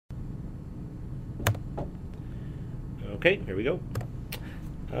Okay, here we go.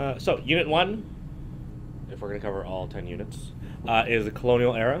 So, Unit 1, if we're going to cover all 10 units, is the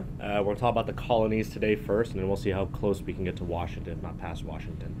colonial era. We're going to talk about the colonies today first, and then we'll see how close we can get to Washington, not past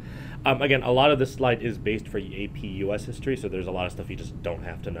Washington. Again, a lot of this slide is based for AP US history, so there's a lot of stuff you just don't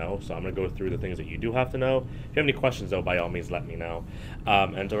have to know. So I'm going to go through the things that you do have to know. If you have any questions, though, by all means, let me know.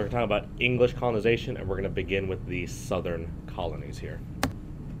 And so we're going to talk about English colonization, and we're going to begin with the southern colonies here.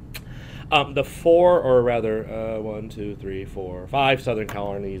 The four, or rather, 1, 2, 3, 4, 5 southern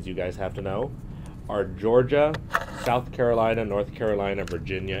colonies you guys have to know are Georgia, South Carolina, North Carolina,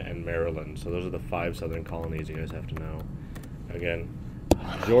 Virginia, and Maryland. So those are the 5 southern colonies you guys have to know. Again,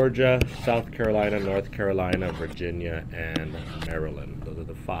 Georgia, South Carolina, North Carolina, Virginia, and Maryland. Those are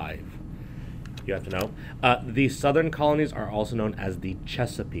the 5 you have to know. The southern colonies are also known as the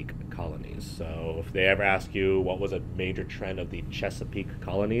Chesapeake colonies. So if they ever ask you what was a major trend of the Chesapeake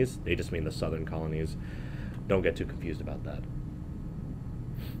colonies, they just mean the southern colonies. Don't get too confused about that.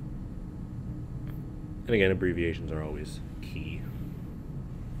 And again, abbreviations are always key.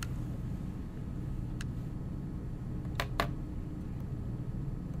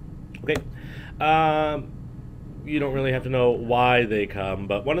 Okay. You don't really have to know why they come,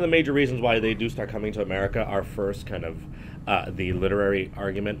 but one of the major reasons why they do start coming to America are first kind of the literary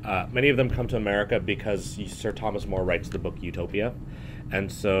argument. Many of them come to America because Sir Thomas More writes the book Utopia,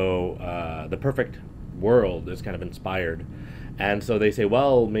 and so the perfect world is kind of inspired. And so they say,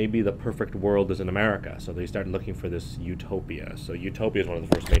 well, maybe the perfect world is in America. So they start looking for this utopia. So utopia is one of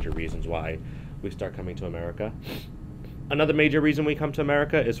the first major reasons why we start coming to America. Another major reason we come to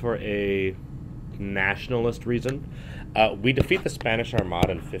America is for a nationalist reason. We defeat the Spanish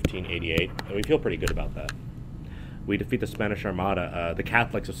Armada in 1588, and we feel pretty good about that. We defeat the Spanish Armada. The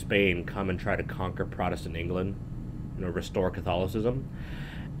Catholics of Spain come and try to conquer Protestant England, restore Catholicism.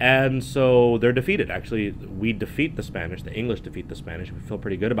 And so they're defeated. Actually, we defeat the Spanish, the English defeat the Spanish. We feel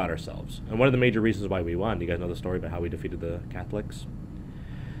pretty good about ourselves. And one of the major reasons why we won, do you guys know the story about how we defeated the Catholics?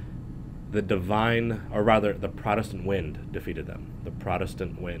 The Protestant wind defeated them. The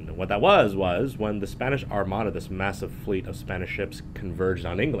Protestant wind. And what that was when the Spanish Armada, this massive fleet of Spanish ships, converged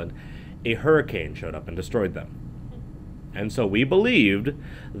on England, a hurricane showed up and destroyed them. And so we believed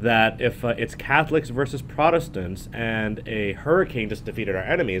that if it's Catholics versus Protestants and a hurricane just defeated our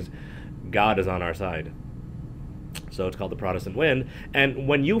enemies, God is on our side. So it's called the Protestant wind. And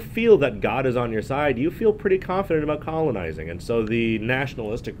when you feel that God is on your side, you feel pretty confident about colonizing. And so the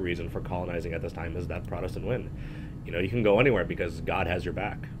nationalistic reason for colonizing at this time is that Protestant wind. You can go anywhere because God has your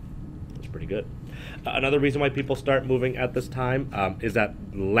back. It's pretty good. Another reason why people start moving at this time is that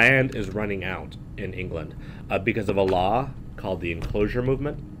land is running out in England because of a law called the Enclosure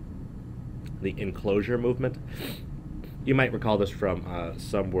Movement. The Enclosure Movement. You might recall this from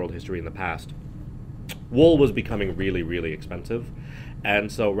some world history in the past. Wool was becoming really, really expensive,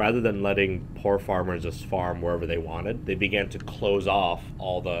 and so rather than letting poor farmers just farm wherever they wanted, they began to close off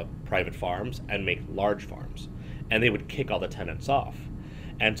all the private farms and make large farms, and they would kick all the tenants off.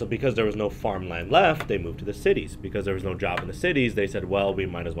 And so because there was no farmland left, they moved to the cities. Because there was no job in the cities, they said, well, we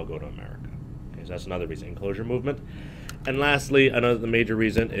might as well go to America. Okay, so that's another reason, Enclosure Movement. And lastly, the major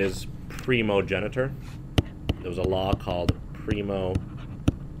reason is primogeniture. There was a law called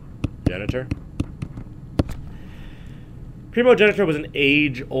primogeniture. Primogeniture was an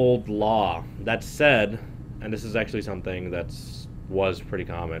age-old law that said, and this is actually something that was pretty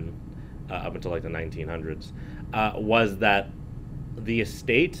common up until like the 1900s, was that the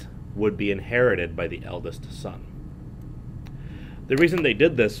estate would be inherited by the eldest son. The reason they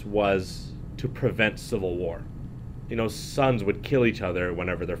did this was to prevent civil war. Sons would kill each other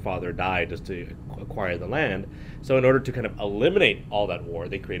whenever their father died just to acquire the land. So in order to kind of eliminate all that war,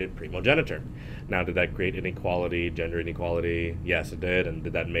 they created primogeniture. Now, did that create inequality, gender inequality? Yes, it did. And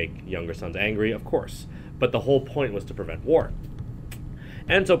did that make younger sons angry? Of course. But the whole point was to prevent war.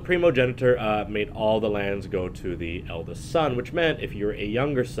 And so primogeniture made all the lands go to the eldest son, which meant if you were a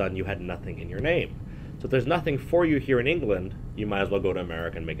younger son, you had nothing in your name. So if there's nothing for you here in England, you might as well go to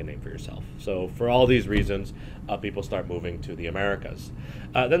America and make a name for yourself. So for all these reasons, people start moving to the Americas.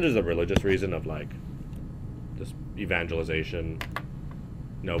 Then there's a religious reason of just evangelization.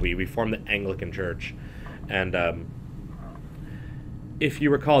 We formed the Anglican Church. And if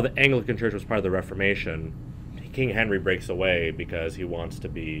you recall, the Anglican Church was part of the Reformation. King Henry breaks away because he wants to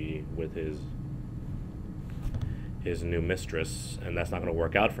be with his new mistress, and that's not going to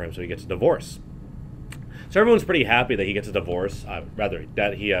work out for him, so he gets a divorce. So everyone's pretty happy that he gets a divorce,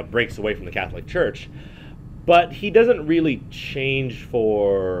 that he breaks away from the Catholic Church, but he doesn't really change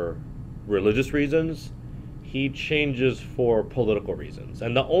for religious reasons. he changes for political reasons.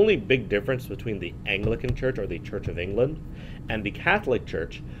 And the only big difference between the Anglican Church, or the Church of England, and the Catholic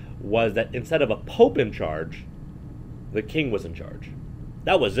Church was that instead of a pope in charge, the king was in charge.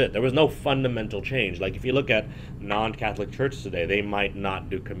 That was it. There was no fundamental change. Like if you look at non-Catholic churches today, they might not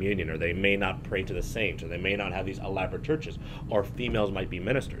do communion, or they may not pray to the saints, or they may not have these elaborate churches, or females might be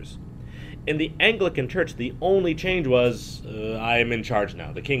ministers. In the Anglican Church, the only change was, I am in charge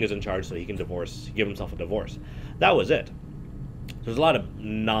now. The king is in charge, so he can give himself a divorce. That was it. There's a lot of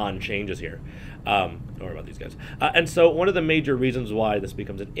non-changes here. Don't worry about these guys. And so one of the major reasons why this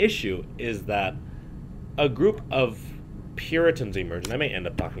becomes an issue is that a group of Puritans emerge, and I may end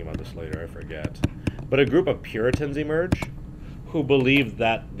up talking about this later, I forget, but a group of Puritans emerge who believe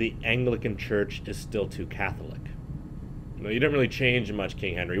that the Anglican Church is still too Catholic. You didn't really change much,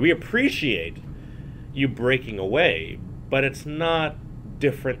 King Henry. We appreciate you breaking away, but it's not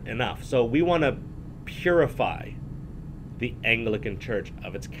different enough. So we want to purify the Anglican Church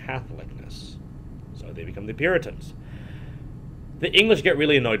of its Catholicness. So they become the Puritans. The English get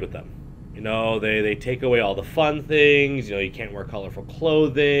really annoyed with them. They take away all the fun things. You can't wear colorful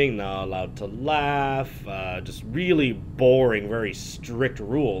clothing, not allowed to laugh, just really boring, very strict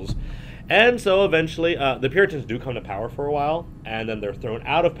rules. And so eventually, the Puritans do come to power for a while, and then they're thrown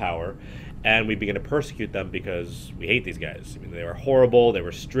out of power, and we begin to persecute them because we hate these guys. They were horrible, they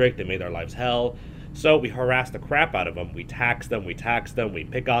were strict, they made their lives hell. So we harass the crap out of them, we tax them, we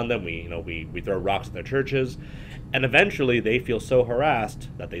pick on them, we throw rocks at their churches, and eventually they feel so harassed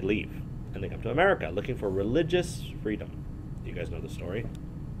that they leave. And they come to America looking for religious freedom. You guys know the story.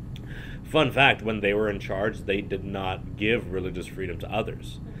 Fun fact, when they were in charge, they did not give religious freedom to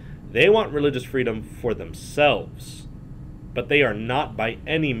others. They want religious freedom for themselves, but they are not by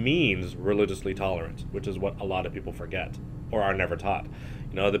any means religiously tolerant, which is what a lot of people forget or are never taught.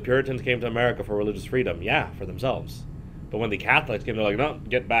 The Puritans came to America for religious freedom, yeah, for themselves. But when the Catholics came, they're like, no,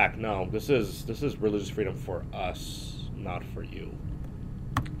 get back. No, this is religious freedom for us, not for you.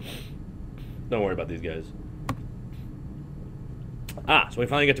 Don't worry about these guys. So we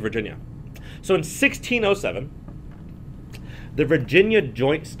finally get to Virginia. So in 1607, the Virginia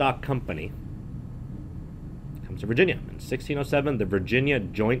Joint Stock Company comes to Virginia. In 1607, the Virginia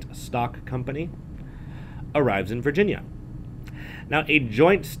Joint Stock Company arrives in Virginia. Now, a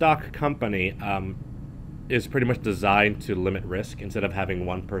joint stock company is pretty much designed to limit risk. Instead of having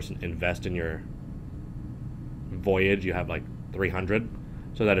one person invest in your voyage, you have like 300,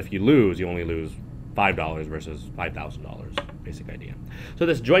 so that if you lose, you only lose $5 versus $5,000. Basic idea. So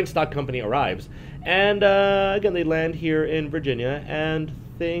this joint stock company arrives, and again, they land here in Virginia, and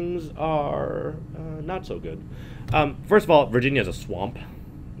things are not so good. First of all, Virginia is a swamp.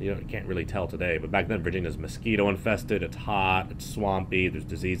 You can't really tell today, but back then Virginia's mosquito infested, it's hot, it's swampy, there's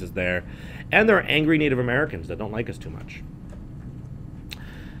diseases there, and there are angry Native Americans that don't like us too much.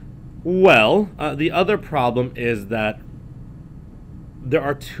 Well, the other problem is that there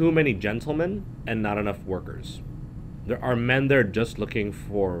are too many gentlemen and not enough workers. There are men there just looking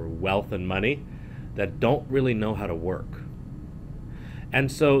for wealth and money that don't really know how to work.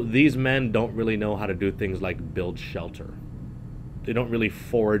 And so these men don't really know how to do things like build shelter. They don't really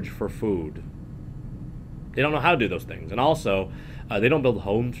forage for food. They don't know how to do those things. And also, they don't build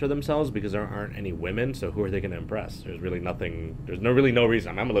homes for themselves because there aren't any women, so who are they going to impress? There's really no reason.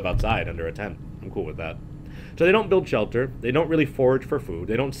 I'm going to live outside under a tent. I'm cool with that. So they don't build shelter. They don't really forage for food.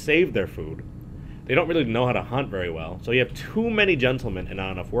 They don't save their food. They don't really know how to hunt very well. So you have too many gentlemen and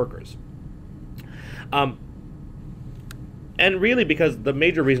not enough workers. And really, because the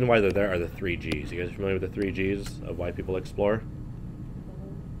major reason why they're there are the 3 Gs. You guys familiar with the 3 Gs of why people explore?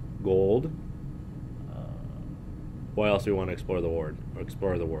 Gold. Why else do we want to explore the world?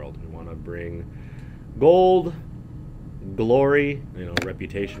 We want to bring gold, glory,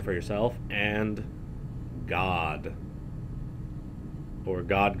 reputation for yourself, and God. Or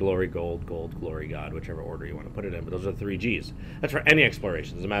God, glory, gold, glory, God, whichever order you want to put it in. But those are the 3 Gs. That's for any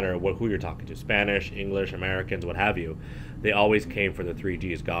exploration. It doesn't matter who you're talking to. Spanish, English, Americans, what have you. They always came for the 3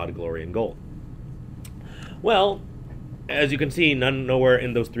 Gs, God, glory, and gold. Well, as you can see, nowhere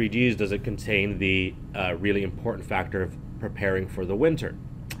in those 3 Gs does it contain the really important factor of preparing for the winter.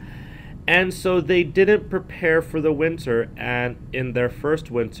 And so they didn't prepare for the winter, and in their first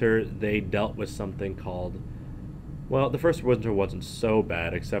winter, they dealt with something called... Well, the first winter wasn't so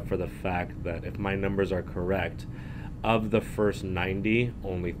bad, except for the fact that, if my numbers are correct, of the first 90,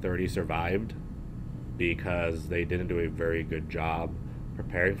 only 30 survived because they didn't do a very good job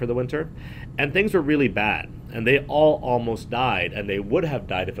preparing for the winter. And things were really bad, and they all almost died, and they would have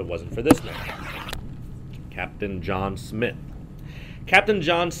died if it wasn't for this man, Captain John Smith. Captain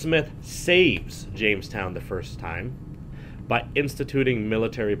John Smith saves Jamestown the first time by instituting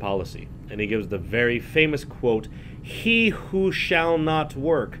military policy. And he gives the very famous quote, "He who shall not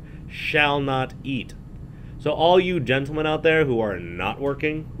work shall not eat." So all you gentlemen out there who are not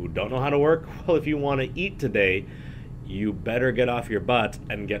working, who don't know how to work, well, if you want to eat today, you better get off your butt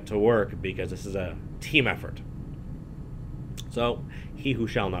and get to work, because this is a team effort. So, he who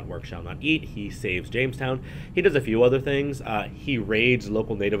shall not work shall not eat. He saves Jamestown. He does a few other things. He raids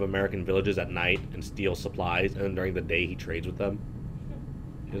local Native American villages at night and steals supplies, and then during the day he trades with them.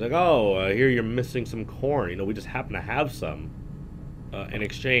 He's like, oh, I hear you're missing some corn. You know, we just happen to have some. In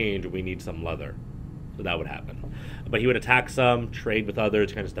exchange, we need some leather. So that would happen. But he would attack some, trade with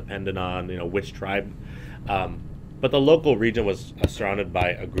others, kind of dependent on, you know, which tribe. But the local region was surrounded by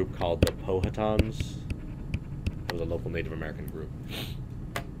a group called the Powhatans. It was a local Native American group.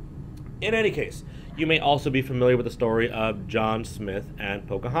 In any case, you may also be familiar with the story of John Smith and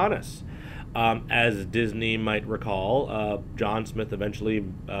Pocahontas. As Disney might recall, John Smith eventually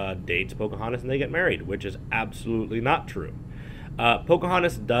dates Pocahontas and they get married, which is absolutely not true.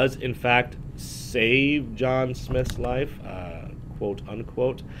 Pocahontas does, in fact, save John Smith's life, quote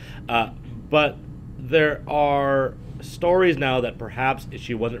unquote, but there are stories now that perhaps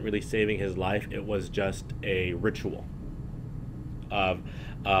she wasn't really saving his life, it was just a ritual. And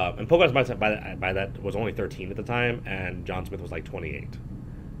Pocahontas by that was only 13 at the time, and John Smith was like 28.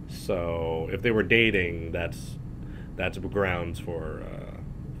 So if they were dating, that's grounds for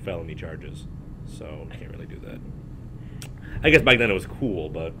felony charges. So you can't really do that. I guess back then it was cool,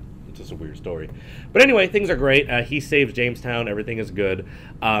 but it's just a weird story. But anyway, things are great. He saves Jamestown. Everything is good.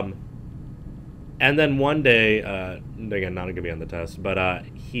 And then one day, again, not going to be on the test, but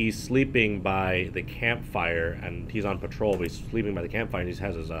he's sleeping by the campfire, and he's on patrol, but he's sleeping by the campfire, and he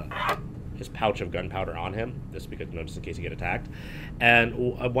has his pouch of gunpowder on him, just because, you know, just in case he get attacked. And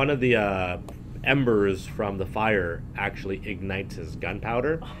one of the embers from the fire actually ignites his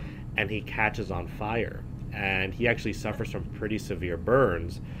gunpowder, and he catches on fire. And he actually suffers from pretty severe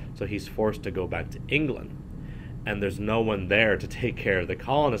burns, so he's forced to go back to England. And there's no one there to take care of the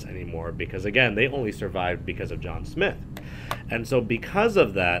colonists anymore, because, again, they only survived because of John Smith. And so because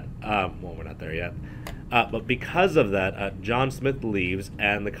of that, well, we're not there yet, but because of that, John Smith leaves,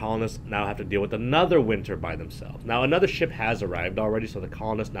 and the colonists now have to deal with another winter by themselves. Now, another ship has arrived already, so the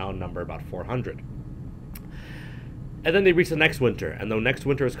colonists now number about 400. And then they reach the next winter, and the next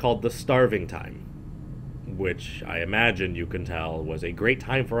winter is called the Starving Time, which I imagine you can tell was a great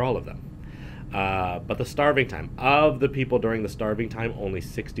time for all of them. But the Starving Time, of the people during the Starving Time, only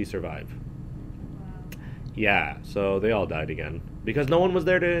 60 survive. Wow. Yeah, so they all died again. Because no one was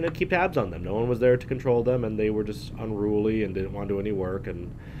there to keep tabs on them. No one was there to control them, and they were just unruly and didn't want to do any work,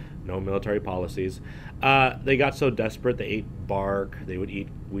 and no military policies. They got so desperate, they ate bark, they would eat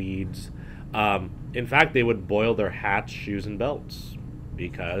weeds. In fact, they would boil their hats, shoes, and belts,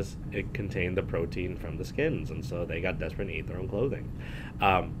 because it contained the protein from the skins, and so they got desperate and ate their own clothing.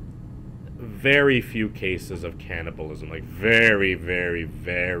 Very few cases of cannibalism, like very, very,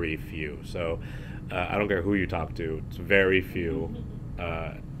 very few. So I don't care who you talk to, it's very few.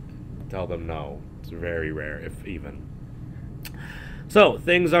 Tell them no. It's very rare, if even. So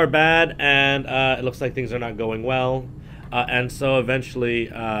things are bad, and it looks like things are not going well. And so eventually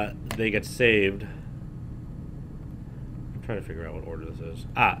they get saved. I'm trying to figure out what order this is.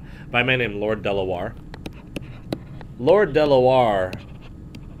 By a man named Lord Delaware. Lord Delaware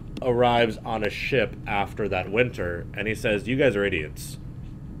arrives on a ship after that winter, and he says, you guys are idiots.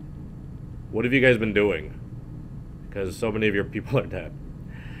 What have you guys been doing? Because so many of your people are dead.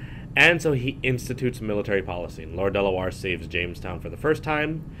 And so he institutes military policy, and Lord Delaware saves Jamestown for the first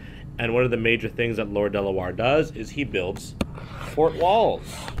time. And one of the major things that Lord Delaware does is he builds fort walls.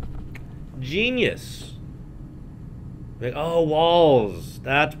 Genius. Like, oh, walls.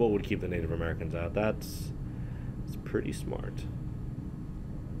 That's what would keep the Native Americans out. It's pretty smart.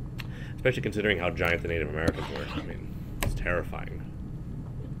 Especially considering how giant the Native Americans were. I mean, it's terrifying.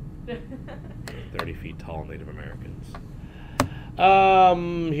 30 feet tall Native Americans.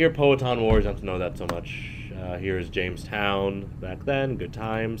 Here, Powhatan Wars, don't have to know that so much. Here's Jamestown back then, good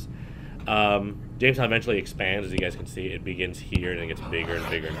times. Jamestown eventually expands, as you guys can see. It begins here, and it gets bigger and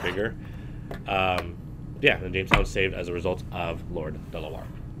bigger and bigger. Yeah, and Jamestown was saved as a result of Lord Delaware.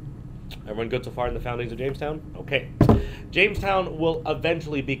 Everyone good so far in the foundings of Jamestown? Okay. Jamestown will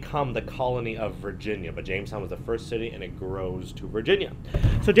eventually become the colony of Virginia, but Jamestown was the first city, and it grows to Virginia.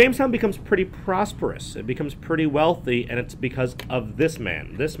 So Jamestown becomes pretty prosperous. It becomes pretty wealthy, and it's because of this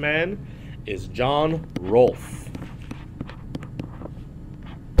man. This man is John Rolfe.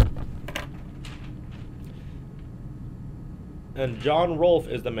 And John Rolfe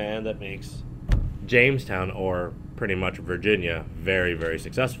is the man that makes Jamestown, or pretty much Virginia, very, very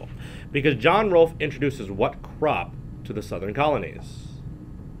successful. Because John Rolfe introduces what crop to the southern colonies?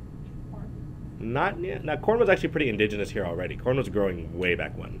 Not yet. Now, corn was actually pretty indigenous here already. Corn was growing way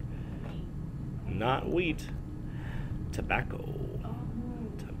back when. Not wheat. Tobacco.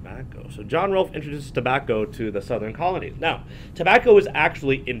 Tobacco. So John Rolfe introduces tobacco to the southern colonies. Now, tobacco is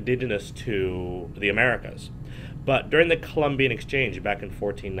actually indigenous to the Americas. But during the Columbian Exchange back in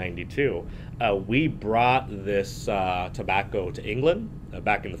 1492, we brought this tobacco to England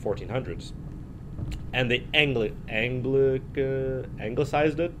back in the 1400s. And they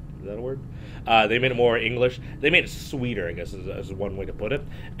anglicized it. Is that a word? They made it more English. They made it sweeter, I guess, is one way to put it.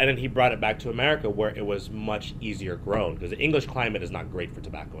 And then he brought it back to America, where it was much easier grown, because the English climate is not great for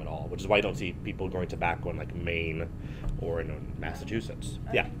tobacco at all, which is why you don't see people growing tobacco in like Maine or in Massachusetts.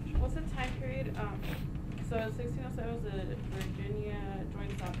 Yeah. What's the time period? So 1607 was the Virginia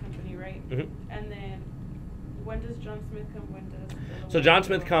Joint Stock Company, right? Mm-hmm. And then when does John Smith come? When does So John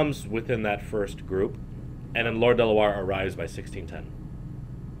Smith comes within that first group, and then Lord Delaware arrives by 1610.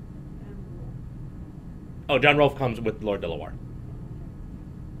 Oh, John Rolfe comes with Lord Delaware.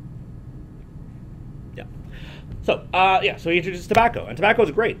 Yeah. So, so he introduces tobacco, and tobacco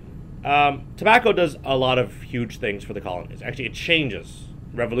is great. Tobacco does a lot of huge things for the colonies. Actually, it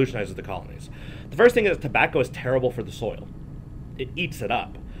revolutionizes the colonies. The first thing is tobacco is terrible for the soil. It eats it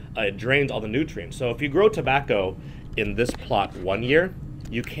up. It drains all the nutrients. So if you grow tobacco in this plot 1 year,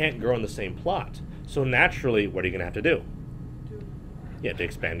 you can't grow in the same plot. So naturally, what are you going to have to do? You have to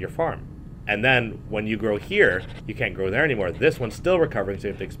expand your farm. And then when you grow here, you can't grow there anymore. This one's still recovering, so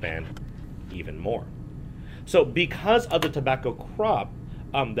you have to expand even more. So because of the tobacco crop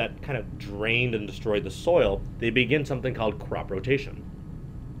that kind of drained and destroyed the soil, they begin something called crop rotation,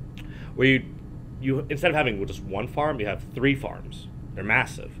 where you instead of having just one farm, you have 3 farms. They're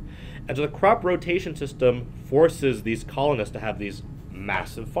massive. And so the crop rotation system forces these colonists to have these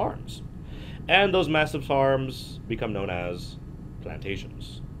massive farms. And those massive farms become known as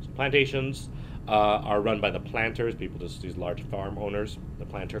plantations. So plantations are run by the planters, these large farm owners, the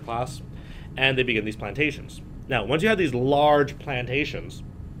planter class, and they begin these plantations. Now, once you have these large plantations,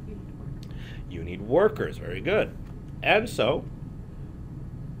 you need workers. Very good. And so,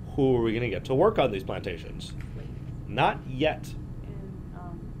 who are we going to get to work on these plantations? Not yet.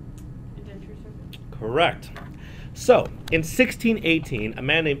 Indentured servants? Correct. So, in 1618, a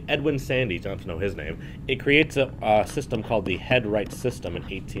man named Edwin Sandys, I don't know his name, it creates a system called the head-right system in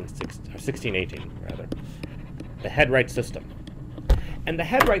 1618, rather. The head-right system. And the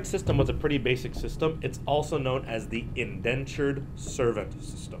head-right system was a pretty basic system. It's also known as the indentured servant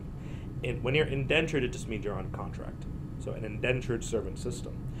system. When you're indentured, it just means you're on contract. So an indentured servant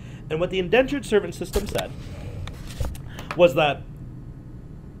system. And what the indentured servant system said was that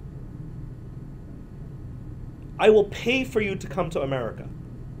I will pay for you to come to America.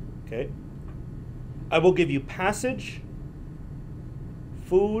 Okay? I will give you passage,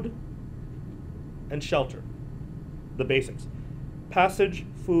 food, and shelter. The basics. Passage,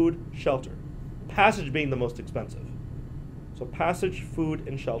 food, shelter. Passage being the most expensive. So passage, food,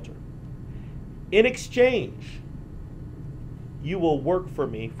 and shelter. In exchange, you will work for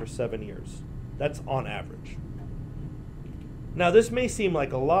me for 7 years. That's on average. Now, this may seem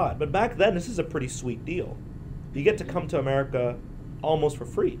like a lot, but back then, this is a pretty sweet deal. You get to come to America almost for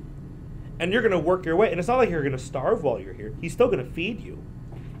free. And you're going to work your way. And it's not like you're going to starve while you're here. He's still going to feed you.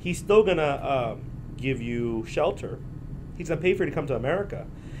 He's still going to give you shelter. He's going to pay for you to come to America.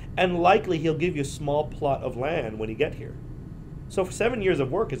 And likely, he'll give you a small plot of land when you get here. So for 7 years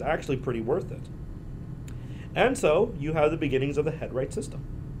of work is actually pretty worth it. And so you have the beginnings of the head-right system,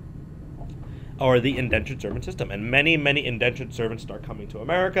 or the indentured servant system. And many, many indentured servants start coming to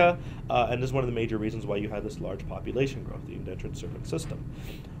America, and this is one of the major reasons why you have this large population growth, the indentured servant system.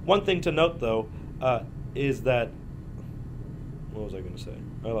 One thing to note, though, is that, what was I going to say?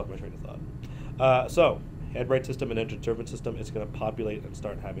 I lost my train of thought. So, head-right system, indentured servant system, it's going to populate and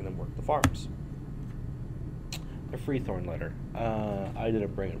start having them work the farms. A Freethorn letter. I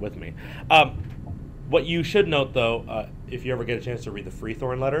didn't bring it with me. What you should note, though, if you ever get a chance to read the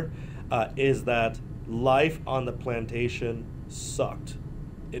Freethorn letter, is that life on the plantation sucked.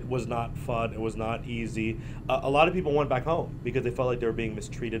 It was not fun. It was not easy. A lot of people went back home because they felt like they were being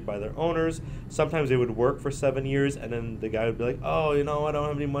mistreated by their owners. Sometimes they would work for 7 years, and then the guy would be like, oh, I don't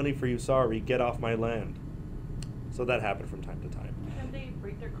have any money for you. Sorry, get off my land. So that happened from time to time. Can they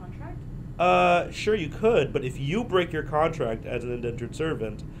break their contract? Sure you could, but if you break your contract as an indentured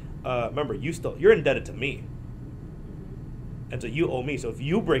servant, remember, you're indebted to me. And so you owe me. So if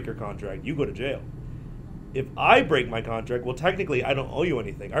you break your contract, you go to jail. If I break my contract, well, technically, I don't owe you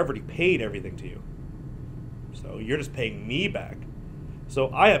anything. I've already paid everything to you. So you're just paying me back.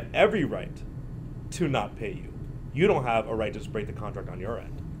 So I have every right to not pay you. You don't have a right to just break the contract on your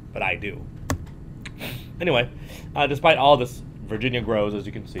end, but I do. Anyway, despite all this, Virginia grows, as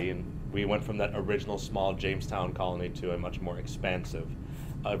you can see, and we went from that original small Jamestown colony to a much more expansive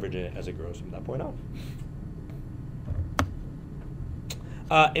Virginia as it grows from that point on.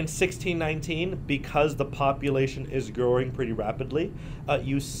 In 1619, because the population is growing pretty rapidly,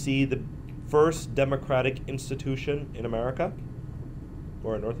 you see the first democratic institution in America,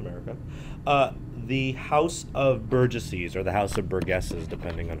 or in North America, the House of Burgesses, or the House of Burgesses,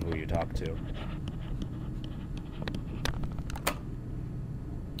 depending on who you talk to.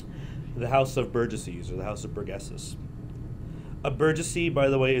 The House of Burgesses, or the House of Burgesses. A burgessy, by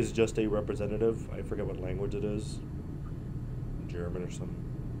the way, is just a representative. I forget what language it is. German or some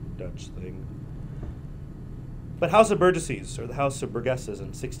Dutch thing. But House of Burgesses, or the House of Burgesses in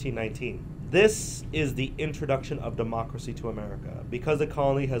 1619. This is the introduction of democracy to America. Because the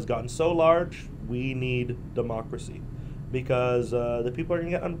colony has gotten so large, we need democracy. Because the people are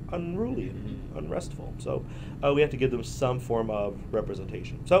going to get unruly and unrestful. So we have to give them some form of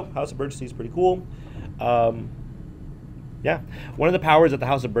representation. So House of Burgesses is pretty cool. Yeah. One of the powers that the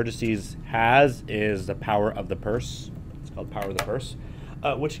House of Burgesses has is the power of the purse. It's called power of the purse,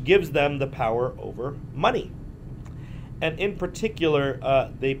 which gives them the power over money. And in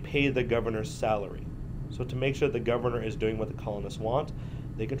particular, they pay the governor's salary. So to make sure the governor is doing what the colonists want,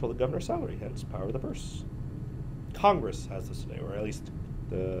 they control the governor's salary, hence power of the purse. Congress has this today, or at least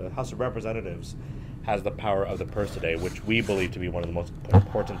the House of Representatives has the power of the purse today, which we believe to be one of the most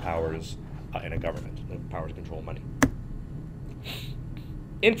important powers in a government, the power to control money.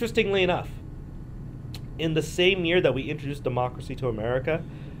 Interestingly enough, in the same year that we introduced democracy to America,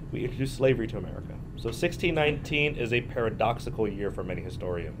 we introduced slavery to America. So 1619 is a paradoxical year for many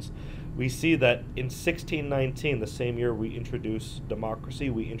historians. We see that in 1619, the same year we introduced democracy,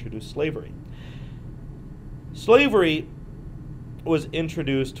 we introduced slavery. Slavery was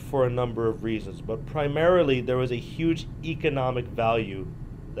introduced for a number of reasons, but primarily there was a huge economic value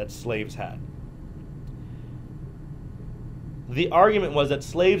that slaves had. The argument was that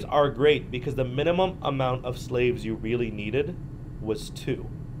slaves are great because the minimum amount of slaves you really needed was 2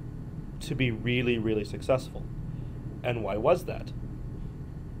 to be really, really successful. And why was that?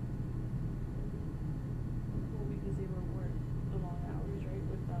 Well, because they were working the long hours, right?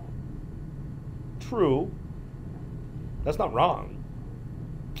 Without. True. That's not wrong.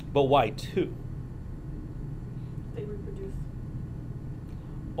 But why 2? They reproduce.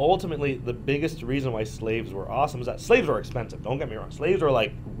 Ultimately, the biggest reason why slaves were awesome is that slaves are expensive. Don't get me wrong. Slaves are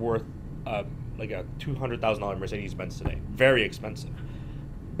like worth like a $200,000 Mercedes-Benz today. Very expensive.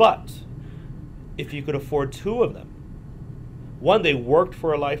 But if you could afford 2 of them, 1, they worked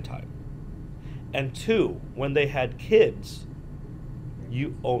for a lifetime, and 2, when they had kids,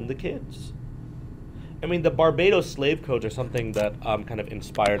 you owned the kids. I mean, the Barbados slave codes are something that kind of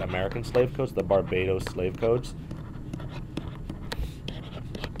inspired American slave codes, the Barbados slave codes.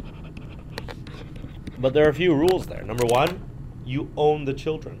 But there are a few rules there. Number 1, you own the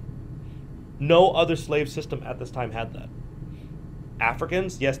children. No other slave system at this time had that.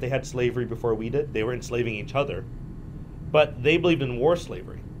 Africans, yes, they had slavery before we did. They were enslaving each other. But they believed in war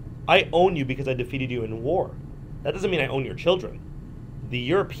slavery. I own you because I defeated you in war. That doesn't mean I own your children. The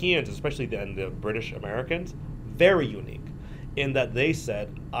Europeans, especially then the British Americans, very unique in that they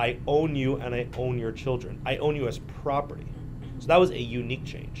said, I own you and I own your children. I own you as property. So that was a unique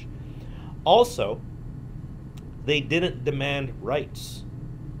change. Also, they didn't demand rights.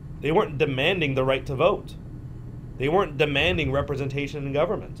 They weren't demanding the right to vote. They weren't demanding representation in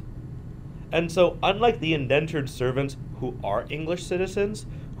government. And so, unlike the indentured servants who are English citizens,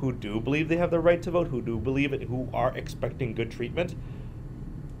 who do believe they have the right to vote, who do believe it, who are expecting good treatment,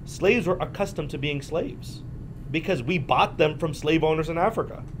 slaves were accustomed to being slaves because we bought them from slave owners in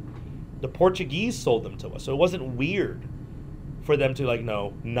Africa. The Portuguese sold them to us, so it wasn't weird for them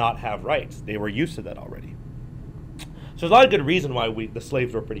to, not have rights. They were used to that already. So there's a lot of good reason why the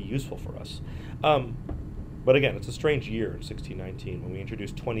slaves were pretty useful for us. But again, it's a strange year in 1619 when we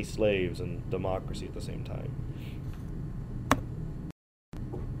introduced 20 slaves and democracy at the same time.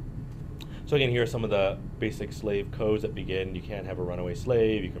 So again, here are some of the basic slave codes that begin. You can't have a runaway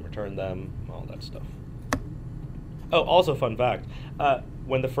slave, you can return them, all that stuff. Oh, also fun fact,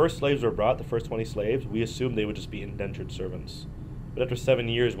 when the first slaves were brought, the first 20 slaves, we assumed they would just be indentured servants. But after 7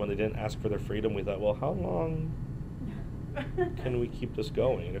 years, when they didn't ask for their freedom, we thought, well, how long can we keep this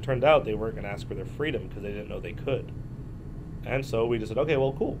going? And it turned out they weren't going to ask for their freedom because they didn't know they could. And so we just said, okay,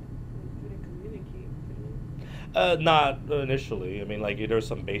 well, cool. Couldn't communicate. Not initially. I mean, like, there's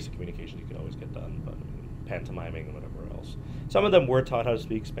some basic communication you can always get done, but I mean, pantomiming and whatever else. Some of them were taught how to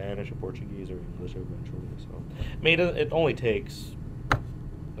speak Spanish or Portuguese or English eventually. So, I mean, it only takes,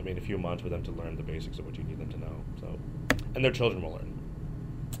 I mean, a few months for them to learn the basics of what you need them to know. So, and their children will learn.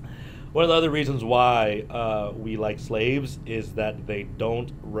 One of the other reasons why we like slaves is that they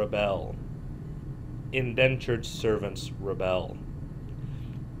don't rebel. Indentured servants rebel.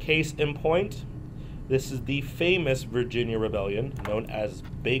 Case in point, this is the famous Virginia Rebellion, known as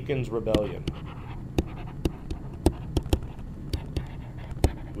Bacon's Rebellion,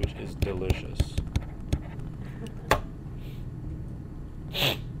 which is delicious.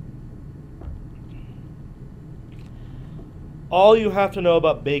 All you have to know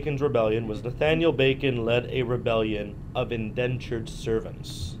about Bacon's Rebellion was Nathaniel Bacon led a rebellion of indentured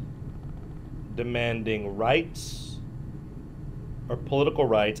servants, demanding rights, or political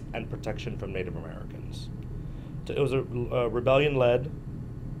rights, and protection from Native Americans. So it was a rebellion led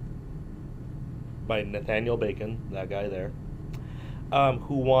by Nathaniel Bacon, that guy there,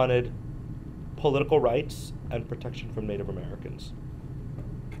 who wanted political rights and protection from Native Americans.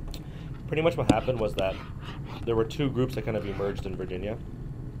 Pretty much what happened was that there were two groups that kind of emerged in Virginia.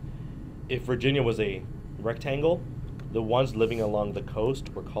 If Virginia was a rectangle, the ones living along the coast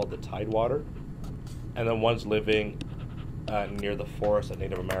were called the Tidewater, and the ones living near the forest of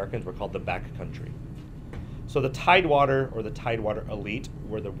Native Americans were called the backcountry. So the Tidewater, or the Tidewater elite,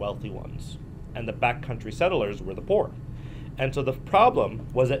 were the wealthy ones, and the backcountry settlers were the poor. And so the problem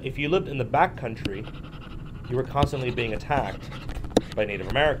was that if you lived in the backcountry, you were constantly being attacked by Native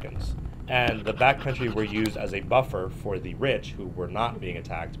Americans. And the backcountry were used as a buffer for the rich who were not being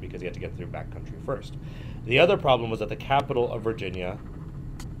attacked because you had to get through backcountry first. The other problem was that the capital of Virginia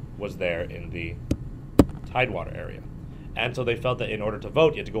was there in the Tidewater area. And so they felt that in order to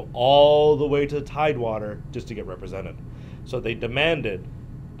vote, you had to go all the way to the Tidewater just to get represented. So they demanded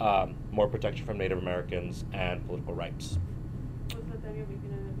more protection from Native Americans and political rights. Was Nathaniel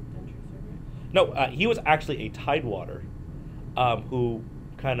Bacon an indentured servant? No, he was actually a Tidewater who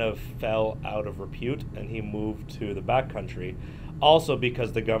kind of fell out of repute, and he moved to the backcountry. Also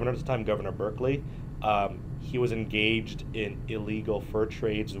because the governor at the time, Governor Berkeley, he was engaged in illegal fur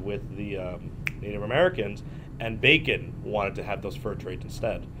trades with the Native Americans, and Bacon wanted to have those fur trades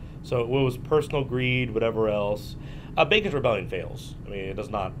instead. So it was personal greed, whatever else. Bacon's rebellion fails. I mean, it does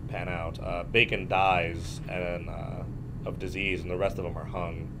not pan out. Bacon dies of disease, and the rest of them are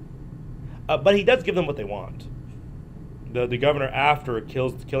hung. But he does give them what they want. The governor, after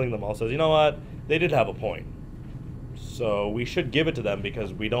killing them all, says, you know what, they did have a point. So we should give it to them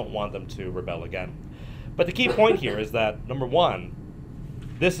because we don't want them to rebel again. But the key point here is that, number one,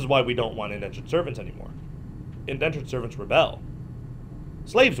 this is why we don't want indentured servants anymore. Indentured servants rebel.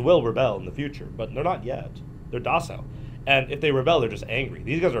 Slaves will rebel in the future, but they're not yet. They're docile. And if they rebel, they're just angry.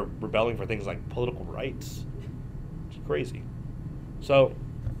 These guys are rebelling for things like political rights. It's crazy. So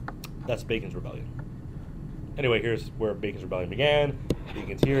that's Bacon's Rebellion. Anyway, here's where Bacon's Rebellion began.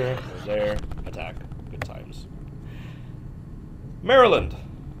 Bacon's here, there's there, attack. Good times. Maryland.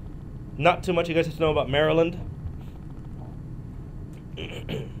 Not too much you guys have to know about Maryland.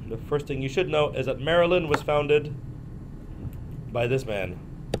 The first thing you should know is that Maryland was founded by this man,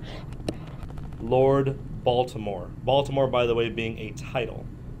 Lord Baltimore. Baltimore, by the way, being a title,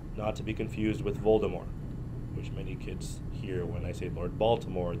 not to be confused with Voldemort, which many kids hear when I say Lord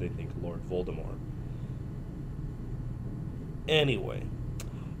Baltimore, they think Lord Voldemort. Anyway,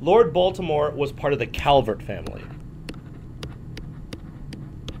 Lord Baltimore was part of the Calvert family.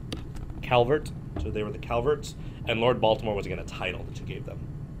 Calvert, so they were the Calverts, and Lord Baltimore was again a title that you gave them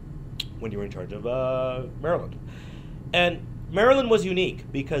when you were in charge of Maryland. And Maryland was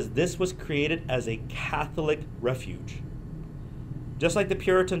unique because this was created as a Catholic refuge. Just like the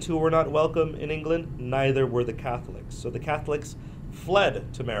Puritans who were not welcome in England, neither were the Catholics. So the Catholics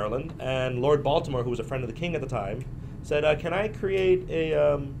fled to Maryland, and Lord Baltimore, who was a friend of the king at the time, said, can I create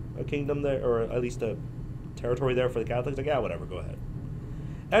a kingdom there, or at least a territory there for the Catholics? Like, yeah, whatever, go ahead.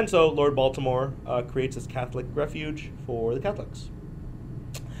 And so Lord Baltimore creates this Catholic refuge for the Catholics.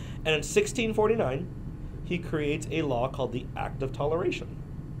 And in 1649, he creates a law called the Act of Toleration.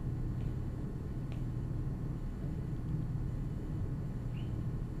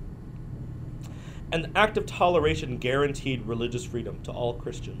 And the Act of Toleration guaranteed religious freedom to all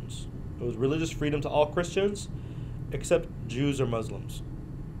Christians. It was religious freedom to all Christians, except Jews or Muslims.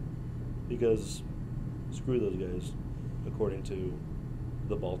 Because screw those guys, according to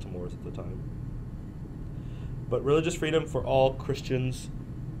the Baltimores at the time. But religious freedom for all Christians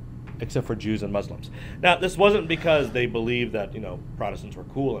except for Jews and Muslims. Now, this wasn't because they believed that, Protestants were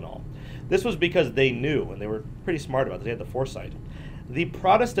cool and all. This was because they knew, and they were pretty smart about it, they had the foresight. The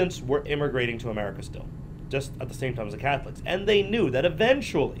Protestants were immigrating to America still, just at the same time as the Catholics. And they knew that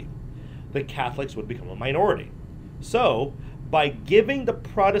eventually the Catholics would become a minority. So, by giving the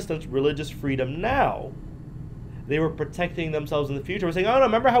Protestants religious freedom now, they were protecting themselves in the future. We're saying, oh no,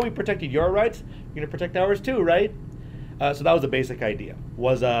 remember how we protected your rights? You're going to protect ours too, right? So that was the basic idea,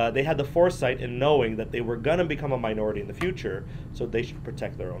 was they had the foresight in knowing that they were going to become a minority in the future, so they should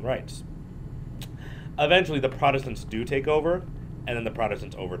protect their own rights. Eventually, the Protestants do take over, and then the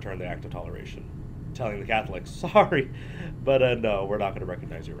Protestants overturn the Act of Toleration, telling the Catholics, sorry, but no, we're not going to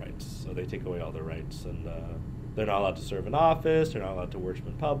recognize your rights. So they take away all their rights, and they're not allowed to serve in office, they're not allowed to worship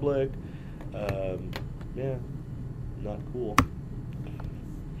in public. Yeah, not cool.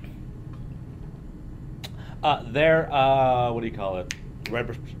 Their, what do you call it,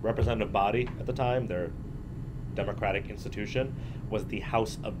 representative body at the time, their democratic institution, was the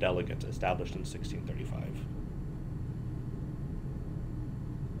House of Delegates, established in 1635.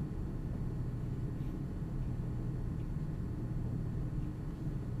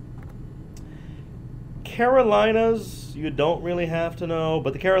 Carolinas, you don't really have to know,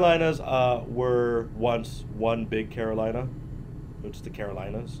 but the Carolinas were once one big Carolina, which is the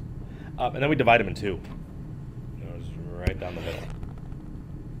Carolinas. And then we divide them in two. Just right down the middle.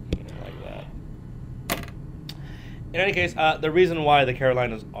 Like that. In any case, the reason why the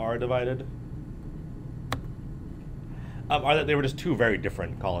Carolinas are divided are that they were just two very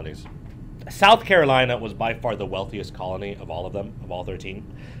different colonies. South Carolina was by far the wealthiest colony of all of them, of all 13.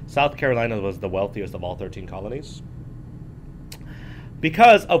 South Carolina was the wealthiest of all 13 colonies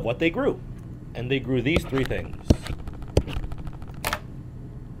because of what they grew. And they grew these three things.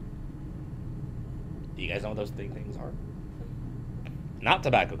 Do you guys know what those three things are? Not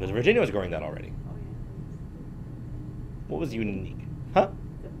tobacco, because Virginia was growing that already. What was unique? Huh?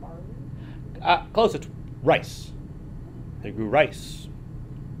 Close. It's rice. They grew rice.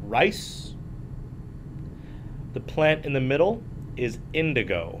 Rice. The plant in the middle is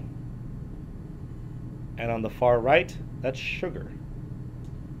indigo. And on the far right, that's sugar.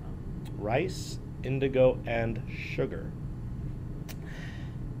 Rice, indigo, and sugar.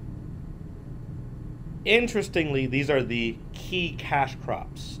 Interestingly, these are the key cash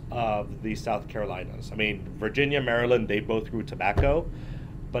crops of the South Carolinas. I mean, Virginia, Maryland, they both grew tobacco,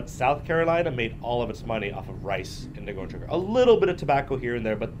 but South Carolina made all of its money off of rice, indigo, and sugar. A little bit of tobacco here and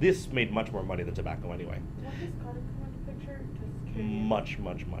there, but this made much more money than tobacco anyway. What does cotton come into the picture? Just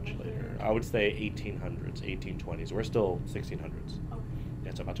curious. Much later. I would say 1800s, 1820s. We're still 1600s. Okay.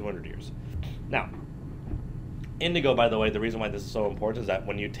 Yeah, so about 200 years. Now, indigo, by the way, the reason why this is so important is that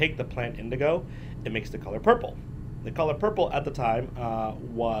when you take the plant indigo, it makes the color purple. The color purple at the time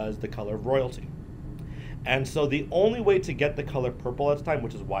was the color of royalty. And so the only way to get the color purple at the time,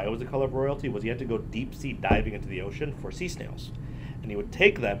 which is why it was the color of royalty, was you had to go deep sea diving into the ocean for sea snails. And you would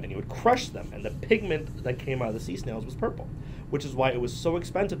take them and you would crush them, and the pigment that came out of the sea snails was purple, which is why it was so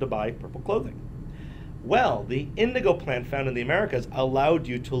expensive to buy purple clothing. Well, the indigo plant found in the Americas allowed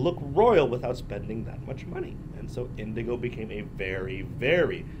you to look royal without spending that much money. And so indigo became a very,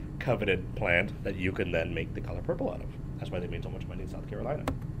 very coveted plant that you can then make the color purple out of. That's why they made so much money in South Carolina.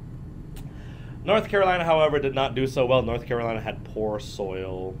 North Carolina, however, did not do so well. North Carolina had poor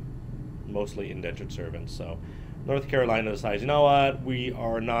soil, mostly indentured servants. So North Carolina decides, you know what, we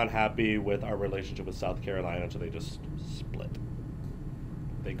are not happy with our relationship with South Carolina, so they just split.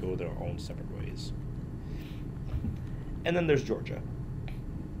 They go their own separate ways. And then there's Georgia.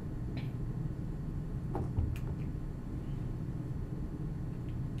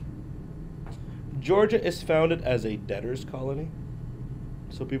 Georgia is founded as a debtors' colony.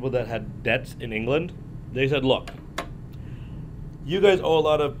 So people that had debts in England, they said, look, you guys owe a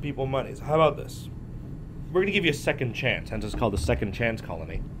lot of people money. So how about this? We're going to give you a second chance, hence it's called the Second Chance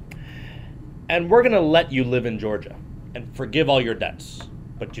Colony. And we're going to let you live in Georgia and forgive all your debts.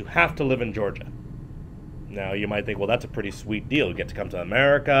 But you have to live in Georgia. Now, you might think, well, that's a pretty sweet deal. You get to come to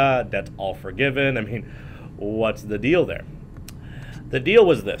America, debt's all forgiven. I mean, what's the deal there? The deal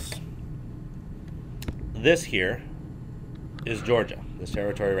was this. This here is Georgia, this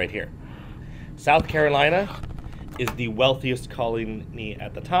territory right here. South Carolina is the wealthiest colony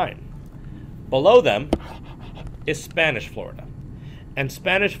at the time. Below them is Spanish Florida. And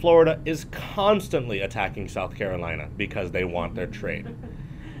Spanish Florida is constantly attacking South Carolina because they want their trade.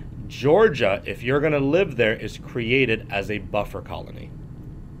 Georgia, if you're going to live there, is created as a buffer colony.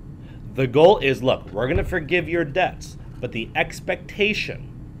 The goal is, look, we're going to forgive your debts, but the expectation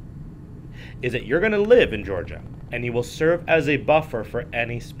is that you're going to live in Georgia, and you will serve as a buffer for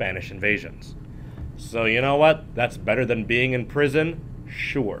any Spanish invasions. So you know what? That's better than being in prison?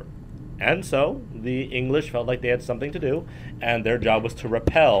 Sure. And so the English felt like they had something to do, and their job was to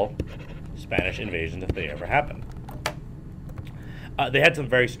repel Spanish invasions if they ever happened. They had some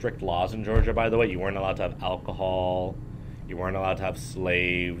very strict laws in Georgia, by the way. You weren't allowed to have alcohol. You weren't allowed to have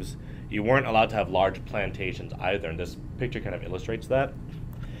slaves. You weren't allowed to have large plantations either, and this picture kind of illustrates that.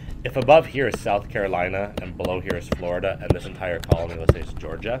 If above here is South Carolina and below here is Florida and this entire colony, let's say, is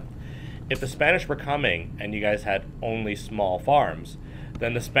Georgia, if the Spanish were coming and you guys had only small farms,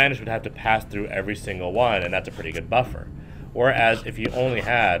 then the Spanish would have to pass through every single one, and that's a pretty good buffer. Whereas if you only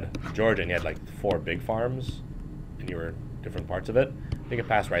had Georgia and you had like 4 big farms and you were different parts of it, they could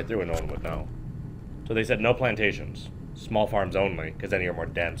pass right through and no one would know. So they said no plantations, small farms only, because then you're more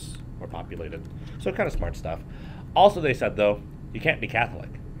dense, more populated. So kind of smart stuff. Also they said, though, you can't be Catholic.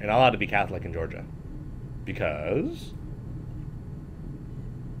 You're not allowed to be Catholic in Georgia. Because...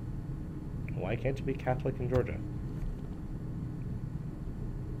 why can't you be Catholic in Georgia?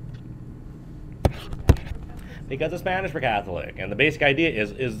 Because the Spanish were Catholic. And the basic idea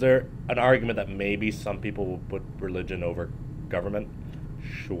is there an argument that maybe some people will put religion over government?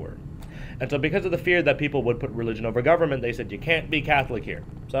 Sure. And so because of the fear that people would put religion over government, they said you can't be Catholic here.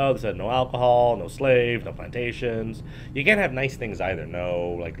 So they said no alcohol, no slaves, no plantations. You can't have nice things either.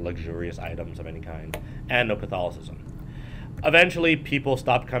 No like luxurious items of any kind. And no Catholicism. Eventually, people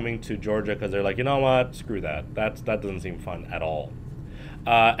stopped coming to Georgia because they're like, you know what? Screw that. That doesn't seem fun at all.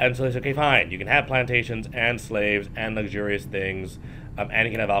 And so they said, okay, fine. You can have plantations and slaves and luxurious things, and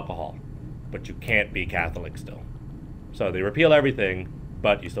you can have alcohol. But you can't be Catholic still. So they repeal everything,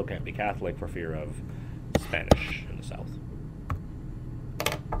 but you still can't be Catholic for fear of Spanish in the South.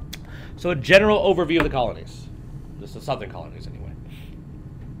 So a general overview of the colonies. This is the southern colonies, anyway.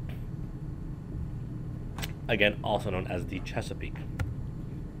 Again, also known as the Chesapeake.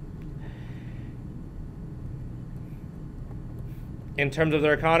 In terms of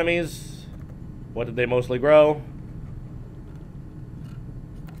their economies, what did they mostly grow?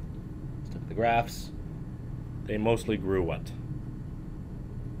 Let's look at the graphs. They mostly grew what?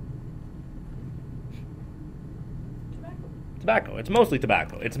 Tobacco. It's mostly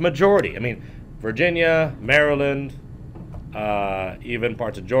tobacco. It's majority. I mean, Virginia, Maryland, even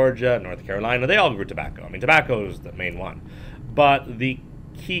parts of Georgia, North Carolina, they all grew tobacco. I mean, tobacco is the main one. But the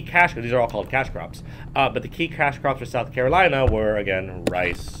key cash crops, these are all called cash crops, but the key cash crops for South Carolina were, again,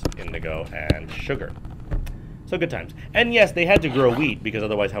 rice, indigo, and sugar. So good times. And yes, they had to grow wheat because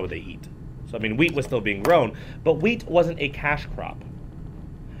otherwise how would they eat? So, I mean, wheat was still being grown, but wheat wasn't a cash crop.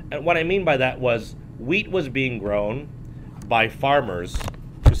 And what I mean by that was wheat was being grown by farmers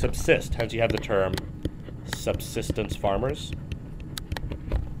to subsist. Hence, you have the term subsistence farmers.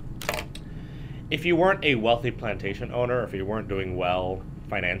 If you weren't a wealthy plantation owner, if you weren't doing well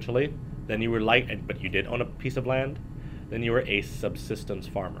financially, then you were but you did own a piece of land, then you were a subsistence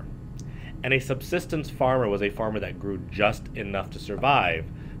farmer. And a subsistence farmer was a farmer that grew just enough to survive,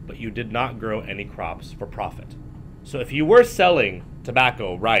 but you did not grow any crops for profit. So if you were selling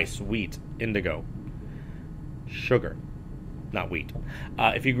tobacco, rice, wheat, indigo, sugar, not wheat,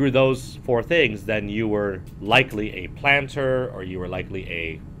 if you grew those 4 things, then you were likely a planter or you were likely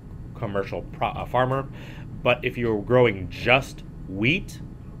a commercial farmer. But if you were growing just wheat,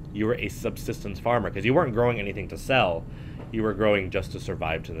 you were a subsistence farmer because you weren't growing anything to sell. You were growing just to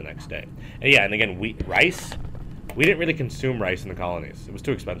survive to the next day. And yeah, and again, rice, we didn't really consume rice in the colonies. It was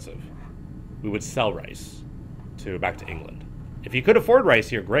too expensive. We would sell rice back to England. If you could afford rice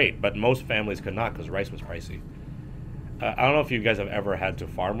here, great, but most families could not because rice was pricey. I don't know if you guys have ever had to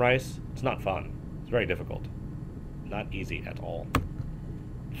farm rice. It's not fun. It's very difficult. Not easy at all.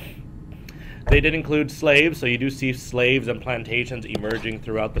 They did include slaves, so you do see slaves and plantations emerging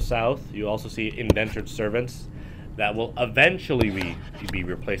throughout the South. You also see indentured servants that will eventually be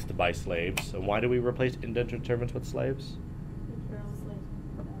replaced by slaves. And why do we replace indentured servants with slaves?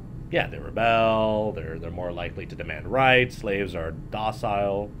 Yeah, they rebel. They're more likely to demand rights. Slaves are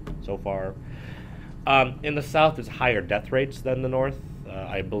docile so far. In the South, there's higher death rates than the North.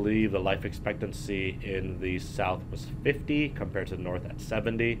 I believe the life expectancy in the South was 50 compared to the North at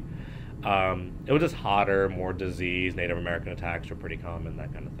 70. It was just hotter, more disease, Native American attacks were pretty common,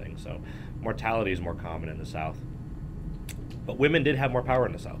 that kind of thing. So mortality is more common in the South. But women did have more power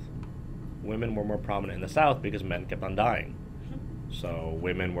in the South. Women were more prominent in the South because men kept on dying. So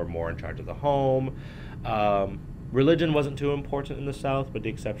women were more in charge of the home. Religion wasn't too important in the South, with the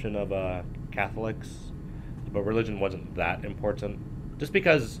exception of Catholics. But religion wasn't that important. Just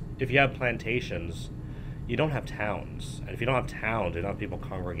because if you have plantations, you don't have towns. And if you don't have towns, you don't have people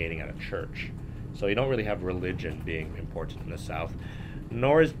congregating at a church. So you don't really have religion being important in the South,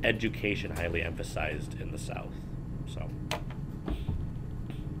 nor is education highly emphasized in the South. So,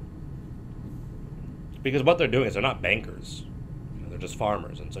 because what they're doing is they're not bankers. They're just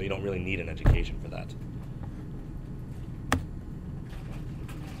farmers, and so you don't really need an education for that.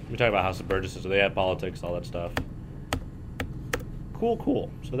 We talk about House of Burgesses, so they had politics, all that stuff. Cool.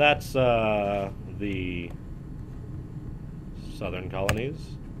 So that's the southern colonies.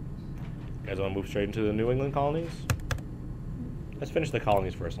 You guys want to move straight into the New England colonies? Let's finish the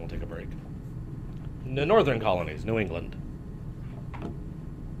colonies first, and we'll take a break. The northern colonies, New England.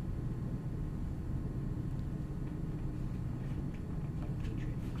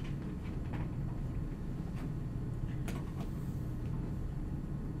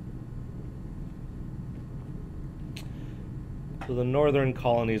 So the northern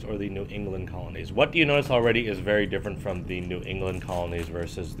colonies or the New England colonies. What do you notice already is very different from the New England colonies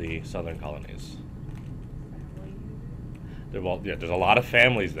versus the southern colonies? There's a lot of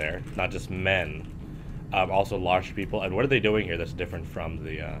families there, not just men. Also large people. And what are they doing here that's different from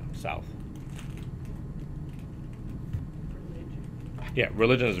the South? Yeah,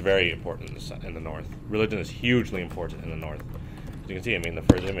 religion is very important in the North. Religion is hugely important in the North. As you can see, I mean, the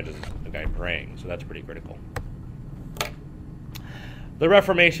first image is a guy praying, so that's pretty critical. The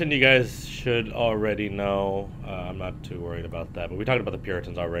Reformation, you guys should already know. I'm not too worried about that. But we talked about the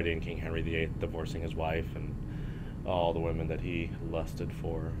Puritans already, and King Henry VIII divorcing his wife and all the women that he lusted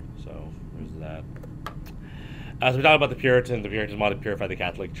for. So there's that. As we talked about the Puritans wanted to purify the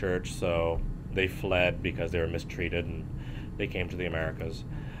Catholic Church, so they fled because they were mistreated, and they came to the Americas.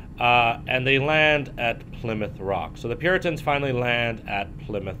 And they land at Plymouth Rock. So the Puritans finally land at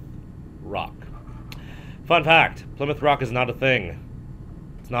Plymouth Rock. Fun fact, Plymouth Rock is not a thing.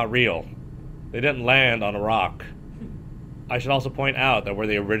 Not real. They didn't land on a rock. I should also point out that where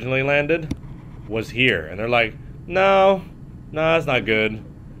they originally landed was here. And they're like, no, that's not good.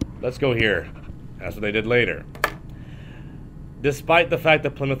 Let's go here. That's what they did later. Despite the fact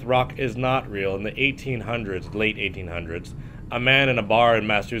that Plymouth Rock is not real, in the 1800s, late 1800s, a man in a bar in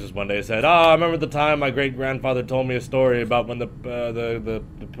Massachusetts one day said, I remember the time my great-grandfather told me a story about when the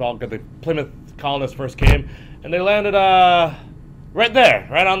Plymouth colonists first came, and they landed, right there,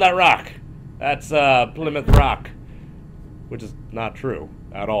 right on that rock. That's Plymouth Rock, which is not true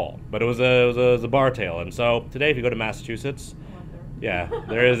at all. But it was a bar tale, and so today, if you go to Massachusetts, yeah,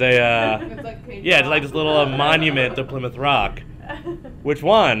 there is a it's like this little monument to Plymouth Rock. Which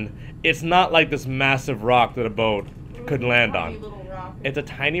one? It's not like this massive rock that a boat could land on. It's a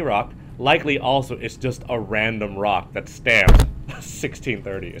tiny rock. Likely, also, it's just a random rock that's stamped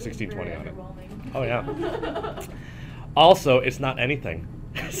 1630 or 1620 on it. Oh yeah. Also, it's not anything.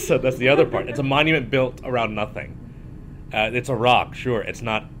 So that's the other part. It's a monument built around nothing. It's a rock, sure. It's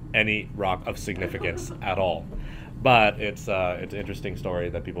not any rock of significance at all. But it's an interesting story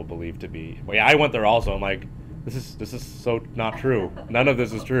that people believe to be. Well, yeah, I went there also. I'm like, this is so not true. None of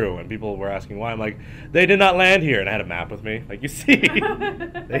this is true. And people were asking why. I'm like, they did not land here. And I had a map with me. Like, you see,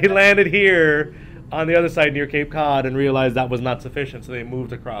 they landed here on the other side near Cape Cod and realized that was not sufficient, so they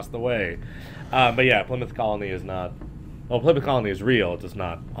moved across the way. But yeah, Plymouth Colony is not. Well, Plymouth Colony is real, it's just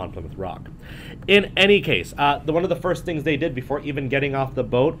not on Plymouth Rock. In any case, one of the first things they did before even getting off the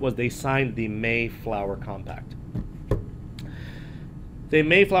boat was they signed the Mayflower Compact. The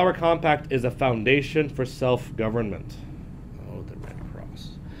Mayflower Compact is a foundation for self-government. Oh, the Red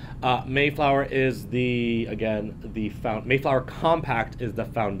Cross. Mayflower is Mayflower Compact is the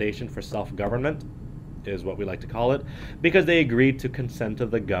foundation for self-government, is what we like to call it, because they agreed to consent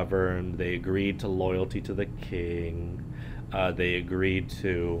of the governed, they agreed to loyalty to the king, they agreed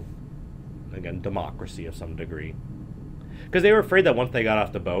to, again, democracy of some degree. Because they were afraid that once they got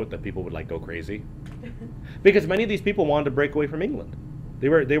off the boat that people would go crazy. Because many of these people wanted to break away from England. They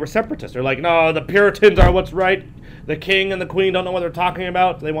were separatists. They're like, no, the Puritans are what's right. The king and the queen don't know what they're talking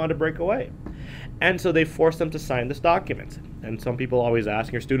about. They wanted to break away. And so they forced them to sign this document. And some people always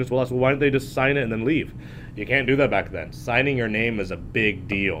ask, your students will ask, well, why don't they just sign it and then leave? You can't do that back then. Signing your name is a big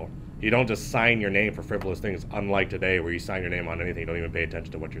deal. You don't just sign your name for frivolous things, unlike today where you sign your name on anything, you don't even pay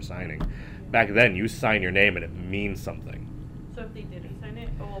attention to what you're signing. Back then, you sign your name and it means something. So if they didn't sign it,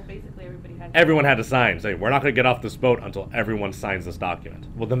 well, basically everyone had to sign, saying, we're not going to get off this boat until everyone signs this document.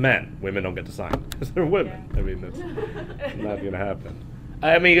 Well, the men. Women don't get to sign, because they're women. Yeah. I mean, that's not going to happen.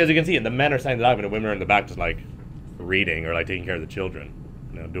 I mean, as you can see, the men are signing the document, and women are in the back just, reading or, taking care of the children,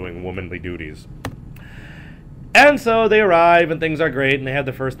 doing womanly duties. And so they arrive, and things are great, and they have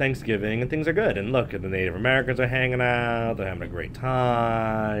the first Thanksgiving, and things are good. And look, the Native Americans are hanging out, they're having a great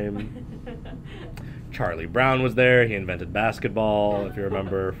time. Charlie Brown was there. He invented basketball, if you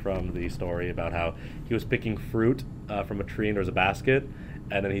remember from the story about how he was picking fruit from a tree and there was a basket,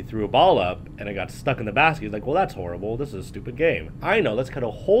 and then he threw a ball up and it got stuck in the basket. He's like, well, that's horrible. This is a stupid game. I know, let's cut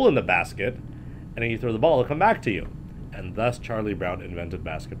a hole in the basket, and then you throw the ball, it'll come back to you. And thus Charlie Brown invented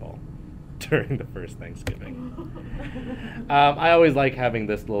basketball during the first Thanksgiving. I always like having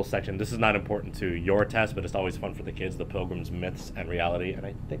this little section. This is not important to your test, but it's always fun for the kids, the Pilgrims, Myths, and Reality. And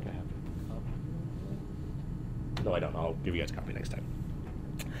I think I have it. No, I don't. I'll give you guys a copy next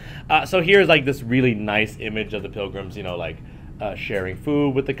time. So here's like this really nice image of the Pilgrims, you know, like sharing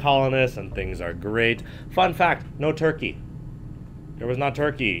food with the colonists, and things are great. Fun fact, no turkey. There was not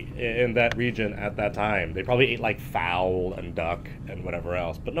turkey in that region at that time. They probably ate like fowl and duck and whatever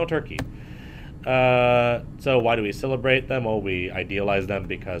else, but no turkey. So why do we celebrate them? Well, we idealize them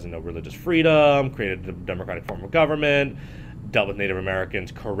because, you know, religious freedom, created a democratic form of government, dealt with Native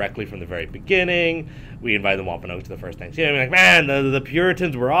Americans correctly from the very beginning. We invited the Wampanoag to the first Thanksgiving. We're like, man, the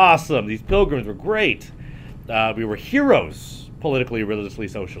Puritans were awesome. These Pilgrims were great. We were heroes, politically, religiously,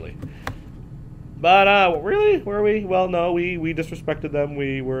 socially. But really, were we? Well, no, we disrespected them.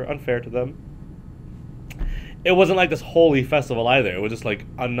 We were unfair to them. It wasn't like this holy festival either. It was just like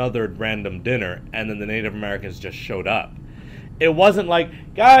another random dinner, and then the Native Americans just showed up. It wasn't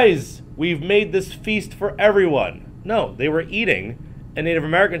like, guys, we've made this feast for everyone. No, they were eating, and Native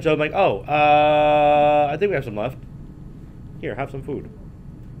Americans showed up like, oh, I think we have some left. Here, have some food.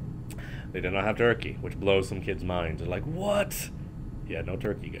 They did not have turkey, which blows some kids' minds. They're like, what? Yeah, no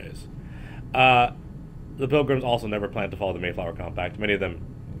turkey, guys. The Pilgrims also never planned to follow the Mayflower Compact. Many of them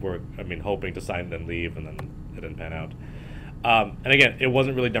were, hoping to sign and then leave, and then it didn't pan out. And again, it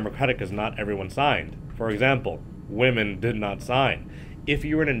wasn't really democratic because not everyone signed. For example, women did not sign. If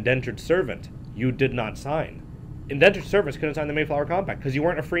you were an indentured servant, you did not sign. Indentured servants couldn't sign the Mayflower Compact because you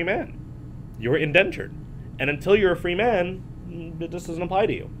weren't a free man. You were indentured. And until you're a free man, it just doesn't apply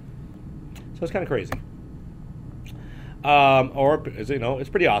to you. So it's kind of crazy. It's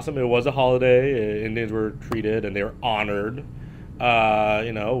pretty awesome. It was a holiday. Indians were treated and they were honored.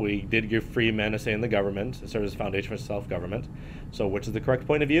 We did give free men a say in the government. It served as a foundation for self-government. So which is the correct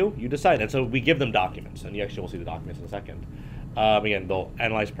point of view? You decide. And so we give them documents, and you actually will see the documents in a second. Again, they'll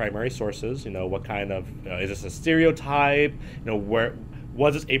analyze primary sources. What kind of, is this a stereotype? Where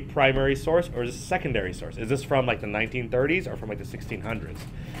was this a primary source or is this a secondary source? Is this from like the 1930s or from like the 1600s?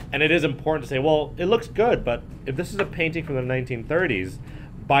 And it is important to say, well, it looks good, but if this is a painting from the 1930s,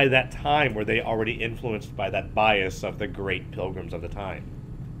 by that time were they already influenced by that bias of the great Pilgrims of the time?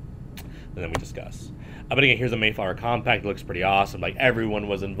 And then we discuss. But again, here's the Mayflower Compact. It looks pretty awesome. Like everyone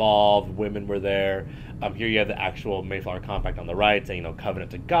was involved. Women were there. Here you have the actual Mayflower Compact on the right saying,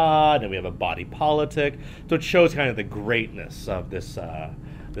 covenant to God. And we have a body politic. So it shows kind of the greatness of this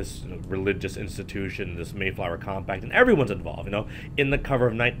this religious institution, this Mayflower Compact. And everyone's involved, in the cover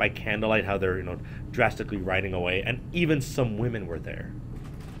of Night by Candlelight, how they're, drastically riding away. And even some women were there.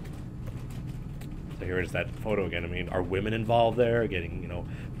 So here is that photo again. Are women involved there, getting,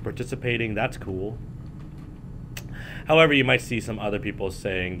 participating? That's cool. However, you might see some other people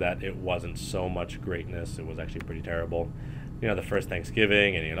saying that it wasn't so much greatness. It was actually pretty terrible. The first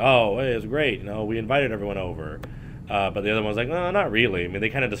Thanksgiving, and it was great. We invited everyone over. But the other one's like, no, not really. They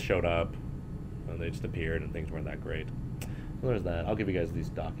kind of just showed up. And they just appeared, and things weren't that great. So there's that. I'll give you guys these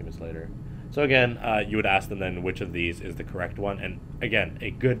documents later. So again, you would ask them then which of these is the correct one. And again, a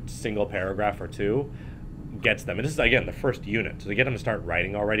good single paragraph or two gets them. And this is, again, the first unit. So to get them to start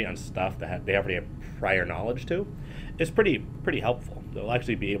writing already on stuff that they already have prior knowledge to is pretty helpful. They'll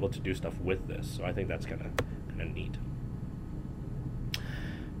actually be able to do stuff with this. So I think that's kind of neat.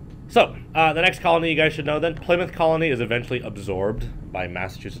 So the next colony you guys should know then, Plymouth Colony is eventually absorbed by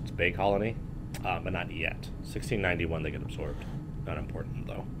Massachusetts Bay Colony, but not yet. 1691 they get absorbed. Not important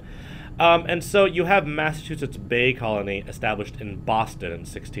though. And so you have Massachusetts Bay Colony established in Boston in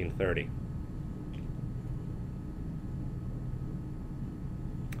 1630.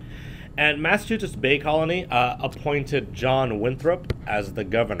 And Massachusetts Bay Colony appointed John Winthrop as the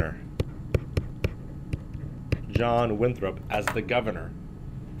governor. John Winthrop as the governor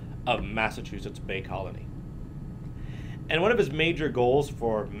of Massachusetts Bay Colony. And one of his major goals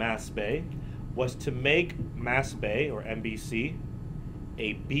for Mass Bay was to make Mass Bay, or MBC,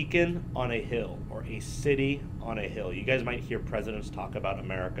 a beacon on a hill, or a city on a hill. You guys might hear presidents talk about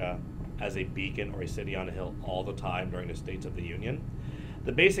America as a beacon or a city on a hill all the time during the States of the Union.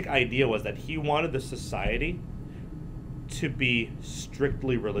 The basic idea was that he wanted the society to be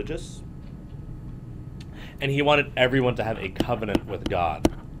strictly religious, and he wanted everyone to have a covenant with God.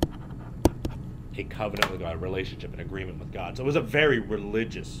 A covenant with God, a relationship, an agreement with God. So it was a very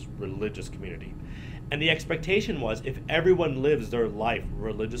religious community. And the expectation was if everyone lives their life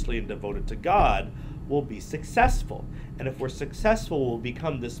religiously and devoted to God, we'll be successful. And if we're successful, we'll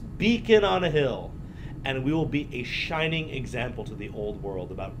become this beacon on a hill. And we will be a shining example to the old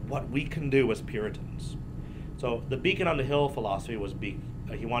world about what we can do as Puritans. So the beacon on the hill philosophy was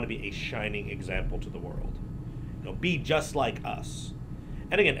he wanted to be a shining example to the world. Be just like us.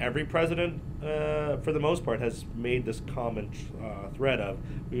 And again, every president, for the most part, has made this common thread of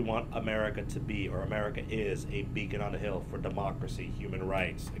we want America to be, or America is, a beacon on the hill for democracy, human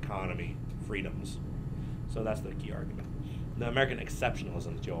rights, economy, freedoms. So that's the key argument. The American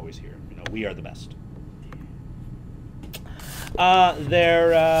exceptionalism that you always hear. We are the best. One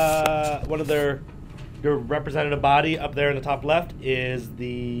of their representative body up there in the top left is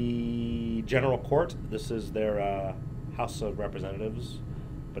the General Court. This is their House of Representatives,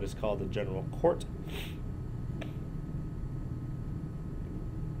 but it's called the General Court.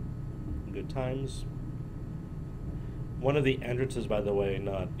 Good times. One of the entrances, by the way,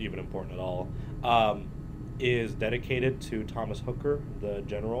 not even important at all, is dedicated to Thomas Hooker, the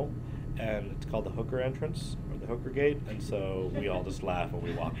general, and it's called the Hooker entrance, or the Hooker gate, and so we all just laugh when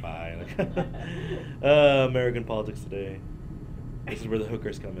we walk by. American politics today. This is where the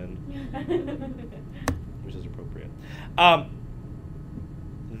hookers come in, which is appropriate.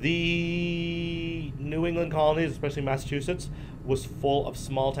 The New England colonies, especially Massachusetts, was full of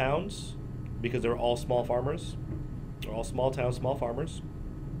small towns because they were all small farmers. They're all small towns, small farmers.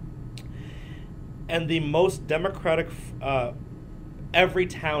 And the most democratic, every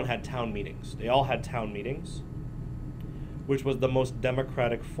town had town meetings. They all had town meetings, which was the most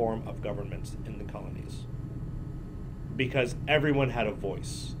democratic form of government in the colonies, because everyone had a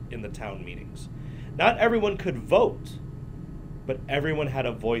voice in the town meetings. Not everyone could vote, but everyone had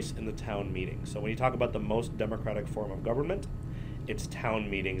a voice in the town meetings. So when you talk about the most democratic form of government, it's town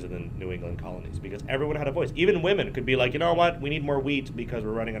meetings in the New England colonies, because everyone had a voice. Even women could be like, you know what, we need more wheat because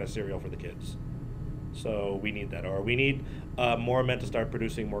we're running out of cereal for the kids. So we need that. Or we need more men to start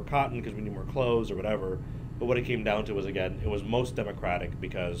producing more cotton because we need more clothes or whatever. But what it came down to was, again, it was most democratic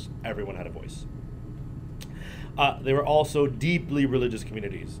because everyone had a voice. They were also deeply religious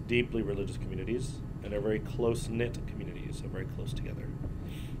communities, and they're very close-knit communities, so very close together.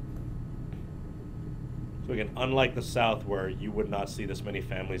 So again, unlike the South where you would not see this many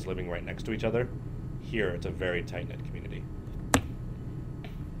families living right next to each other, here it's a very tight-knit community.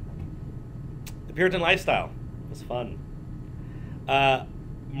 The Puritan lifestyle was fun.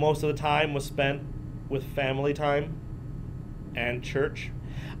 Most of the time was spent with family time and church.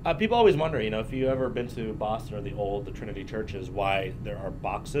 People always wonder, if you've ever been to Boston or the Trinity churches, why there are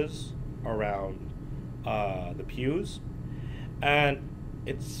boxes around the pews. And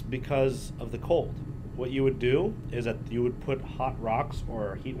it's because of the cold. What you would do is that you would put hot rocks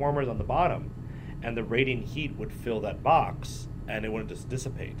or heat warmers on the bottom, and the radiant heat would fill that box, and it wouldn't just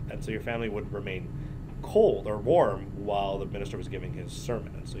dissipate. And so your family would remain cold or warm while the minister was giving his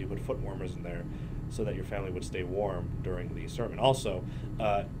sermon. And so you would put warmers in there so that your family would stay warm during the sermon. Also,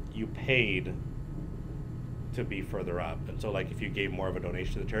 you paid to be further up. And so like if you gave more of a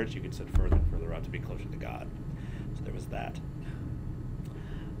donation to the church, you could sit further and further up to be closer to God. So there was that.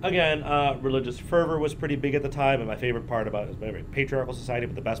 Again, religious fervor was pretty big at the time, and my favorite part about it is very patriarchal society,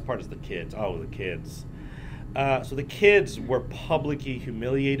 but the best part is the kids. Oh, the kids. So the kids were publicly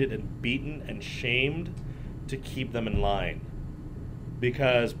humiliated and beaten and shamed to keep them in line,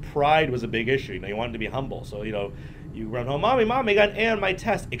 because pride was a big issue. You wanted to be humble. So, you run home, Mommy, I got an A on my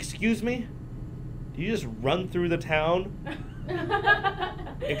test. Excuse me? Do you just run through the town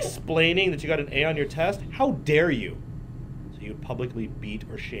explaining that you got an A on your test? How dare you? So you publicly beat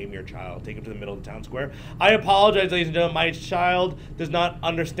or shame your child, take him to the middle of the town square. I apologize, ladies and gentlemen, my child does not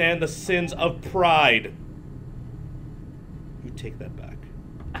understand the sins of pride. You take that back.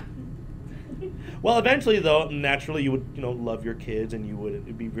 Well, eventually, though, naturally, you would, love your kids, and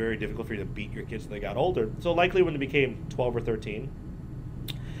it'd be very difficult for you to beat your kids when they got older. So likely when they became 12 or 13,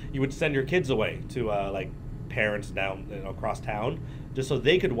 you would send your kids away to, parents down, across town, just so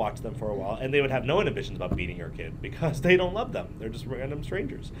they could watch them for a while, and they would have no inhibitions about beating your kid because they don't love them. They're just random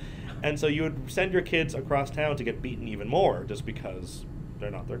strangers. And so you would send your kids across town to get beaten even more just because they're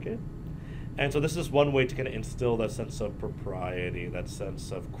not their kid. And so this is one way to kind of instill that sense of propriety, that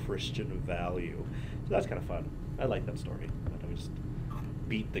sense of Christian value. So that's kind of fun. I like that story. We just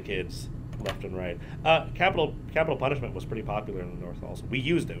beat the kids left and right. Capital punishment was pretty popular in the North also. We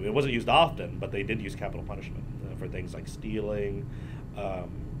used it. It wasn't used often, but they did use capital punishment for things like stealing.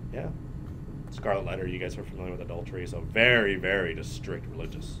 Scarlet letter, you guys are familiar with adultery. So very, very just strict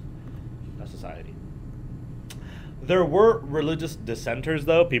religious society. There were religious dissenters,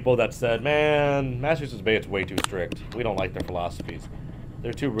 though, people that said, man, Massachusetts Bay, it's way too strict. We don't like their philosophies. There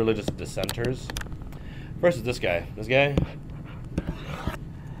are two religious dissenters. First is this guy. This guy,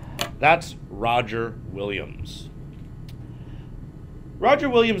 that's Roger Williams. Roger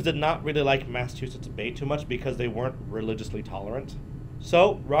Williams did not really like Massachusetts Bay too much because they weren't religiously tolerant.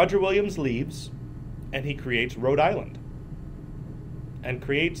 So Roger Williams leaves, and he creates Rhode Island, and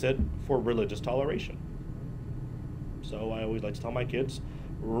creates it for religious toleration. So I always like to tell my kids,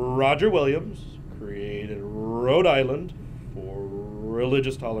 Roger Williams created Rhode Island for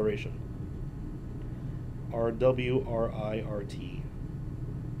religious toleration. RWRIRT.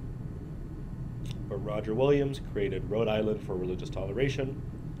 But Roger Williams created Rhode Island for religious toleration.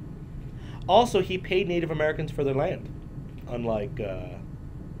 Also, he paid Native Americans for their land, unlike the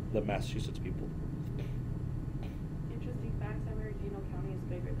Massachusetts people. Interesting fact, San Bernardino County is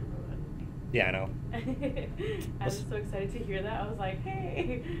bigger than Rhode Island. Yeah, I know. I was so excited to hear that. I was like,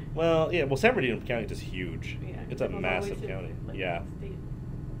 hey. Well, yeah. Well, San Bernardino County is just huge. Yeah, It's a it goes all the way massive to, county. like, Yeah, state.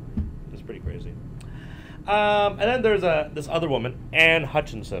 it's pretty crazy. And then there's this other woman, Anne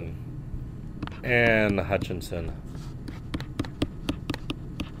Hutchinson. Anne Hutchinson.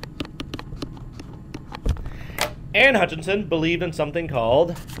 Anne Hutchinson believed in something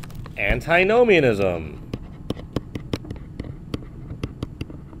called antinomianism.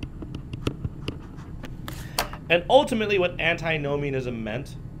 And ultimately what antinomianism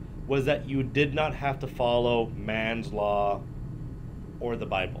meant was that you did not have to follow man's law or the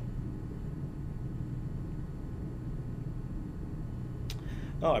Bible.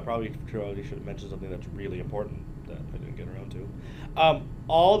 Oh, I probably should have mentioned something that's really important that I didn't get around to.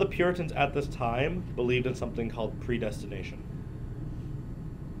 All the Puritans at this time believed in something called predestination.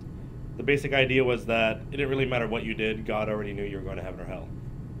 The basic idea was that it didn't really matter what you did, God already knew you were going to heaven or hell.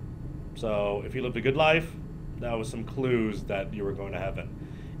 So if you lived a good life, that was some clues that you were going to heaven.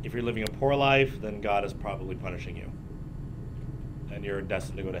 If you're living a poor life, then God is probably punishing you. And you're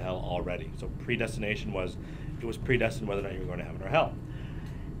destined to go to hell already. So predestination was, it was predestined whether or not you were going to heaven or hell.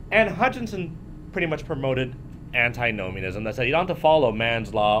 And Hutchinson pretty much promoted antinomianism that said you don't have to follow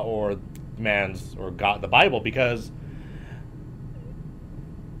man's law or God, the Bible, because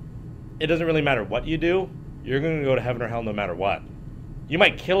it doesn't really matter what you do. You're going to go to heaven or hell no matter what. You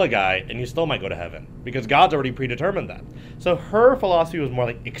might kill a guy and you still might go to heaven because God's already predetermined that. So her philosophy was more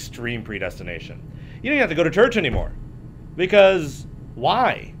like extreme predestination. You don't have to go to church anymore because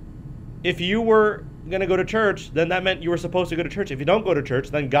why? If you were going to go to church, then that meant you were supposed to go to church. If you don't go to church,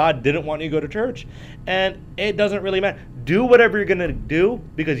 then God didn't want you to go to church. And it doesn't really matter. Do whatever you're going to do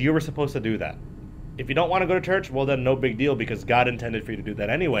because you were supposed to do that. If you don't want to go to church, well then no big deal because God intended for you to do that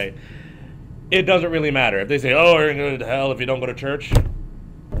anyway. It doesn't really matter. If they say, oh, you're going to go to hell if you don't go to church,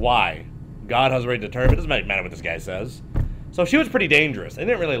 why? God has already determined. It doesn't matter what this guy says. So she was pretty dangerous. They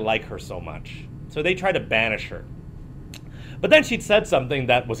didn't really like her so much. So they tried to banish her. But then she'd said something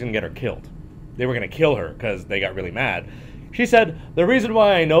that was going to get her killed. They were going to kill her because they got really mad. She said, the reason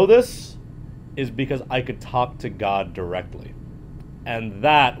why I know this is because I could talk to God directly. And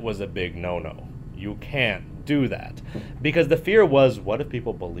that was a big no-no. You can't do that. Because the fear was, what if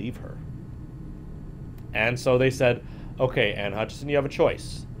people believe her? And so they said, okay, Anne Hutchinson, you have a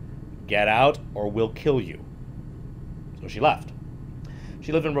choice. Get out or we'll kill you. So she left.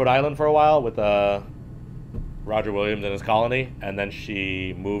 She lived in Rhode Island for a while with Roger Williams and his colony, and then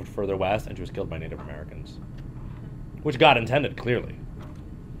she moved further west and she was killed by Native Americans. Which God intended, clearly.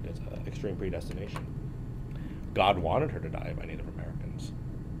 It's extreme predestination. God wanted her to die by Native Americans.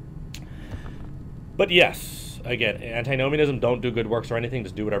 But yes, again, antinomianism, don't do good works or anything,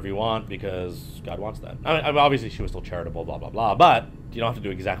 just do whatever you want because God wants that. I mean, obviously she was still charitable, blah, blah, blah, but you don't have to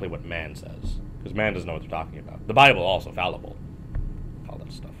do exactly what man says because man doesn't know what they're talking about. The Bible also fallible. All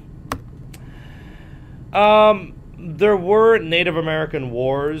that stuff. There were Native American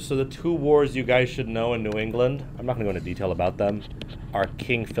wars, so the two wars you guys should know in New England, I'm not going to go into detail about them, are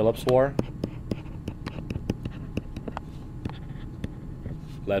King Philip's War,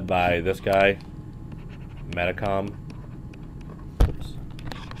 led by this guy, Metacom. Oops.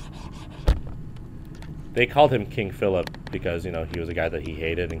 They called him King Philip because, you know, he was a guy that he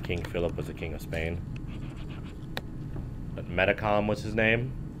hated, and King Philip was the king of Spain. But Metacom was his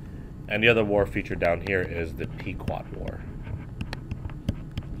name. And the other war featured down here is the Pequot War.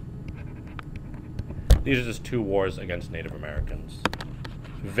 These are just two wars against Native Americans.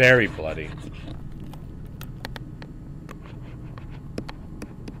 Very bloody.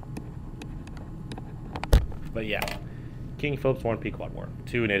 But yeah, King Philip's War and Pequot War.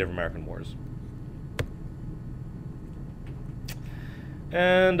 Two Native American wars.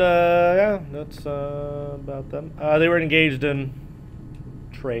 And yeah, that's about them. They were engaged in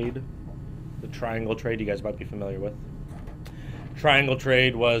trade, the triangle trade. You guys might be familiar with. Triangle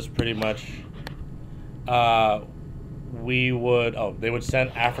trade was pretty much they would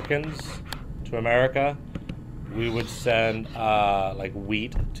send Africans to America. We would send like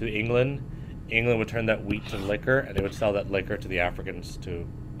wheat to England. England would turn that wheat to liquor, and they would sell that liquor to the Africans to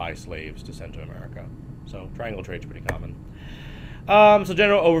buy slaves to send to America. So triangle trade's pretty common. So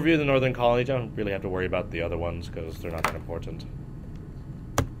general overview of the northern colonies. I don't really have to worry about the other ones because they're not that important.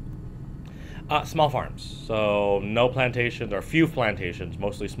 Small farms. So no plantations, or few plantations,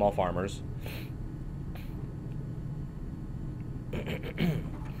 mostly small farmers.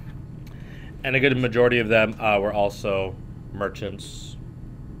 And a good majority of them were also merchants,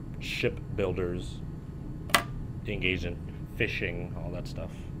 shipbuilders, engaged in fishing, all that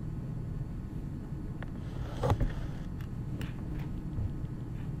stuff.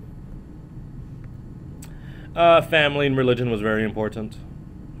 Family and religion was very important.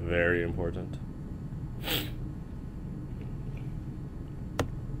 Very important.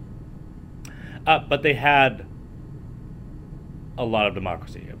 But they had a lot of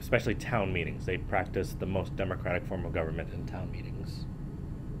democracy, especially town meetings. They practiced the most democratic form of government in town meetings.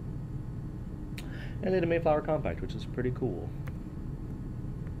 And they had a Mayflower Compact, which is pretty cool.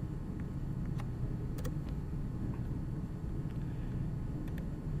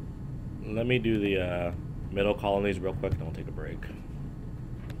 Let me do the middle colonies real quick, then we'll take a break.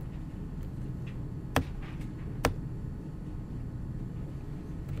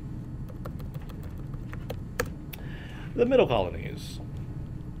 The middle colonies.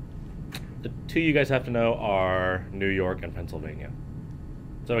 The two you guys have to know are New York and Pennsylvania.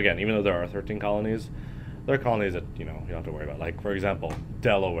 So again, even though there are 13 colonies, there are colonies that, you don't have to worry about. Like, for example,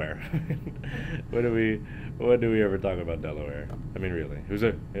 Delaware. When do we ever talk about Delaware? I mean, really.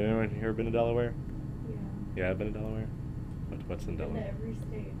 Anyone here been to Delaware? Yeah. Yeah, I've been to Delaware. What's in Delaware? In every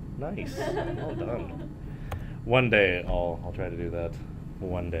state. Nice. Well done. One day I'll try to do that.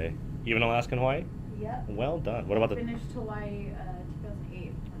 One day. Even Alaska and Hawaii? Yep. Well done. What about the Finished Hawaii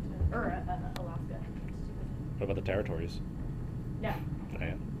 2008, Alaska. What about the territories? No. Oh,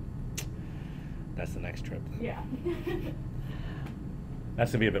 yeah. That's the next trip. Then. Yeah.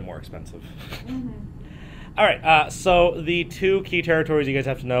 That's gonna be a bit more expensive. Mm-hmm. All right. So the two key territories you guys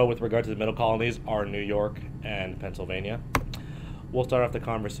have to know with regard to the middle colonies are New York and Pennsylvania. We'll start off the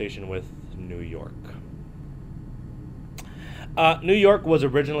conversation with New York. New York was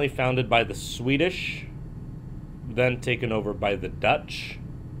originally founded by the Swedish, then taken over by the Dutch.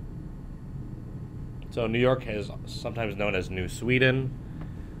 So New York is sometimes known as New Sweden,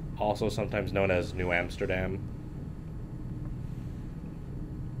 also sometimes known as New Amsterdam.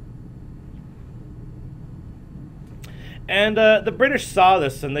 And the British saw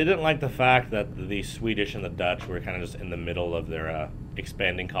this, and they didn't like the fact that the Swedish and the Dutch were kind of just in the middle of their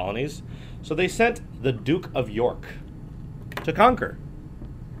expanding colonies. So they sent the Duke of York to conquer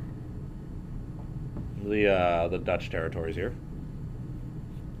the Dutch territories here.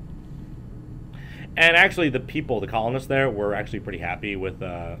 And actually, the colonists there, were actually pretty happy with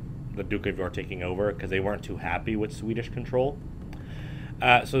the Duke of York taking over because they weren't too happy with Swedish control.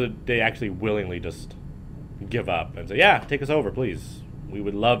 So they actually willingly just give up and say, yeah, take us over, please. We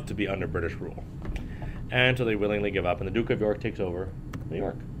would love to be under British rule. And so they willingly give up, and the Duke of York takes over New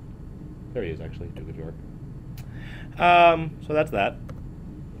York. There he is, actually, Duke of York. So that's that.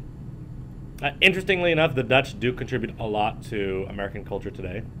 Interestingly enough, the Dutch do contribute a lot to American culture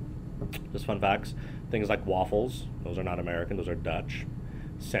today. Just fun facts. Things like waffles, those are not American, those are Dutch.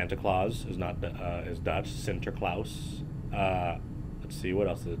 Santa Claus is Dutch. Sinterklaas. Let's see, what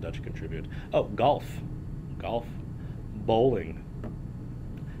else did the Dutch contribute? Oh, golf. Bowling.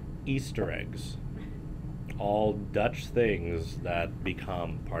 Easter eggs. All Dutch things that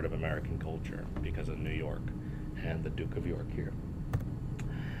become part of American culture because of New York and the Duke of York here.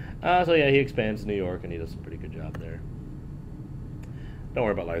 So yeah, he expands New York and he does a pretty good job there. Don't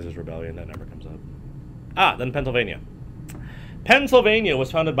worry about Liza's Rebellion, that never comes up. Then Pennsylvania. Pennsylvania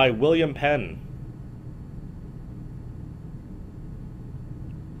was founded by William Penn.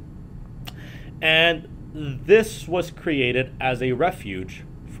 And this was created as a refuge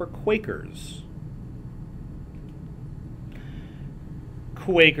for Quakers.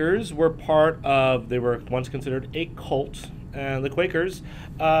 Quakers were they were once considered a cult, and the Quakers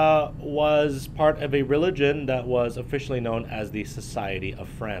was part of a religion that was officially known as the Society of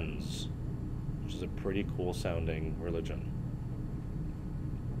Friends, which is a pretty cool sounding religion.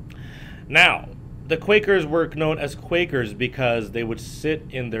 Now, The Quakers were known as Quakers because they would sit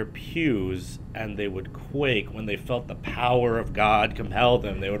in their pews and they would quake when they felt the power of God compel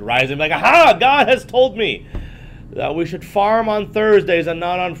them. They would rise and be like, aha, God has told me that we should farm on Thursdays and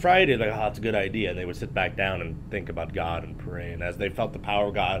not on Fridays. Like, that's a good idea. And they would sit back down and think about God and pray. And as they felt the power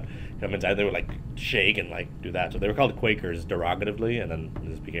of God come inside, they would like shake and like do that. So they were called Quakers derogatively, and then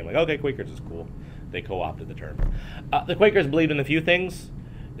this became like, okay, Quakers is cool. They co-opted the term. The Quakers believed in a few things.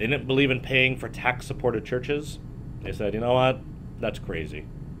 They didn't believe in paying for tax-supported churches. They said, you know what? That's crazy.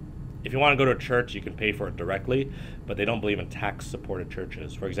 If you want to go to a church, you can pay for it directly, but they don't believe in tax-supported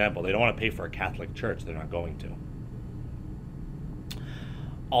churches. For example, they don't want to pay for a Catholic church. They're not going to.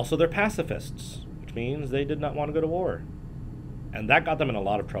 Also, they're pacifists, which means they did not want to go to war. And that got them in a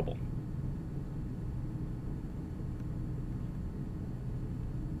lot of trouble.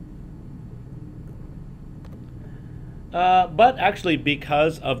 But actually,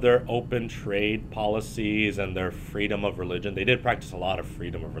 because of their open trade policies and their freedom of religion, they did practice a lot of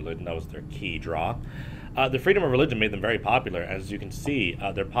freedom of religion. That was their key draw. The freedom of religion made them very popular. As you can see,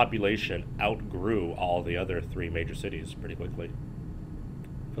 their population outgrew all the other three major cities pretty quickly.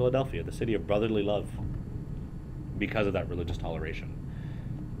 Philadelphia, the city of brotherly love, because of that religious toleration.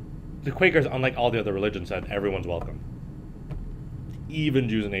 The Quakers, unlike all the other religions, said everyone's welcome, even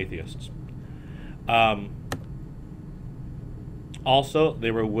Jews and atheists. Also,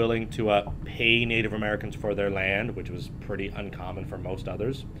 they were willing to pay Native Americans for their land, which was pretty uncommon for most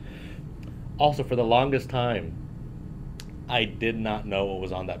others. Also, for the longest time, I did not know what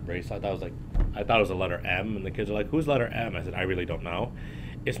was on that bracelet. I thought it was a letter M, and the kids are like, "Who's letter M?" I said, "I really don't know.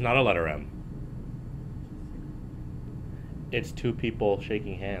 It's not a letter M. It's two people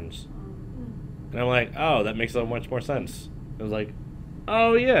shaking hands." And I'm like, "Oh, that makes so much more sense." I was like,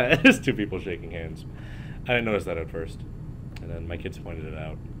 "Oh yeah, it is two people shaking hands." I didn't notice that at first. And then my kids pointed it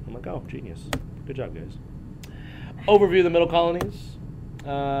out. I'm like, oh, genius. Good job, guys. Overview of the Middle Colonies.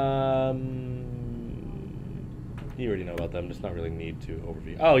 You already know about them. Just not really need to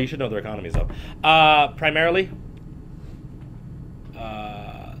overview. Oh, you should know their economies, though. Primarily,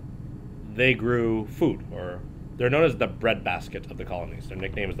 they grew food, or they're known as the breadbasket of the colonies. Their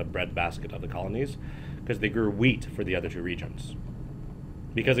nickname is the breadbasket of the colonies because they grew wheat for the other two regions.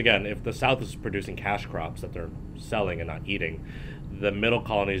 Because again, if the South is producing cash crops that they're selling and not eating, the Middle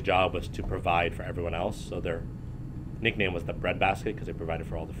Colony's job was to provide for everyone else. So their nickname was the breadbasket because they provided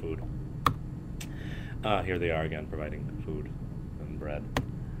for all the food. Here they are again, providing food and bread.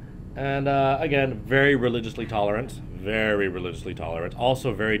 And again, very religiously tolerant. Very religiously tolerant.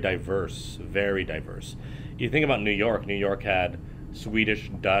 Also very diverse. Very diverse. You think about New York. New York had Swedish,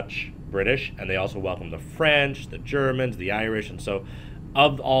 Dutch, British, and they also welcomed the French, the Germans, the Irish, and so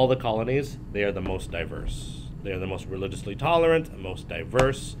of all the colonies, they are the most diverse. They are the most religiously tolerant, the most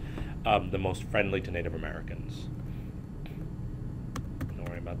diverse, the most friendly to Native Americans. Don't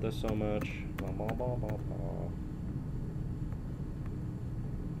worry about this so much.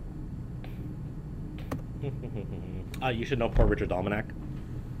 You should know Poor Richard's Almanac.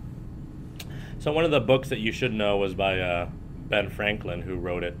 So one of the books that you should know was by Ben Franklin, who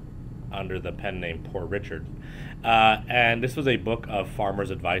wrote it under the pen name Poor Richard. And this was a book of farmers'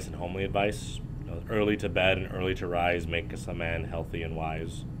 advice and homely advice. Early to bed and early to rise makes a man healthy and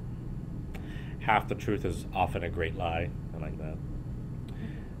wise. Half the truth is often a great lie. I like that.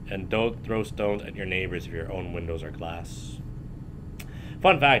 And don't throw stones at your neighbors if your own windows are glass.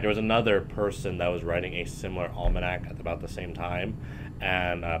 Fun fact, there was another person that was writing a similar almanac at about the same time,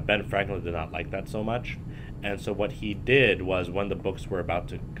 and Ben Franklin did not like that so much. And so what he did was, when the books were about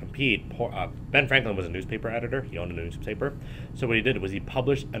to compete, Ben Franklin was a newspaper editor. He owned a newspaper. So what he did was he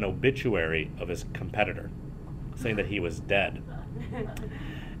published an obituary of his competitor, saying that he was dead.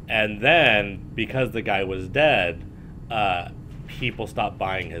 And then, because the guy was dead, people stopped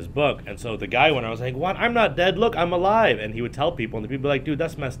buying his book. And so the guy went around saying, "What? I'm not dead. Look, I'm alive." And he would tell people, and the people were like, "Dude,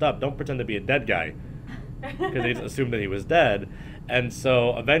 that's messed up. Don't pretend to be a dead guy." Because they assumed that he was dead. And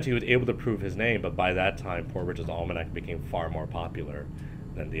so eventually he was able to prove his name, but by that time, Poor Richard's Almanac became far more popular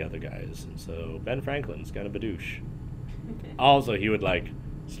than the other guys. And so Ben Franklin's kind of a douche. Also, he would like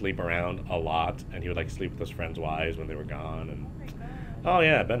sleep around a lot, and he would like sleep with his friends' wives when they were gone. And oh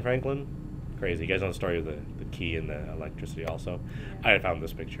yeah, Ben Franklin, crazy. You guys know the story of the key and the electricity also? Yeah. I had found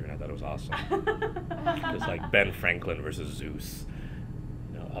this picture and I thought it was awesome. It's like Ben Franklin versus Zeus.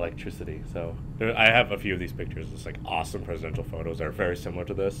 Electricity. So I have a few of these pictures. It's like awesome presidential photos that are very similar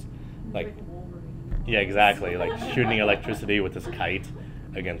to this. Like, yeah, exactly. Like shooting electricity with his kite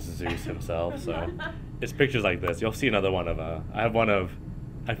against Zeus himself. So it's pictures like this. You'll see another one of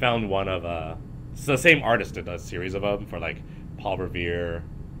I found one of it's the same artist did a series of them for like Paul Revere,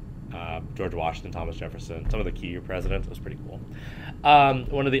 George Washington, Thomas Jefferson, some of the key presidents. It was pretty cool.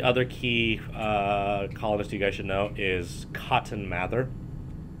 One of the other key colonists you guys should know is Cotton Mather,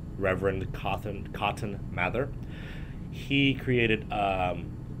 Reverend Cotton Mather. He created,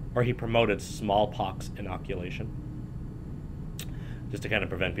 or he promoted smallpox inoculation, just to kind of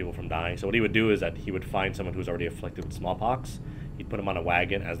prevent people from dying. So what he would do is that he would find someone who's already afflicted with smallpox, he'd put them on a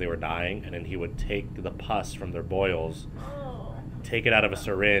wagon as they were dying, and then he would take the pus from their boils, take it out of a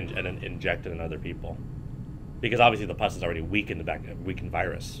syringe, and then inject it in other people. Because obviously the pus is already weakened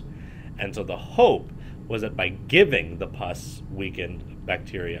virus. And so the hope was that by giving the pus weakened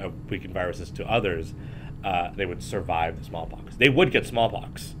bacteria, weakened viruses to others, they would survive the smallpox. They would get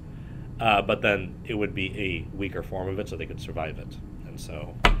smallpox, but then it would be a weaker form of it, so they could survive it. And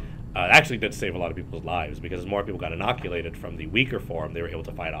so it actually did save a lot of people's lives, because as more people got inoculated from the weaker form, they were able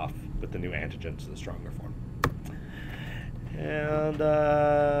to fight off with the new antigens, the stronger form. And,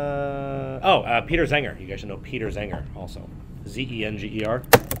 Peter Zenger. You guys should know Peter Zenger also. Zenger.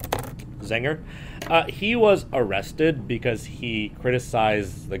 Zenger. He was arrested because he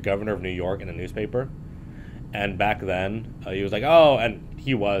criticized the governor of New York in a newspaper. And back then, he was like, oh, and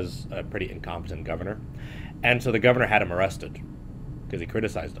he was a pretty incompetent governor. And so the governor had him arrested because he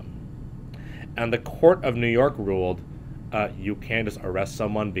criticized him. And the court of New York ruled, you can't just arrest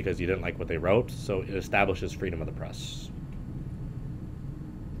someone because you didn't like what they wrote, so it establishes freedom of the press.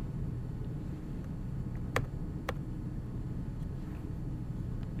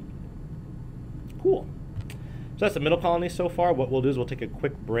 Cool. So that's the middle colony so far. What we'll do is we'll take a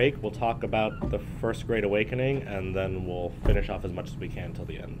quick break. We'll talk about the First Great Awakening, and then we'll finish off as much as we can until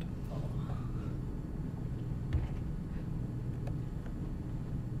the end.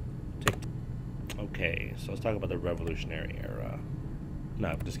 Okay, so let's talk about the Revolutionary Era.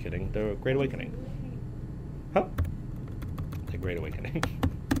 No, just kidding. The Great Awakening. Huh? The Great Awakening.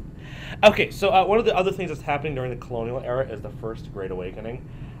 Okay, so one of the other things that's happening during the colonial era is the First Great Awakening.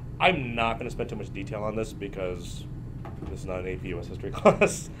 I'm not going to spend too much detail on this because this is not an AP US history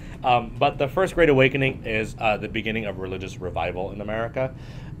class. But the First Great Awakening is the beginning of religious revival in America.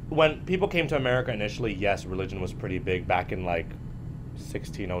 When people came to America initially, yes, religion was pretty big back in like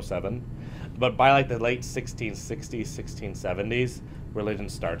 1607. But by like the late 1660s, 1670s, religion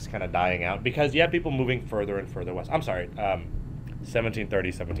starts kind of dying out because you have people moving further and further west. I'm sorry,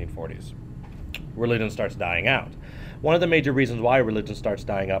 1730s, 1740s. Religion starts dying out. One of the major reasons why religion starts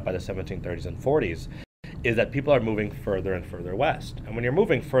dying out by the 1730s and 40s is that people are moving further and further west. And when you're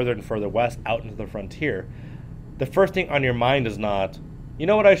moving further and further west out into the frontier, the first thing on your mind is not, you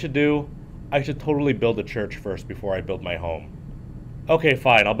know what I should do? I should totally build a church first before I build my home. Okay,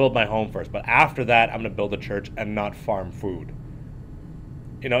 fine, I'll build my home first, but after that, I'm going to build a church and not farm food.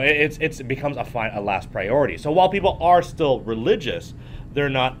 You know, it becomes a last priority. So while people are still religious, they're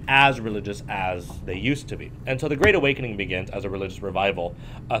not as religious as they used to be. And so the Great Awakening begins as a religious revival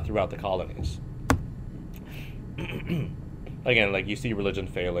throughout the colonies. Again, like you see religion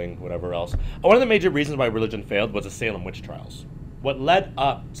failing, whatever else. One of the major reasons why religion failed was the Salem witch trials. What led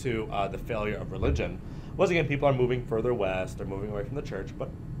up to the failure of religion was, again, people are moving further west, they're moving away from the church, but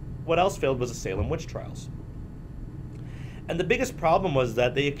what else failed was the Salem witch trials. And the biggest problem was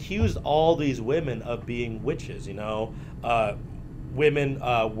that they accused all these women of being witches, you know. Women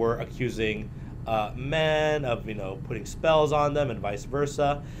were accusing men of, you know, putting spells on them and vice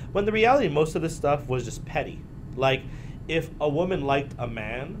versa, when the reality, most of this stuff was just petty. Like, if a woman liked a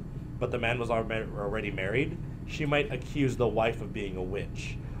man, but the man was already married, she might accuse the wife of being a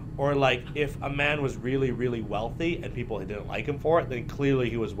witch. Or like, if a man was really, really wealthy and people didn't like him for it, then clearly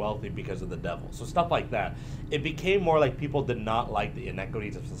he was wealthy because of the devil. So stuff like that. It became more like people did not like the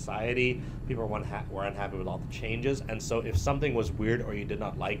inequities of society. People were unhappy with all the changes. And so if something was weird or you did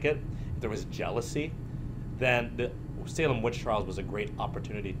not like it, if there was jealousy, then the Salem witch trials was a great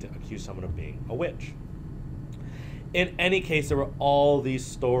opportunity to accuse someone of being a witch. In any case, there were all these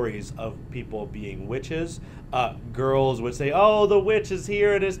stories of people being witches. Girls would say, oh, the witch is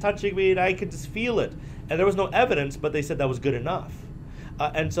here and is touching me and I can just feel it. And there was no evidence, but they said that was good enough.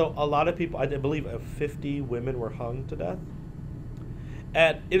 And so a lot of people, I believe 50 women were hung to death.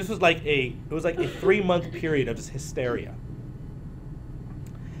 And it was like a 3-month period of just hysteria.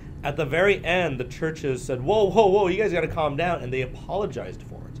 At the very end, the churches said, whoa, whoa, whoa, you guys got to calm down. And they apologized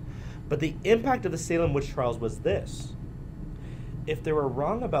for it. But the impact of the Salem witch trials was this. If they were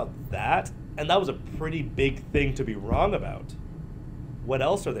wrong about that, and that was a pretty big thing to be wrong about, what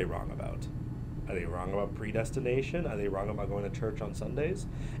else are they wrong about? Are they wrong about predestination? Are they wrong about going to church on Sundays?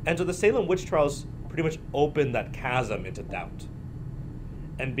 And so the Salem witch trials pretty much opened that chasm into doubt.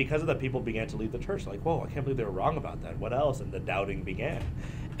 And because of that, people began to leave the church. Like, whoa, I can't believe they were wrong about that. What else? And the doubting began.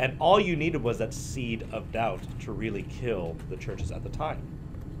 And all you needed was that seed of doubt to really kill the churches at the time.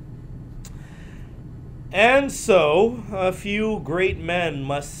 And so, a few great men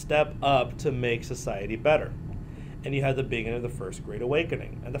must step up to make society better. And you have the beginning of the First Great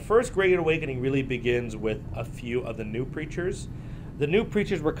Awakening. And the First Great Awakening really begins with a few of the new preachers. The new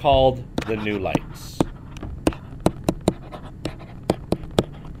preachers were called the New Lights.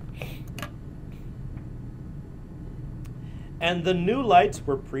 And the New Lights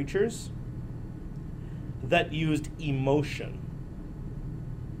were preachers that used emotion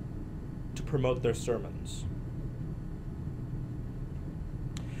to promote their sermons.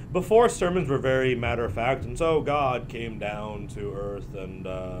 Before, sermons were very matter-of-fact, and so God came down to earth and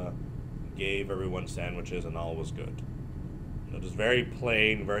gave everyone sandwiches and all was good. Just very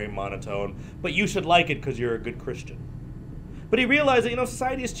plain, very monotone, but you should like it because you're a good Christian. But he realized that,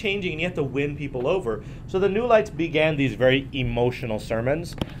 society is changing and you have to win people over. So the New Lights began these very emotional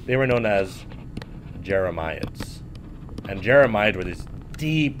sermons. They were known as Jeremiads. And Jeremiads were these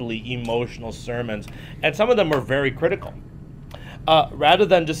deeply emotional sermons, and some of them were very critical. Rather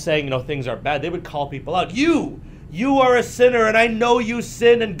than just saying, things are bad, they would call people out. You are a sinner, and I know you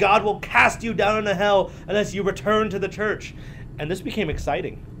sin, and God will cast you down into hell unless you return to the church. And this became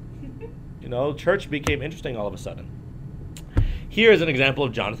exciting. Church became interesting all of a sudden. Here is an example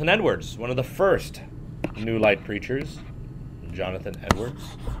of Jonathan Edwards, one of the first New Light preachers. Jonathan Edwards,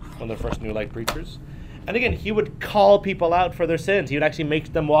 one of the first New Light preachers. And again, he would call people out for their sins. He would actually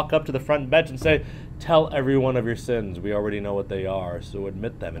make them walk up to the front bench and say, tell every one of your sins. We already know what they are, so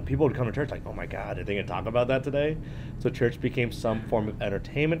admit them. And people would come to church like, oh my God, are they going to talk about that today? So church became some form of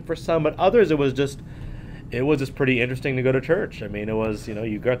entertainment for some, but others it was just pretty interesting to go to church. I mean, it was,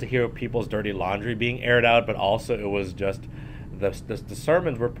 you got to hear people's dirty laundry being aired out, but also it was just, the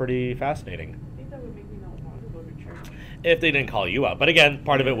sermons were pretty fascinating. I think that would make me not want to go to church. If they didn't call you out. But again,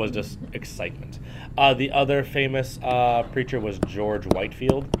 part of it was just excitement. The other famous preacher was George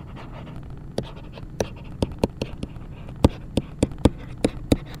Whitefield.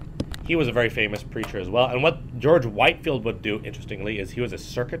 He was a very famous preacher as well. And what George Whitefield would do, interestingly, is he was a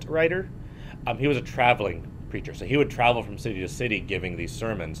circuit rider. He was a traveling preacher. So he would travel from city to city giving these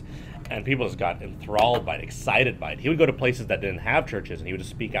sermons. And people just got enthralled by it, excited by it. He would go to places that didn't have churches, and he would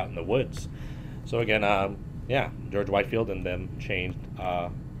just speak out in the woods. So again, George Whitefield and them changed.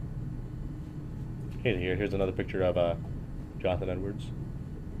 Here's another picture of Jonathan Edwards.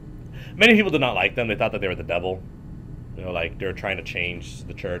 Many people did not like them. They thought that they were the devil. Like they were trying to change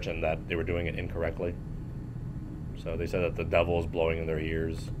the church and that they were doing it incorrectly. So they said that the devil is blowing in their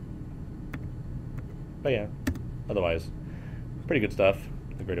ears. But yeah, otherwise, pretty good stuff.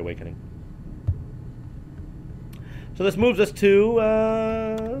 The Great Awakening. So this moves us to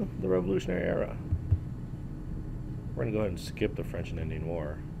the Revolutionary Era. We're going to go ahead and skip the French and Indian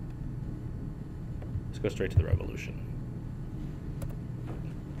War. Let's go straight to the Revolution.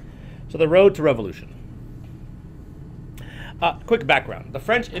 So the road to revolution. Quick background. The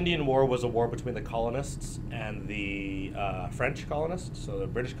French-Indian War was a war between the colonists and the French colonists, so the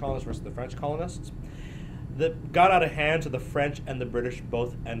British colonists versus the French colonists. That got out of hand, so the French and the British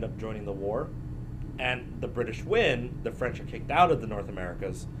both end up joining the war. And the British win, the French are kicked out of the North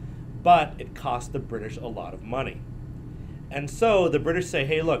Americas, but it cost the British a lot of money. And so the British say,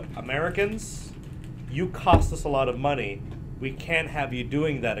 hey, look, Americans, you cost us a lot of money. We can't have you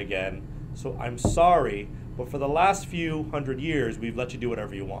doing that again, so I'm sorry, but for the last few hundred years, we've let you do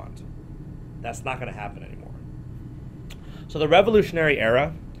whatever you want. That's not going to happen anymore. So the Revolutionary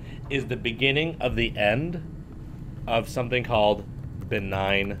Era is the beginning of the end of something called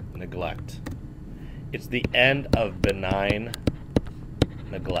benign neglect. It's the end of benign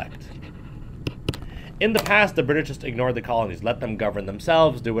neglect. In the past, the British just ignored the colonies, let them govern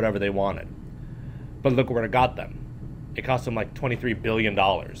themselves, do whatever they wanted. But look where it got them. It cost them like $23 billion.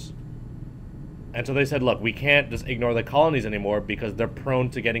 And so they said, look, we can't just ignore the colonies anymore because they're prone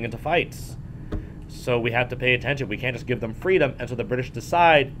to getting into fights. So we have to pay attention. We can't just give them freedom. And so the British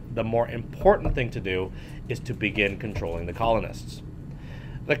decide the more important thing to do is to begin controlling the colonists.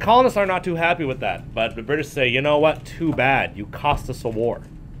 The colonists are not too happy with that, but the British say, you know what, too bad. You cost us a war.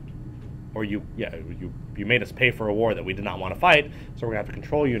 Or you made us pay for a war that we did not want to fight, so we're going to have to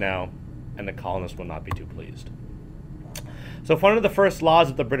control you now, and the colonists will not be too pleased. So one of the first laws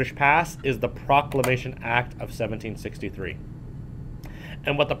that the British passed is the Proclamation Act of 1763.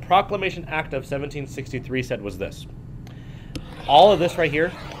 And what the Proclamation Act of 1763 said was this. All of this right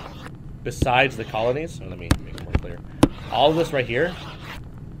here, besides the colonies, let me make it more clear. All of this right here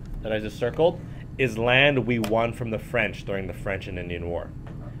that I just circled is land we won from the French during the French and Indian War.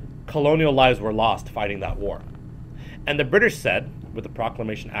 Colonial lives were lost fighting that war. And the British said, with the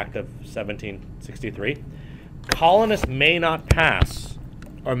Proclamation Act of 1763, colonists may not pass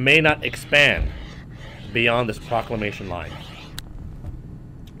or may not expand beyond this proclamation line.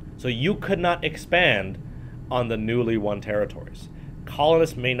 So you could not expand on the newly won territories.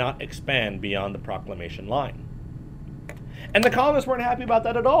 Colonists may not expand beyond the proclamation line. And the colonists weren't happy about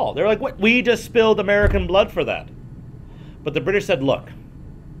that at all. They're like, what? We just spilled American blood for that. But the British said, look,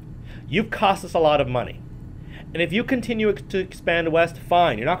 you've cost us a lot of money. And if you continue to expand west,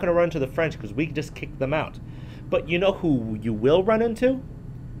 fine. You're not going to run into the French because we just kicked them out. But you know who you will run into?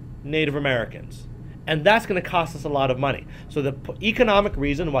 Native Americans. And that's going to cost us a lot of money. So the economic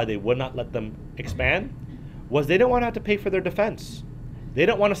reason why they would not let them expand was they didn't want to have to pay for their defense. They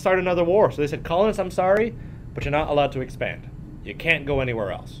didn't want to start another war. So they said, colonists, I'm sorry, but you're not allowed to expand. You can't go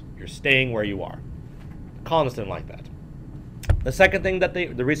anywhere else. You're staying where you are. Colonists didn't like that. The second thing that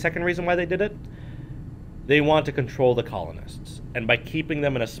second reason why they did it, they want to control the colonists. And by keeping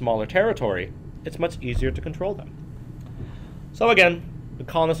them in a smaller territory, it's much easier to control them. So again, the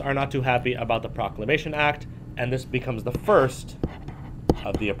colonists are not too happy about the Proclamation Act, and this becomes the first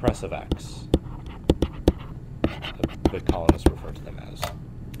of the oppressive acts. The colonists refer to them as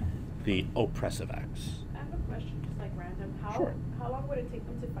the oppressive acts. I have a question, just like random. Sure. How long would it take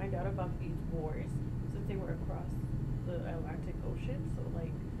them to find out about these wars since they were across the Atlantic Ocean? So,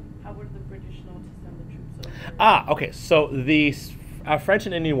 like, how would the British know to send the troops over? Okay. So the French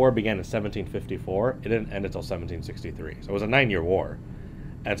and Indian War began in 1754. It didn't end until 1763. So it was a 9-year war.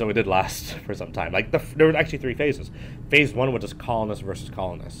 And so it did last for some time. Like there were actually 3 phases. Phase 1 was just colonists versus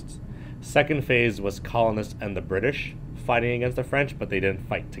colonists. Second phase was colonists and the British fighting against the French, but they didn't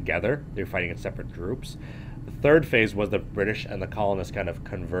fight together. They were fighting in separate groups. The third phase was the British and the colonists kind of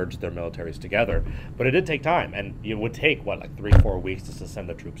converged their militaries together. But it did take time, and it would take, like 3-4 weeks just to send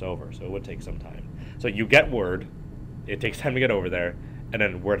the troops over. So it would take some time. So you get word, it takes time to get over there, and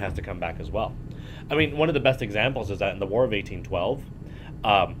then word has to come back as well. I mean, one of the best examples is that in the War of 1812,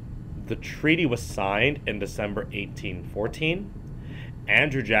 the treaty was signed in December 1814.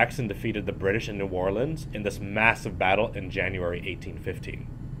 Andrew Jackson defeated the British in New Orleans in this massive battle in January 1815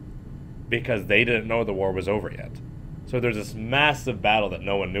 because they didn't know the war was over yet. So there's this massive battle that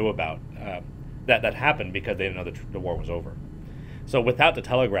no one knew about that happened because they didn't know the war was over. So without the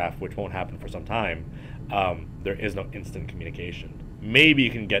telegraph, which won't happen for some time, there is no instant communication. Maybe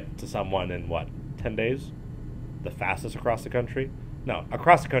you can get to someone in, 10 days? The fastest across the country? No,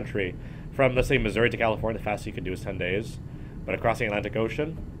 across the country, from, let's say, Missouri to California, the fastest you can do is 10 days. But across the Atlantic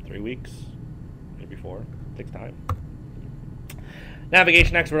Ocean, 3 weeks, maybe 4. It takes time.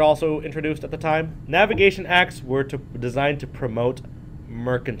 Navigation Acts were also introduced at the time. Navigation Acts were designed to promote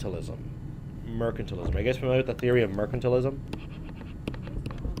mercantilism. Mercantilism. Are you guys familiar with the theory of mercantilism?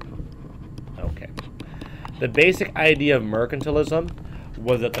 Okay. The basic idea of mercantilism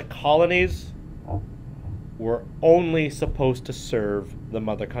was that the colonies were only supposed to serve the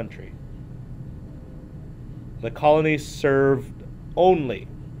mother country. The colonies served only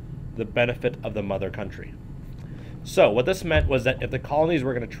the benefit of the mother country. So what this meant was that if the colonies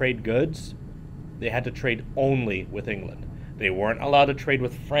were going to trade goods, they had to trade only with England. They weren't allowed to trade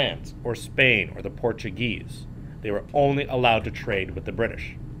with France or Spain or the Portuguese. They were only allowed to trade with the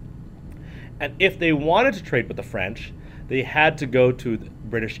British. And if they wanted to trade with the French, they had to go to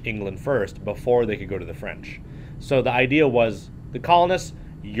British England first before they could go to the French. So the idea was, the colonists,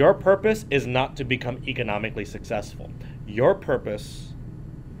 your purpose is not to become economically successful. Your purpose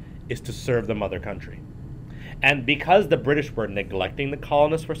is to serve the mother country. And because the British were neglecting the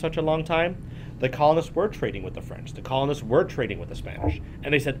colonists for such a long time, the colonists were trading with the French. The colonists were trading with the Spanish.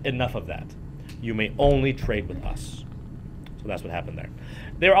 And they said, enough of that. You may only trade with us. So that's what happened there.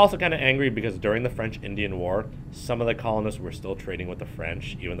 They were also kind of angry because during the French-Indian War, some of the colonists were still trading with the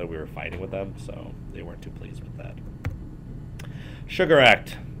French, even though we were fighting with them. So they weren't too pleased with that. Sugar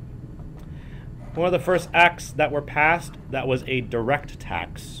Act. One of the first acts that were passed that was a direct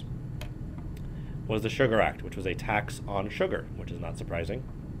tax was the Sugar Act, which was a tax on sugar, which is not surprising.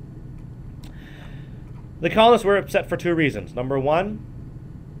 The colonists were upset for 2 reasons. Number 1,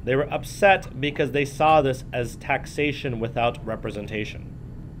 they were upset because they saw this as taxation without representation.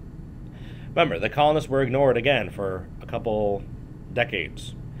 Remember, the colonists were ignored again for a couple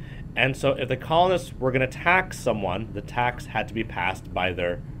decades. And so if the colonists were going to tax someone, the tax had to be passed by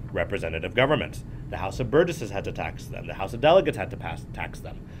their representative governments. The House of Burgesses had to tax them. The House of Delegates had to tax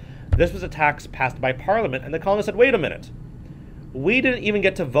them. This was a tax passed by Parliament, and the colonists said, wait a minute. We didn't even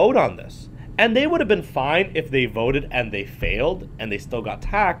get to vote on this. And they would have been fine if they voted and they failed and they still got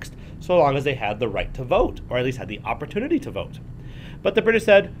taxed, so long as they had the right to vote, or at least had the opportunity to vote. But the British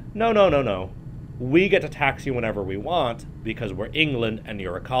said, no, no, no, no. We get to tax you whenever we want because we're England and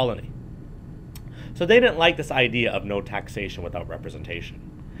you're a colony. So they didn't like this idea of no taxation without representation.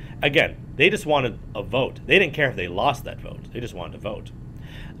 Again, they just wanted a vote. They didn't care if they lost that vote. They just wanted to vote.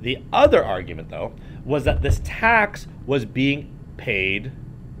 The other argument, though, was that this tax was being paid.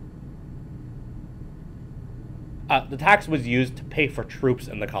 The tax was used to pay for troops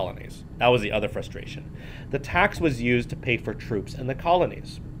in the colonies. That was the other frustration. The tax was used to pay for troops in the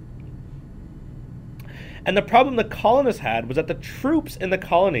colonies. And the problem the colonists had was that the troops in the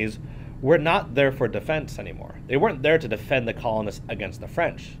colonies were not there for defense anymore. They weren't there to defend the colonists against the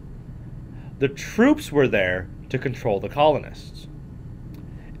French. The troops were there to control the colonists.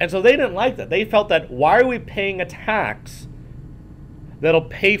 And so they didn't like that. They felt that, why are we paying a tax that'll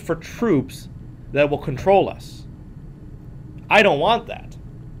pay for troops that will control us? I don't want that.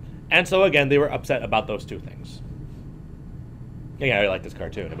 And so again, they were upset about those two things. Yeah, I like this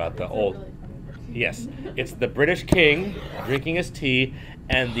cartoon about the old... Really funny cartoon. Yes, it's the British king drinking his tea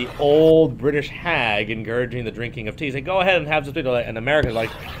and the old British hag encouraging the drinking of tea. Say, go ahead and have some tea. And America's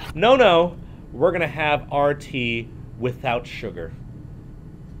like, no, no, we're going to have our tea without sugar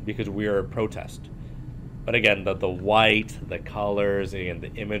because we're a protest. But again, the white, the colors, and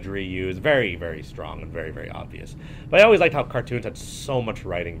the imagery used, very, very strong and very, very obvious. But I always liked how cartoons had so much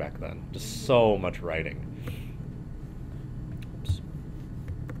writing back then. Just so much writing. Oops.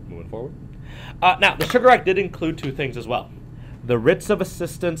 Moving forward. Now, the Sugar Act did include two things as well. The writs of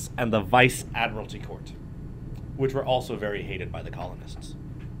assistance and the Vice Admiralty Court, which were also very hated by the colonists.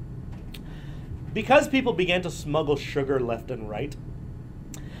 Because people began to smuggle sugar left and right,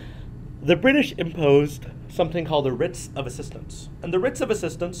 the British imposed something called the writs of assistance. And the writs of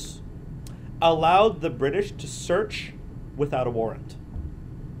assistance allowed the British to search without a warrant.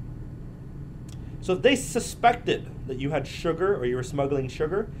 So if they suspected that you had sugar or you were smuggling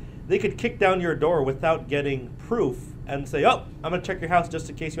sugar, they could kick down your door without getting proof and say, oh, I'm going to check your house just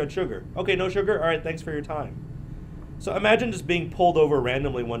in case you had sugar. Okay, no sugar? All right, thanks for your time. So imagine just being pulled over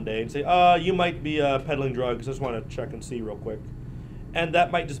randomly one day and say, you might be peddling drugs. I just want to check and see real quick. And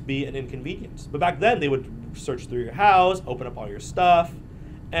that might just be an inconvenience. But back then, they would search through your house, open up all your stuff,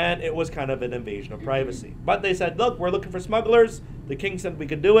 and it was kind of an invasion of privacy. But they said, look, we're looking for smugglers. The king said we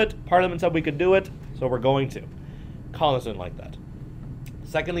could do it. Parliament said we could do it, so we're going to. Colonists didn't like that.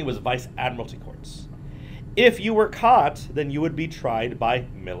 Secondly was Vice Admiralty Courts. If you were caught, then you would be tried by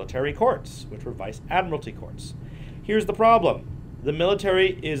military courts, which were Vice Admiralty Courts. Here's the problem. The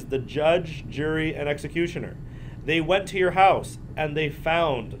military is the judge, jury, and executioner. They went to your house and they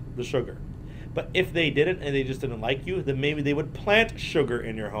found the sugar. But if they didn't and they just didn't like you, then maybe they would plant sugar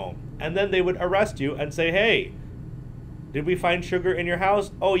in your home. And then they would arrest you and say, hey, did we find sugar in your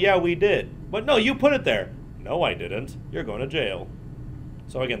house? Oh, yeah, we did. But no, you put it there. No, I didn't. You're going to jail.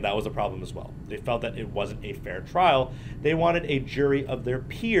 So again, that was a problem as well. They felt that it wasn't a fair trial. They wanted a jury of their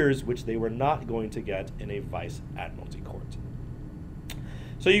peers, which they were not going to get in a Vice Admiralty Court.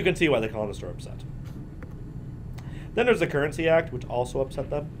 So you can see why the colonists are upset. Then there's the Currency Act, which also upset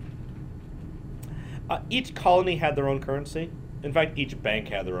them. Each colony had their own currency. In fact, each bank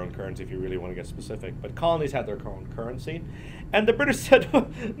had their own currency, if you really want to get specific. But colonies had their own currency. And the British said,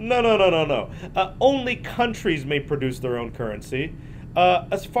 no, no, no, no, no. Only countries may produce their own currency.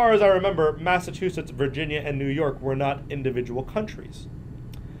 As far as I remember, Massachusetts, Virginia, and New York were not individual countries.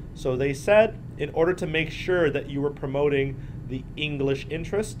 So they said, in order to make sure that you were promoting the English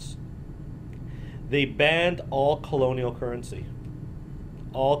interests, they banned all colonial currency.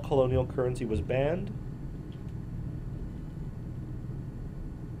 All colonial currency was banned.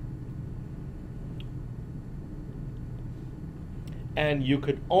 And you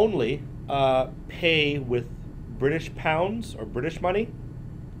could only pay with British pounds or British money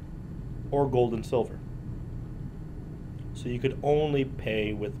or gold and silver. So you could only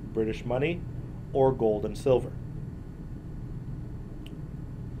pay with British money or gold and silver.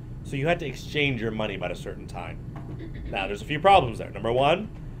 So you had to exchange your money by a certain time. Now, there's a few problems there. Number one,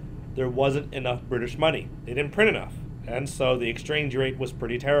 there wasn't enough British money. They didn't print enough. And so the exchange rate was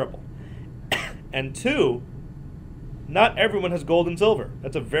pretty terrible. And two, not everyone has gold and silver.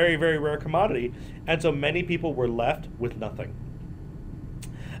 That's a very, very rare commodity. And so many people were left with nothing.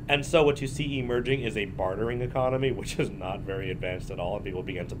 And so what you see emerging is a bartering economy, which is not very advanced at all. And people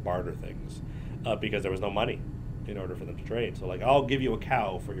began to barter things because there was no money in order for them to trade. So like, I'll give you a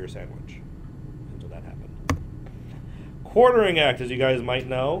cow for your sandwich. And so that happened. Quartering Act, as you guys might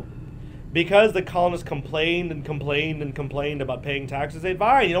know, because the colonists complained and complained and complained about paying taxes, they'd,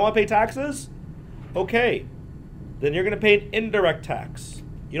 fine, you don't want to pay taxes? Okay, then you're going to pay an indirect tax.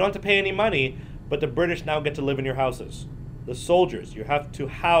 You don't have to pay any money, but the British now get to live in your houses. The soldiers, you have to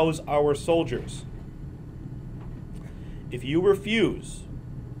house our soldiers. If you refuse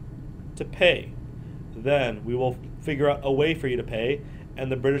to pay, then we will figure out a way for you to pay,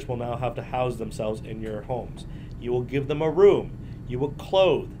 and the British will now have to house themselves in your homes. You will give them a room. You will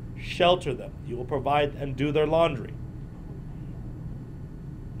clothe, shelter them. You will provide and do their laundry.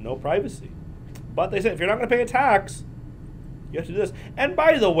 No privacy. But they say, if you're not going to pay a tax, you have to do this. And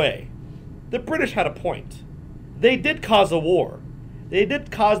by the way, the British had a point. They did cause a war. They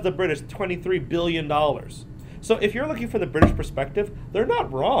did cause the British $23 billion. So if you're looking for the British perspective, they're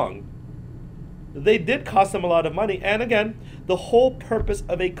not wrong. They did cost them a lot of money. And again, the whole purpose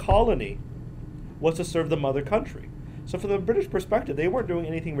of a colony was to serve the mother country. So from the British perspective, they weren't doing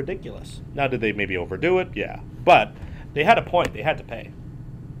anything ridiculous. Now, did they maybe overdo it? Yeah. But they had a point. They had to pay.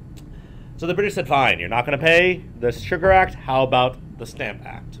 So the British said, fine, you're not going to pay the Sugar Act. How about the Stamp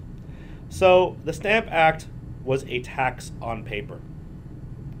Act? So the Stamp Act was a tax on paper.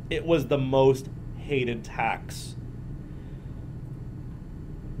 It was the most hated tax.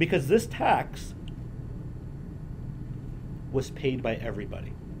 Because this tax was paid by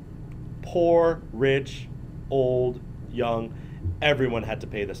everybody. Poor, rich, old, young, everyone had to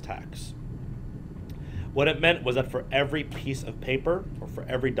pay this tax. What it meant was that for every piece of paper or for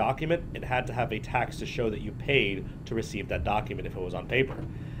every document, it had to have a tax to show that you paid to receive that document if it was on paper.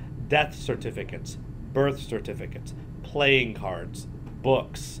 Death certificates, birth certificates, playing cards,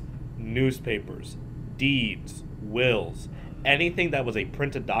 books, newspapers, deeds, wills, anything that was a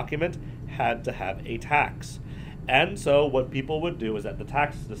printed document had to have a tax. And so what people would do is that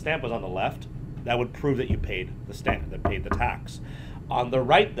the stamp was on the left, that would prove that you paid the stamp, that paid the tax. On the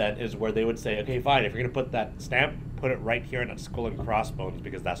right then is where they would say, okay, fine, if you're going to put that stamp, put it right here in that skull and crossbones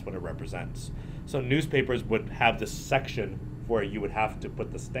because that's what it represents. So newspapers would have this section where you would have to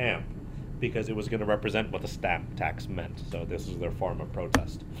put the stamp because it was going to represent what the stamp tax meant. So this is their form of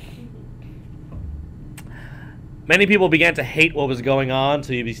protest. Many people began to hate what was going on,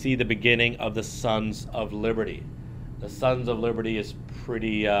 so you see the beginning of the Sons of Liberty. The Sons of Liberty is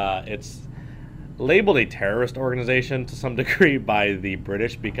pretty, it's labeled a terrorist organization to some degree by the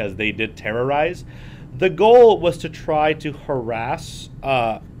British because they did terrorize. The goal was to try to harass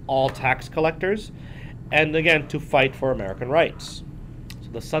all tax collectors and, again, to fight for American rights. So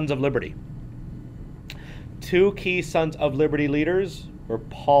the Sons of Liberty. Two key Sons of Liberty leaders were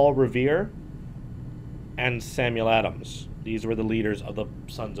Paul Revere and Samuel Adams. These were the leaders of the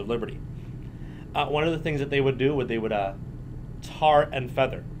Sons of Liberty. One of the things that they would do was they would tar and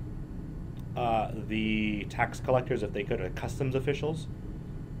feather the tax collectors if they could, customs officials.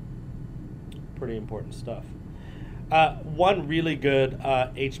 Pretty important stuff. One really good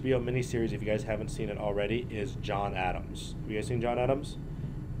HBO miniseries, if you guys haven't seen it already, is John Adams. Have you guys seen John Adams?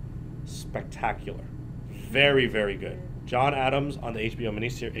 Spectacular. Very, very good. John Adams on the HBO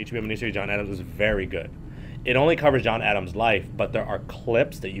miniseries John Adams is very good. It only covers John Adams' life, but there are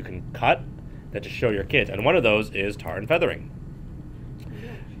clips that you can cut that just show your kids. And one of those is tar and feathering.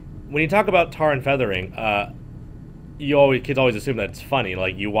 When you talk about tar and feathering, kids always assume that it's funny.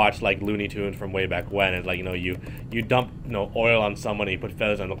 Like you watch like Looney Tunes from way back when, and like you dump oil on someone and you put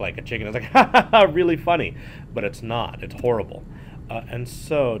feathers and look like a chicken. It's like ha ha ha, really funny, but it's not. It's horrible. And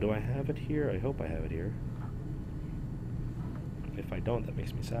so, do I have it here? I hope I have it here. If I don't, that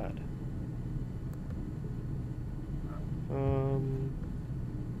makes me sad.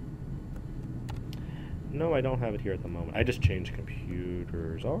 No, I don't have it here at the moment. I just changed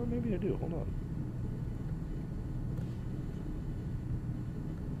computers. Oh, maybe I do. Hold on.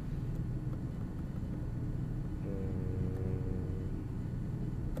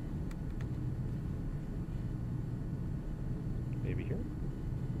 Maybe here?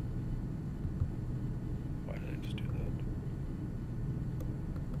 Why did I just do that?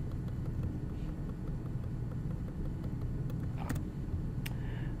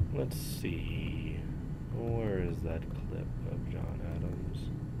 Let's see. Where is that clip of John Adams?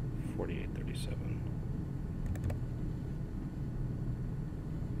 4837.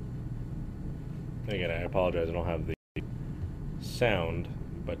 Again, I apologize, I don't have the sound,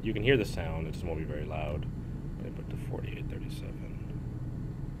 but you can hear the sound, it just won't be very loud. I put to 4837.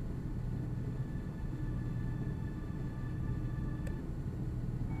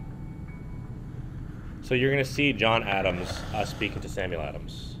 So you're going to see John Adams speaking to Samuel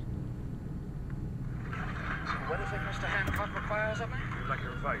Adams. What is it Mr. Hancock requires of me? We'd like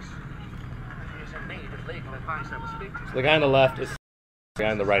your advice. He is in need of legal advice I will speak to. So the guy on the left is the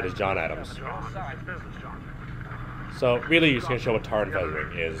guy on the right is John Adams. So really, you're just going to show what tar and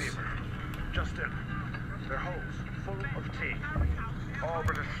feathering is. Just in. Their holes full of tea. All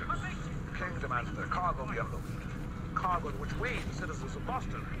British ships. King demands their cargo be unloaded. Cargo which we, the citizens of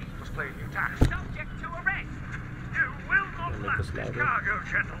Boston, must pay new tax. Subject to arrest. You will not lack this cargo,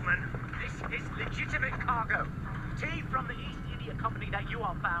 gentlemen. This is legitimate cargo. Tea from the East India Company that you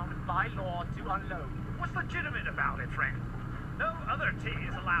are bound by law to unload. What's legitimate about it, friend? No other tea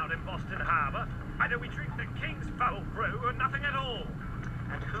is allowed in Boston Harbor. Either we drink the King's foul brew or nothing at all.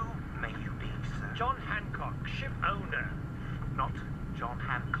 And who may you be, sir? John Hancock, ship owner. Not John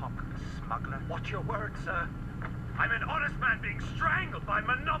Hancock, the smuggler. Watch your words, sir. I'm an honest man being strangled by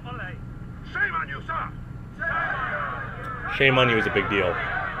monopoly. Shame on you, sir! Shame on you is a big deal.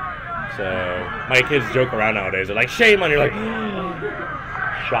 So my kids joke around nowadays. They're like, shame on you, like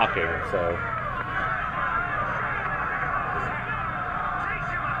shocking.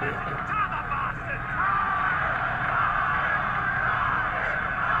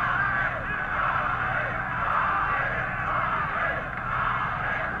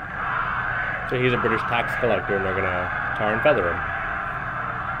 So he's a British tax collector, and they're gonna tar and feather him.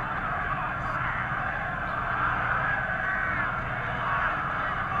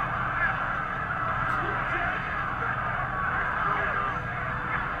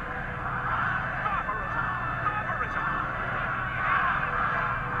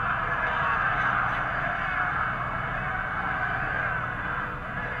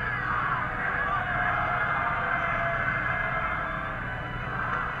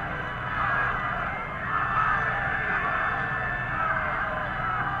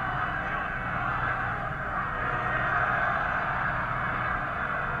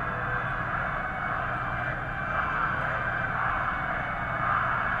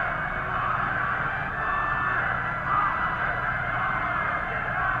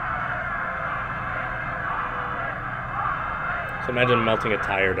 So imagine melting a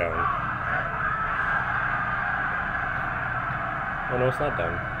tire down. Oh no, it's not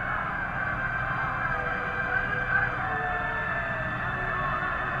done.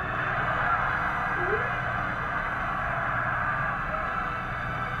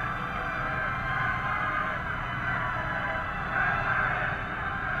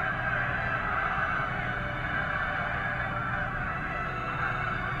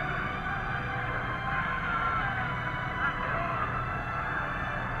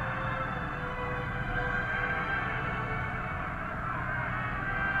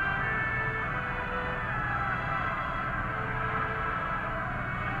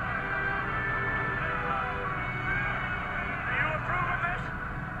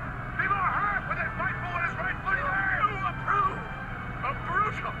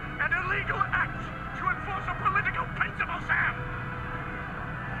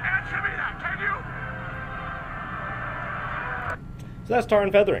 So that's tar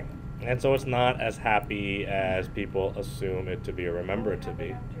and feathering. And so it's not as happy as people assume it to be or remember it to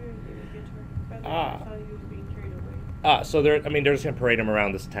be. So they're just going to parade him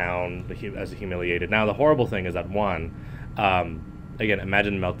around this town as humiliated. Now, the horrible thing is that, one, again,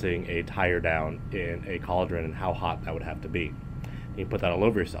 imagine melting a tire down in a cauldron and how hot that would have to be. You put that all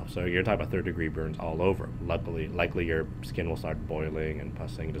over yourself. So you're talking about third-degree burns all over. Likely your skin will start boiling and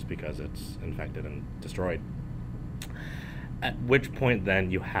pussing just because it's infected and destroyed. At which point,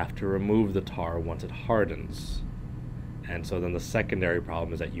 then, you have to remove the tar once it hardens. And so then the secondary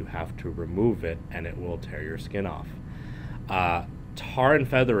problem is that you have to remove it, and it will tear your skin off. Tar and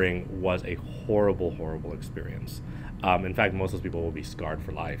feathering was a horrible, horrible experience. In fact, most of those people will be scarred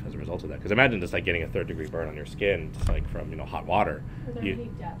for life as a result of that. Because imagine just like getting a third-degree burn on your skin, just like from hot water. Were there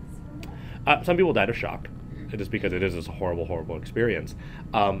any deaths from that? Some people died of shock, just because it is this horrible, horrible experience.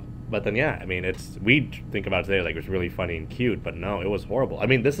 But then, yeah, we think about it today like it was really funny and cute, but no, it was horrible.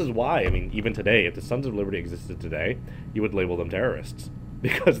 This is why, even today, if the Sons of Liberty existed today, you would label them terrorists.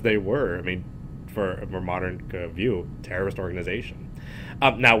 Because they were, for a modern view, terrorist organization.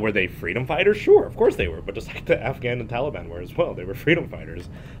 Now, were they freedom fighters? Sure, of course they were, but just like the Afghan and Taliban were as well, they were freedom fighters.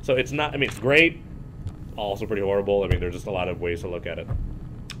 So it's not, it's great, also pretty horrible. There's just a lot of ways to look at it.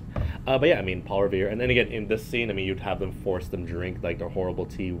 But yeah, Paul Revere, and then again, in this scene, you'd have them force them drink like their horrible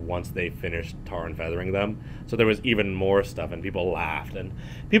tea once they finished tar and feathering them. So there was even more stuff, and people laughed, and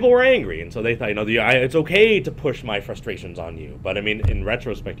people were angry, and so they thought, it's okay to push my frustrations on you. But in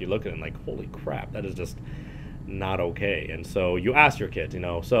retrospect, you look at it and like, holy crap, that is just not okay. And so you ask your kids,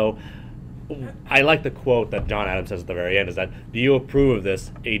 so I like the quote that John Adams says at the very end, is that, do you approve of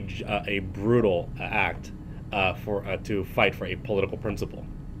this, a brutal act to fight for a political principle?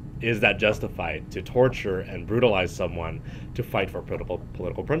 Is that justified to torture and brutalize someone to fight for a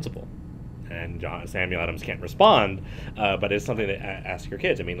political principle? And Samuel Adams can't respond, but it's something to ask your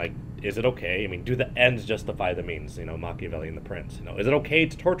kids. I mean, like, is it okay? I mean, do the ends justify the means? You know, Machiavelli and the Prince. You know, is it okay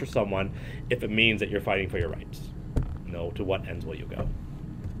to torture someone if it means that you're fighting for your rights? You know, to what ends will you go?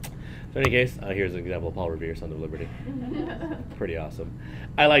 So in any case, here's an example of Paul Revere, Son of Liberty. Pretty awesome.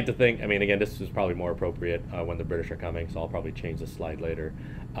 I like to think, I mean, again, this is probably more appropriate when the British are coming, so I'll probably change the slide later.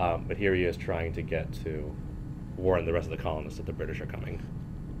 But here he is trying to get to warn the rest of the colonists that the British are coming.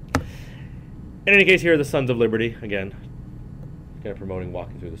 In any case, here are the Sons of Liberty, again, kind of promoting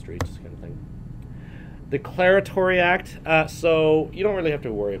walking through the streets kind of thing. Declaratory Act, so you don't really have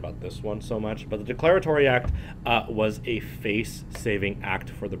to worry about this one so much, but the Declaratory Act was a face-saving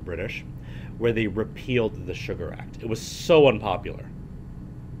act for the British, where they repealed the Sugar Act. It was so unpopular.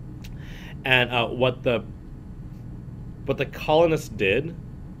 And what the colonists did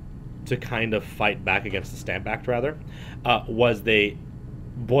to kind of fight back against the Stamp Act, rather, was they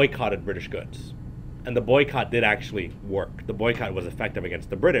boycotted British goods. And the boycott did actually work. The boycott was effective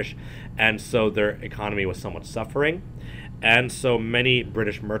against the British, and so their economy was somewhat suffering. And so many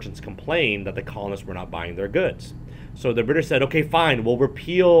British merchants complained that the colonists were not buying their goods. So the British said, okay, fine, we'll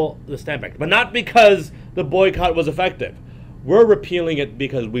repeal the Stamp Act. But not because the boycott was effective. We're repealing it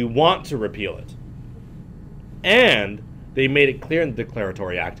because we want to repeal it. And they made it clear in the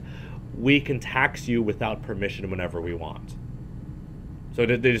Declaratory Act, we can tax you without permission whenever we want. So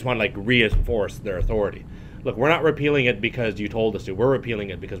they just want to like reinforce their authority. Look, we're not repealing it because you told us to. We're repealing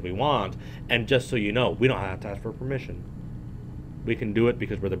it because we want. And just so you know, we don't have to ask for permission. We can do it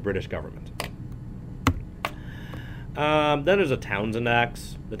because we're the British government. Then there's the Townshend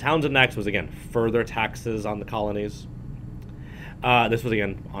Acts. The Townshend Acts was, again, further taxes on the colonies. This was,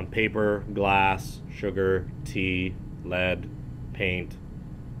 again, on paper, glass, sugar, tea, lead, paint.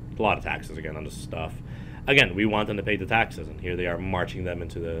 A lot of taxes, again, on this stuff. Again, we want them to pay the taxes, and here they are marching them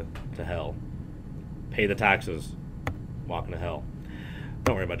into to hell. Pay the taxes. Walking to hell.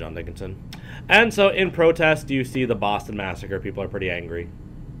 Don't worry about John Dickinson. And so, in protest, you see the Boston Massacre. People are pretty angry.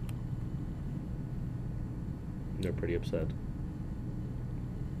 They're pretty upset.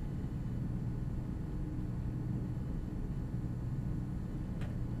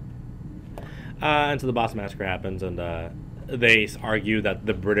 And so the Boston Massacre happens, and they argue that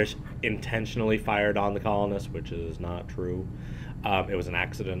the British intentionally fired on the colonists, which is not true. It was an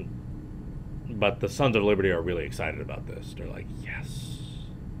accident. But the Sons of Liberty are really excited about this. They're like, yes.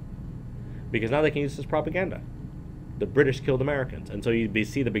 Because now they can use this as propaganda. The British killed Americans. And so you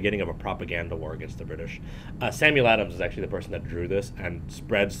see the beginning of a propaganda war against the British. Samuel Adams is actually the person that drew this and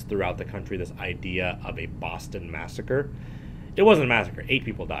spreads throughout the country this idea of a Boston Massacre. It wasn't a massacre. 8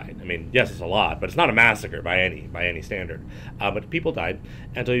 people died. I mean, yes, it's a lot, but it's not a massacre by any standard. But people died,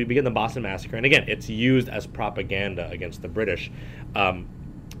 and so you begin the Boston Massacre. And again, it's used as propaganda against the British.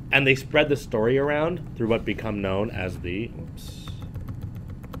 And they spread the story around through what become known as the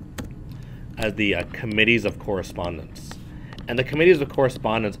Committees of Correspondence. And the Committees of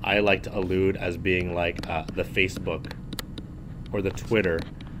Correspondence I like to allude as being like the Facebook or the Twitter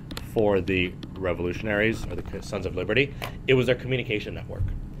for the revolutionaries or the Sons of Liberty. It was their communication network.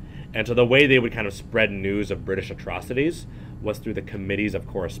 And so the way they would kind of spread news of British atrocities was through the Committees of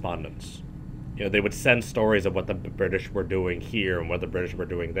Correspondence. You know, they would send stories of what the British were doing here and what the British were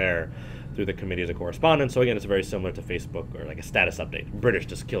doing there through the Committees of Correspondence. So again, it's very similar to Facebook or like a status update. British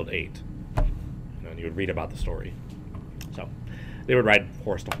just killed 8. You know, and you would read about the story. So they would ride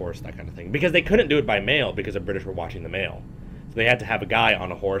horse to horse, that kind of thing. Because they couldn't do it by mail because the British were watching the mail. So they had to have a guy on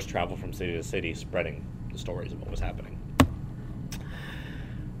a horse travel from city to city spreading the stories of what was happening.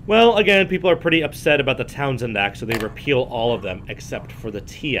 Well, again, people are pretty upset about the Townshend Act, so they repeal all of them except for the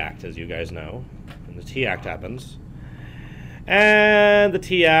Tea Act, as you guys know. And the Tea Act happens. And the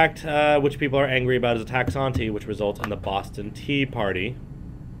Tea Act, which people are angry about, is a tax on tea, which results in the Boston Tea Party.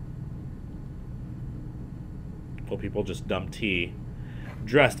 Well, people just dump tea,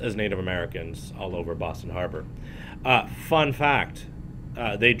 dressed as Native Americans, all over Boston Harbor. Fun fact,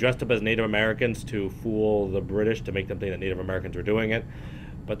 they dressed up as Native Americans to fool the British, to make them think that Native Americans were doing it.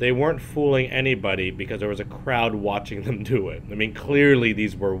 But they weren't fooling anybody because there was a crowd watching them do it. I mean, clearly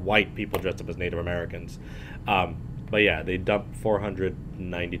these were white people dressed up as Native Americans. But yeah, they dumped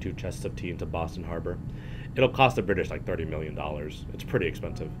 492 chests of tea into Boston Harbor. It'll cost the British like $30 million. It's pretty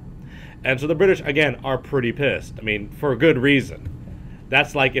expensive. And so the British, again, are pretty pissed. I mean, for a good reason.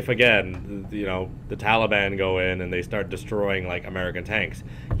 That's like if, again, you know, the Taliban go in and they start destroying, like, American tanks.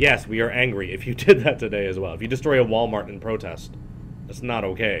 Yes, we are angry if you did that today as well. If you destroy a Walmart in protest, that's not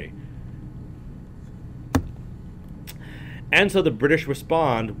okay. And so the British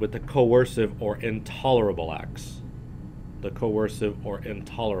respond with the coercive or intolerable acts. The coercive or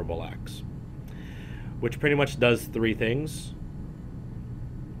intolerable acts. which pretty much does three things.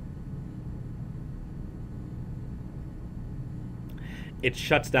 It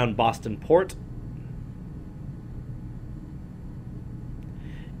shuts down Boston Port.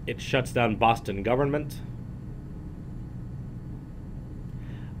 It shuts down Boston government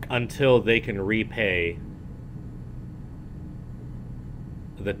until they can repay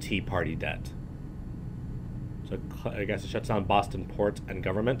the Tea Party debt. So I guess it shuts down Boston Port and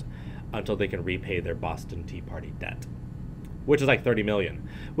government until they can repay their Boston Tea Party debt, which is like 30 million,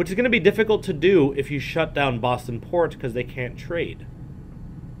 which is going to be difficult to do if you shut down Boston Port because they can't trade.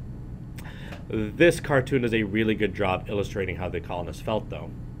 This cartoon does a really good job illustrating how the colonists felt, though.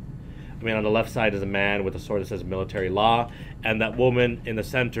 I mean, on the left side is a man with a sword that says military law, and that woman in the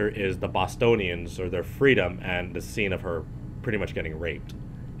center is the Bostonians, or their freedom, and the scene of her pretty much getting raped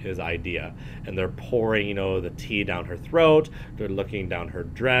is idea. And they're pouring, you know, the tea down her throat, they're looking down her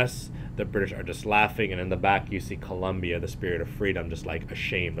dress, the British are just laughing, and in the back you see Columbia, the spirit of freedom, just like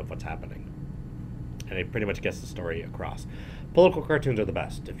ashamed of what's happening. And it pretty much gets the story across. Political cartoons are the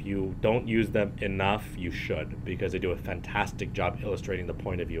best. If you don't use them enough, you should, because they do a fantastic job illustrating the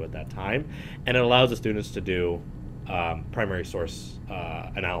point of view at that time, and it allows the students to do primary source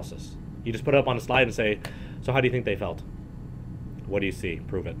analysis. You just put it up on a slide and say, so how do you think they felt? What do you see?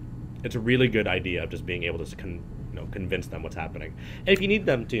 Prove it. It's a really good idea of just being able to convince them what's happening. And if you need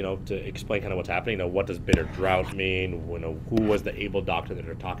them to, to explain kind of what's happening, what does bitter drought mean? Who was the able doctor that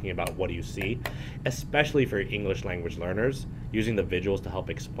they're talking about? What do you see? Especially for English language learners, using the visuals to help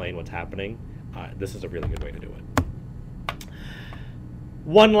explain what's happening, this is a really good way to do it.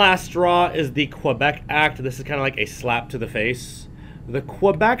 One last straw is the Quebec Act. This is kind of like a slap to the face. The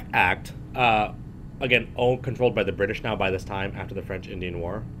Quebec Act, again, controlled by the British now by this time after the French Indian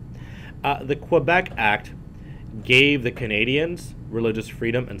War. The Quebec Act gave the Canadians religious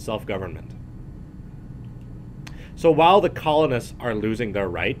freedom and self-government. So while the colonists are losing their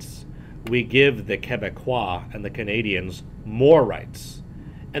rights, we give the Quebecois and the Canadians more rights.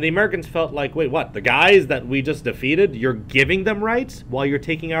 And the Americans felt like, wait, what? The guys that we just defeated, you're giving them rights while you're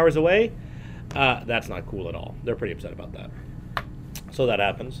taking ours away? That's not cool at all. They're pretty upset about that. So that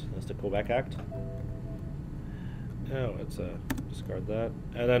happens. That's the Quebec Act. Oh, let's discard that.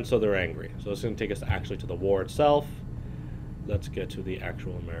 And then, so they're angry. So it's going to take us actually to the war itself. Let's get to the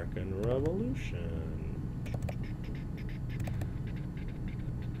actual American Revolution.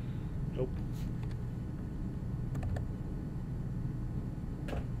 Nope.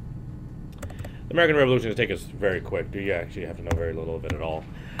 The American Revolution is going to take us very quick. You actually have to know very little of it at all.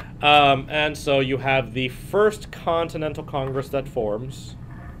 And so you have the First Continental Congress that forms.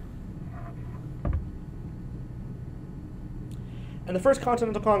 And the First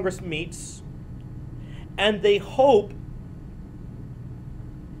Continental Congress meets, and they hope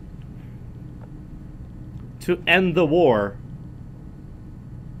to end the war,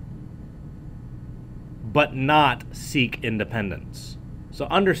 but not seek independence. So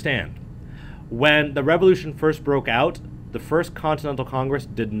understand, when the revolution first broke out, the First Continental Congress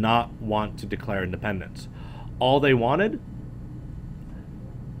did not want to declare independence. All they wanted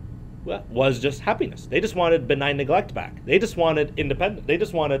was just happiness. They just wanted benign neglect back. They just wanted independence. They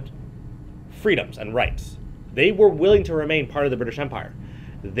just wanted freedoms and rights. They were willing to remain part of the British Empire.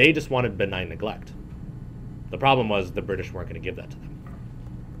 They just wanted benign neglect. The problem was the British weren't going to give that to them.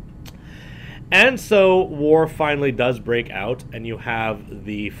 And so war finally does break out, and you have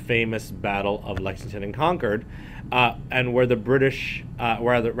the famous Battle of Lexington and Concord, and where the British,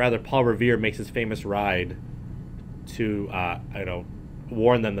 rather Paul Revere makes his famous ride to,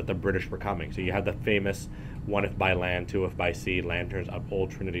 warn them that the British were coming. So you have the famous 1 if by land, 2 if by sea lanterns up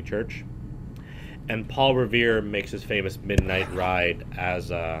Old Trinity Church. And Paul Revere makes his famous midnight ride as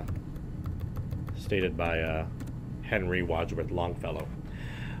stated by Henry Wadsworth Longfellow.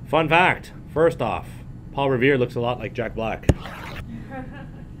 Fun fact, first off, Paul Revere looks a lot like Jack Black.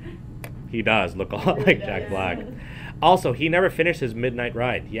 He does look a lot like Jack Black. Also, he never finished his midnight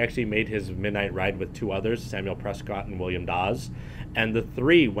ride. He actually made his midnight ride with 2 others, Samuel Prescott and William Dawes, and the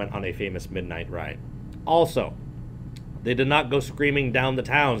 3 went on a famous midnight ride. Also, they did not go screaming down the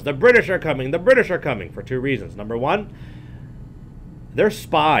towns, the British are coming, the British are coming, for 2 reasons. Number 1, they're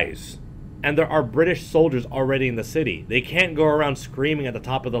spies, and there are British soldiers already in the city. They can't go around screaming at the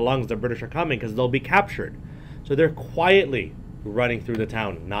top of the lungs the British are coming because they'll be captured. So they're quietly running through the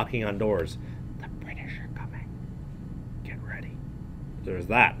town, knocking on doors. The British are coming. Get ready. There's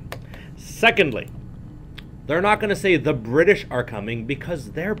that. Secondly, they're not going to say the British are coming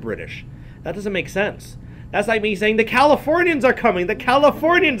because they're British. That doesn't make sense. That's like me saying the Californians are coming. The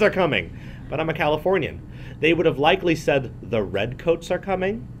Californians are coming. But I'm a Californian. They would have likely said the Redcoats are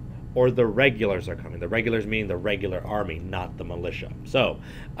coming, or the regulars are coming. The regulars mean the regular army, not the militia. So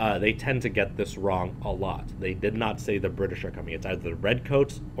they tend to get this wrong a lot. They did not say the British are coming. It's either the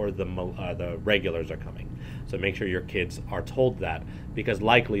redcoats or the regulars are coming. So make sure your kids are told that, because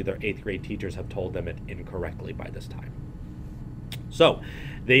likely their 8th grade teachers have told them it incorrectly by this time. So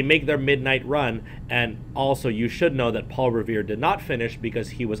they make their midnight run, and also you should know that Paul Revere did not finish because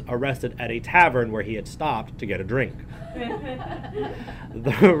he was arrested at a tavern where he had stopped to get a drink.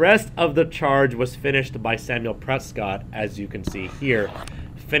 The rest of the charge was finished by Samuel Prescott, as you can see here,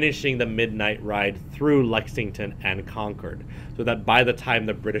 finishing the midnight ride through Lexington and Concord, so that by the time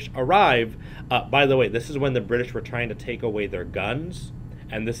the British arrive, by the way, this is when the British were trying to take away their guns,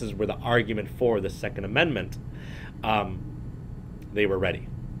 and this is where the argument for the Second Amendment, they were ready.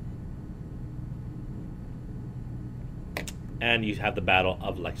 And you have the Battle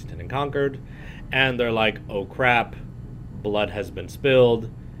of Lexington and Concord, and they're like, oh crap, blood has been spilled,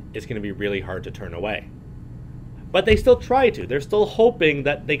 it's going to be really hard to turn away. But they still try to. They're still hoping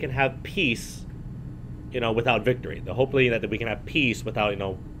that they can have peace, without victory. They're hoping that we can have peace without,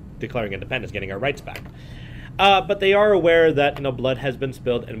 declaring independence, getting our rights back. But they are aware that, blood has been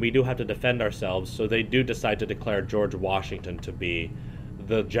spilled and we do have to defend ourselves, so they do decide to declare George Washington to be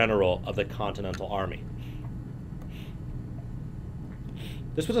the general of the Continental Army.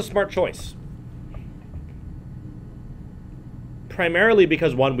 This was a smart choice. Primarily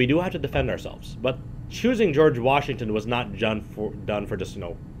because, one, we do have to defend ourselves, but choosing George Washington was not done for just,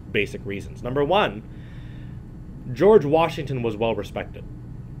 basic reasons. Number one, George Washington was well respected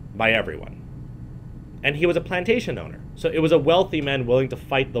by everyone. And he was a plantation owner. So it was a wealthy man willing to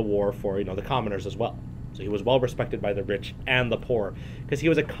fight the war for, the commoners as well. So he was well respected by the rich and the poor because he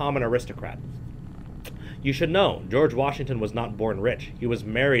was a common aristocrat. You should know, George Washington was not born rich. He was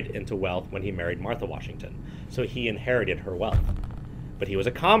married into wealth when he married Martha Washington. So he inherited her wealth. But he was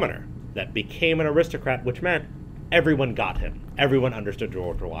a commoner that became an aristocrat, which meant everyone got him. Everyone understood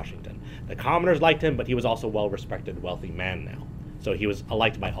George Washington. The commoners liked him, but he was also a well-respected, wealthy man now. So he was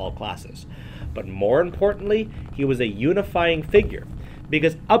liked by all classes. But more importantly, he was a unifying figure,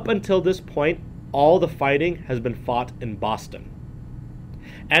 because up until this point, all the fighting has been fought in Boston.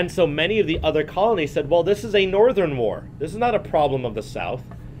 And so many of the other colonies said, well, this is a northern war. This is not a problem of the South.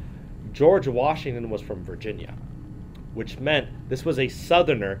 George Washington was from Virginia, which meant this was a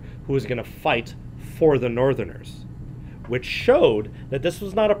southerner who was going to fight for the northerners, which showed that this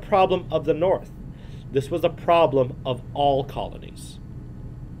was not a problem of the North. This was a problem of all colonies.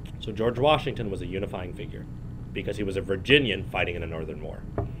 So George Washington was a unifying figure because he was a Virginian fighting in a northern war.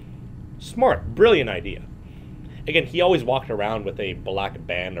 Smart, brilliant idea. Again, he always walked around with a black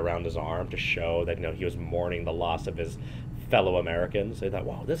band around his arm to show that he was mourning the loss of his fellow Americans. They thought,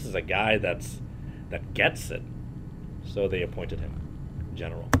 wow, this is a guy that gets it. So they appointed him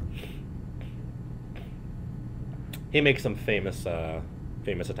general. He makes some famous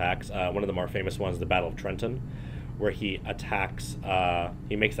attacks. One of the more famous ones, the Battle of Trenton, where he attacks,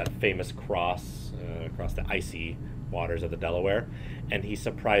 he makes that famous cross across the icy waters of the Delaware, and he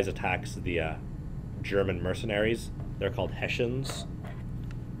surprise attacks the German mercenaries. They're called Hessians.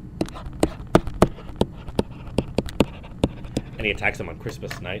 And he attacks them on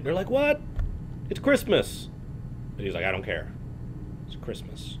Christmas night. They're like, what? It's Christmas. And he's like, I don't care. It's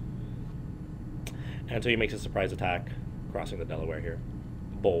Christmas. And so he makes a surprise attack, crossing the Delaware here.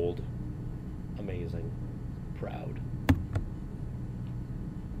 Bold. Amazing. Proud.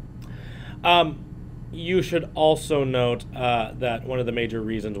 You should also note that one of the major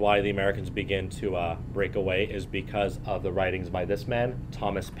reasons why the Americans begin to break away is because of the writings by this man,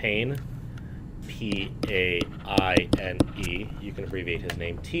 Thomas Paine, P-A-I-N-E. You can abbreviate his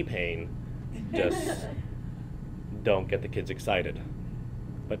name, T-Paine. Just don't get the kids excited.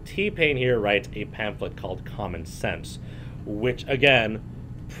 But T-Paine here writes a pamphlet called Common Sense, which, again,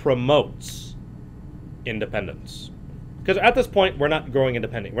 promotes independence. Because at this point, we're not growing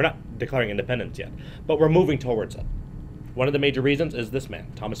independent. We're not declaring independence yet, but we're moving towards it. One of the major reasons is this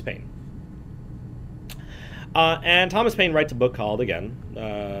man, Thomas Paine. And Thomas Paine writes a book called, again,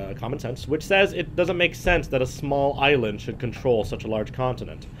 Common Sense, which says it doesn't make sense that a small island should control such a large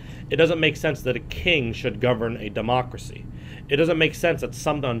continent. It doesn't make sense that a king should govern a democracy. It doesn't make sense that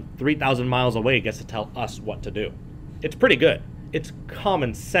someone 3,000 miles away gets to tell us what to do. It's pretty good. It's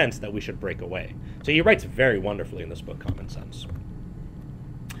common sense that we should break away. So he writes very wonderfully in this book, Common Sense.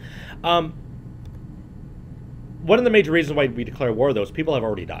 One of the major reasons why we declare war, though, is people have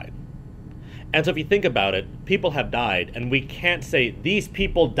already died. And so if you think about it, people have died, and we can't say, these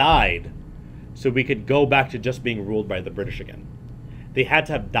people died, so we could go back to just being ruled by the British again. They had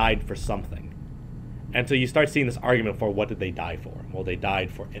to have died for something. And so you start seeing this argument for what did they die for? Well, they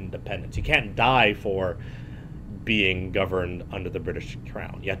died for independence. You can't die for being governed under the British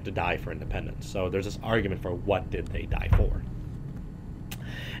Crown. You have to die for independence. So there's this argument for what did they die for.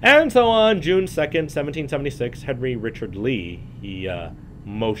 And so on June 2nd, 1776, Henry Richard Lee, he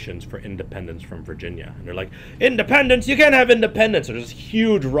motions for independence from Virginia. And they're like, independence? You can't have independence. So there's this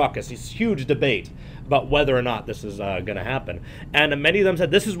huge ruckus, this huge debate about whether or not this is going to happen. And many of them said,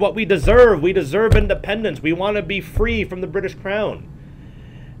 this is what we deserve. We deserve independence. We want to be free from the British Crown.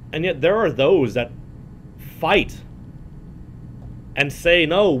 And yet there are those that fight and say,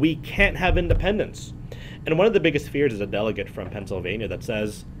 no, we can't have independence. And one of the biggest fears is a delegate from Pennsylvania that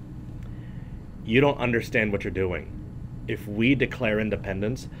says, you don't understand what you're doing. If we declare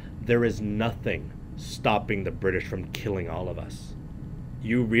independence, there is nothing stopping the British from killing all of us.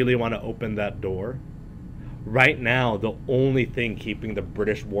 You really want to open that door? Right now, the only thing keeping the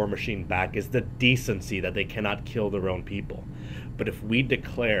British war machine back is the decency that they cannot kill their own people. But if we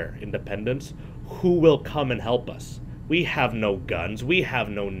declare independence, who will come and help us? We have no guns, we have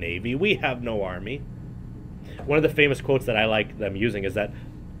no navy, we have no army. One of the famous quotes that I like them using is that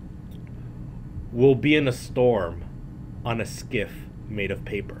we'll be in a storm on a skiff made of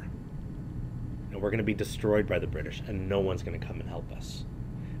paper. And we're going to be destroyed by the British, and no one's going to come and help us.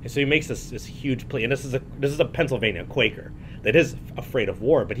 And so he makes this huge plea, and this is a Pennsylvania Quaker that is afraid of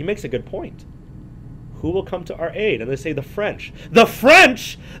war, but he makes a good point. Who will come to our aid? And they say the French. The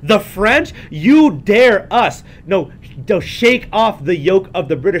French? The French? You dare us. No, they'll shake off the yoke of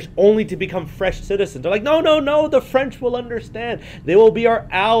the British only to become fresh citizens. They're like, no, no, no, the French will understand. They will be our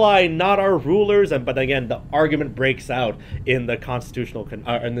ally, not our rulers. But again, the argument breaks out in the constitutional,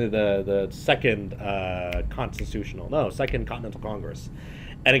 in the second Second Continental Congress.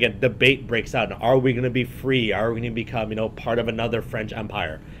 And again, debate breaks out. Now, are we going to be free? Are we going to become, part of another French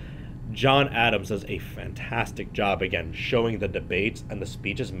empire? John Adams does a fantastic job, again, showing the debates and the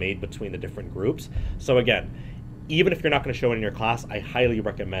speeches made between the different groups. So again, even if you're not going to show it in your class, I highly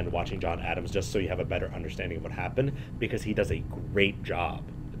recommend watching John Adams just so you have a better understanding of what happened, because he does a great job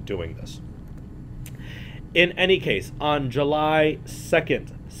doing this. In any case, on July 2nd,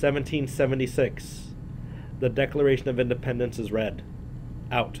 1776, the Declaration of Independence is read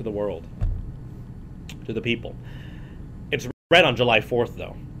out to the world, to the people. It's read on July 4th,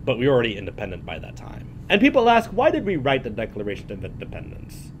 though. But we were already independent by that time. And people ask, why did we write the Declaration of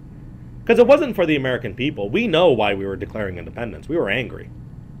Independence? Because it wasn't for the American people. We know why we were declaring independence. We were angry.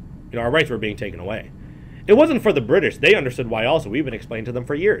 Our rights were being taken away. It wasn't for the British. They understood why also. We've been explaining to them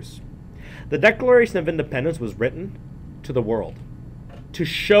for years. The Declaration of Independence was written to the world to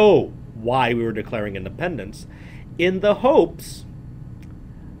show why we were declaring independence, in the hopes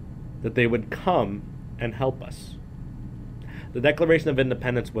that they would come and help us. The Declaration of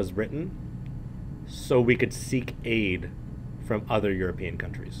Independence was written so we could seek aid from other European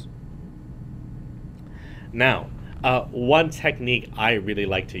countries. Now, one technique I really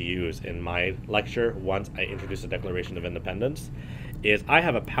like to use in my lecture once I introduce the Declaration of Independence is I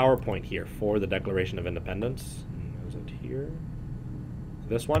have a PowerPoint here for the Declaration of Independence. Is it here?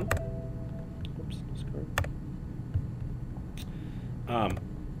 This one? Oops, discard.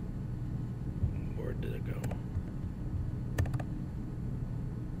 Where did it go?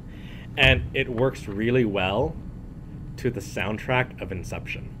 And it works really well to the soundtrack of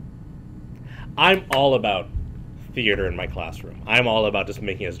Inception. I'm all about theater in my classroom. I'm all about just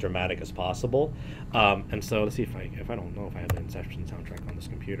making it as dramatic as possible. And so let's see if I don't know if I have the Inception soundtrack on this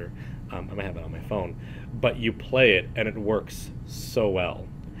computer. I might have it on my phone. But you play it and it works so well.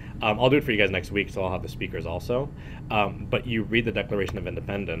 I'll do it for you guys next week, so I'll have the speakers also. But you read the Declaration of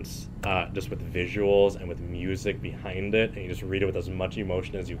Independence just with visuals and with music behind it, and you just read it with as much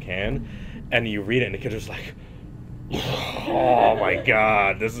emotion as you can, and you read it and the kids are just like, oh my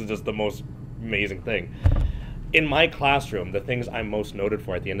God, this is just the most amazing thing. In my classroom, the things I'm most noted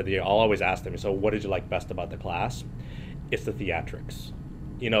for at the end of the year, I'll always ask them, so what did you like best about the class? It's the theatrics.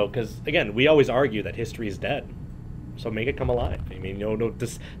 Because, again, we always argue that history is dead. So make it come alive. I mean,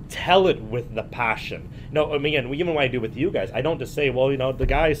 just tell it with the passion. No, I mean, again, even when I do with you guys, I don't just say, well, the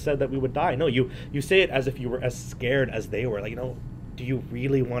guy said that we would die. No, you say it as if you were as scared as they were. Like, do you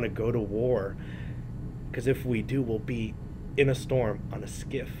really want to go to war? Because if we do, we'll be in a storm on a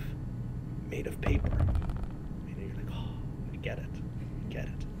skiff made of paper. And you're like, oh, I get it.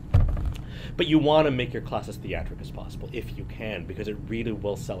 But you want to make your class as theatric as possible, if you can, because it really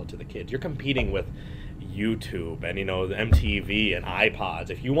will sell it to the kids. You're competing with YouTube and, the MTV and iPods.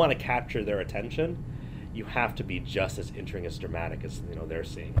 If you want to capture their attention, you have to be just as interesting, as dramatic as they're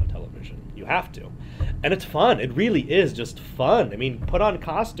seeing on television. You have to, and it's fun. It really is just fun. I mean, put on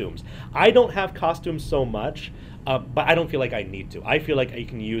costumes. I don't have costumes so much, but I don't feel like I need to. I feel like you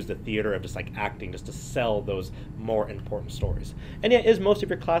can use the theater of just like acting just to sell those more important stories. And yeah, is most of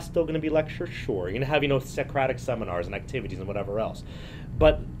your class still going to be lecture? Sure. You're going to have Socratic seminars and activities and whatever else,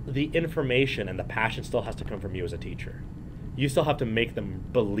 but the information and the passion still has to come from you as a teacher. You still have to make them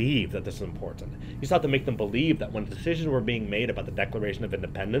believe that this is important. You still have to make them believe that when decisions were being made about the Declaration of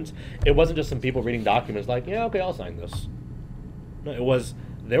Independence, it wasn't just some people reading documents like, yeah, okay, I'll sign this. No,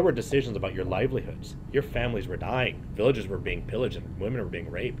 there were decisions about your livelihoods. Your families were dying. Villages were being pillaged and women were being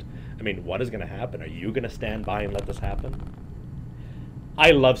raped. I mean, what is going to happen? Are you going to stand by and let this happen?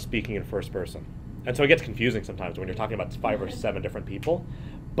 I love speaking in first person. And so it gets confusing sometimes when you're talking about 5 or 7 different people.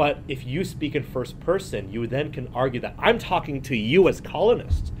 But if you speak in first person, you then can argue that I'm talking to you as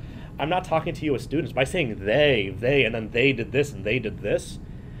colonists. I'm not talking to you as students. By saying they, and then they did this and they did this,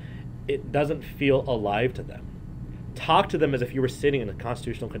 it doesn't feel alive to them. Talk to them as if you were sitting in a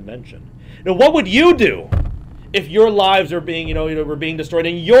constitutional convention. What would you do if your lives are being, were being destroyed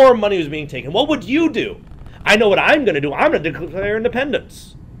and your money was being taken? What would you do? I know what I'm going to do. I'm going to declare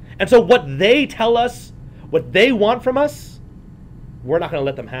independence. And so what they tell us, what they want from us, we're not going to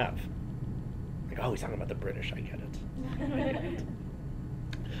let them have. Like, oh, he's talking about the British. I get it.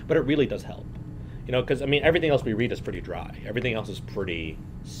 But it really does help. Because, everything else we read is pretty dry. Everything else is pretty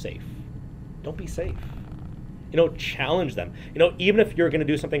safe. Don't be safe. Challenge them. Even if you're going to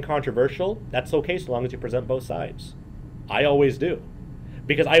do something controversial, that's okay so long as you present both sides. I always do.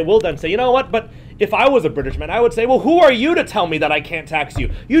 Because I will then say, you know what, but if I was a British man, I would say, well, who are you to tell me that I can't tax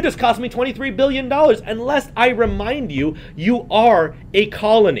you? You just cost me $23 billion, unless I remind you, you are a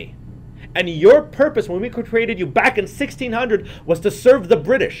colony. And your purpose when we created you back in 1600 was to serve the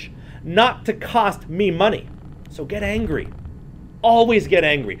British, not to cost me money. So get angry. Always get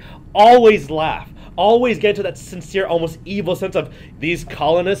angry. Always laugh. Always get into that sincere, almost evil sense of these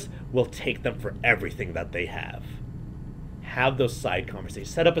colonists will take them for everything that they have. Have those side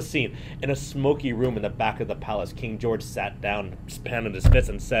conversations. Set up a scene in a smoky room in the back of the palace. King George sat down, expanded his fist,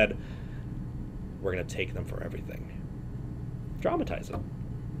 and said, we're going to take them for everything. Dramatize it.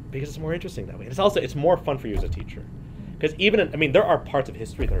 Because it's more interesting that way. It's more fun for you as a teacher. Because there are parts of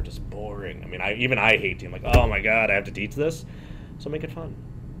history that are just boring. I hate to. I'm like, oh my God, I have to teach this. So make it fun.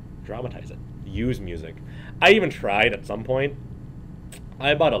 Dramatize it. Use music. I even tried at some point,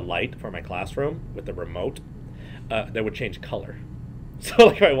 I bought a light for my classroom with the remote. That would change color. So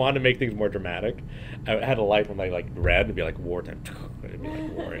if I wanted to make things more dramatic, I had a light from red, it'd be like wartime, it'd be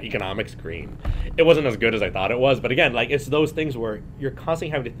like war, economics green. It wasn't as good as I thought it was, but again, it's those things where you're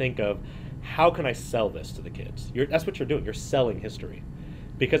constantly having to think of, how can I sell this to the kids? That's what you're doing. You're selling history.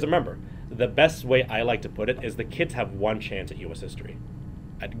 Because remember, the best way I like to put it is the kids have one chance at U.S. history,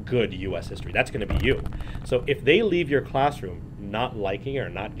 at good U.S. history. That's going to be you. So if they leave your classroom not liking it or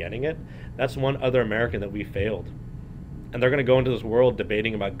not getting it, that's one other American that we failed. And they're going to go into this world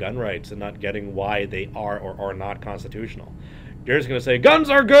debating about gun rights and not getting why they are or are not constitutional. You're just going to say, guns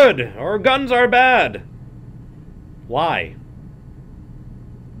are good or guns are bad. Why?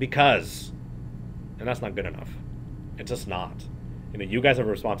 Because. And that's not good enough. It's just not. You guys have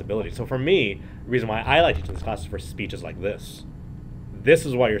a responsibility. So for me, the reason why I like teaching this class is for speeches like this. This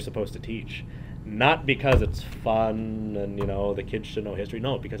is why you're supposed to teach. Not because it's fun and, the kids should know history.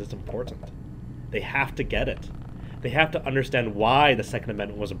 No, because it's important. They have to get it. They have to understand why the Second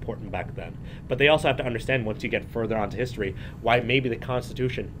Amendment was important back then. But they also have to understand, once you get further onto history, why maybe the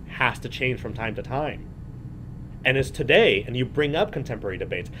Constitution has to change from time to time. And is today, and you bring up contemporary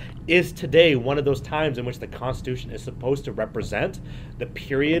debates, is today one of those times in which the Constitution is supposed to represent the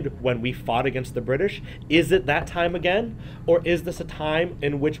period when we fought against the British? Is it that time again? Or is this a time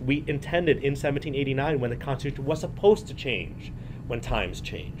in which we intended in 1789 when the Constitution was supposed to change when times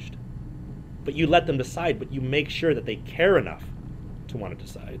changed? But you let them decide, but you make sure that they care enough to want to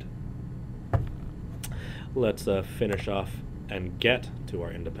decide. Let's finish off and get to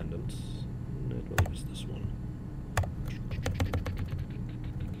our independence. I believe it's this one.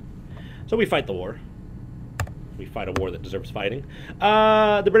 So we fight the war. We fight a war that deserves fighting.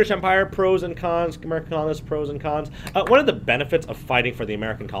 The British Empire, pros and cons. American colonists, pros and cons. One of the benefits of fighting for the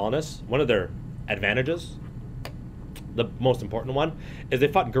American colonists, one of their advantages, the most important one, is they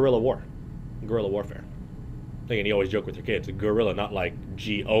fought guerrilla war. Guerrilla warfare. Again, you always joke with your kids. Guerrilla, not like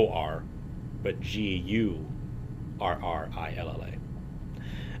G-O-R, but G-U-R-R-I-L-L-A.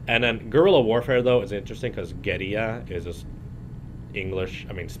 And then guerrilla warfare, though, is interesting because guerrilla is just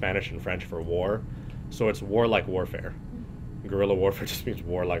Spanish and French for war. So it's warlike warfare. guerrilla warfare just means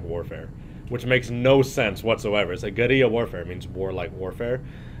warlike warfare, which makes no sense whatsoever. It's like guerrilla warfare means warlike warfare,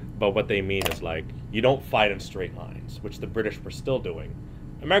 but what they mean is like you don't fight in straight lines, which the British were still doing.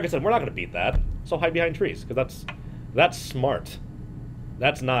 America said, we're not going to beat that, so hide behind trees, because that's smart.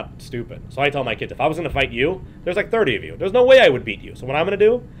 That's not stupid. So I tell my kids, if I was going to fight you, there's like 30 of you. There's no way I would beat you. So what I'm going to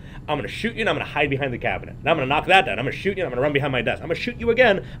do, I'm going to shoot you, and I'm going to hide behind the cabinet. And I'm going to knock that down. I'm going to shoot you, and I'm going to run behind my desk. I'm going to shoot you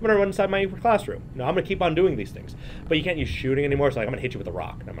again. I'm going to run inside my classroom. You know, I'm going to keep on doing these things. But you can't use shooting anymore, so like, I'm going to hit you with a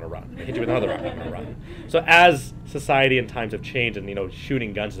rock, and I'm going to run. I'm going to hit you with another rock, and I'm going to run. So as society and times have changed, and, you know,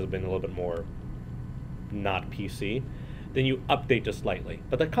 shooting guns has been a little bit more not PC, then you update just slightly.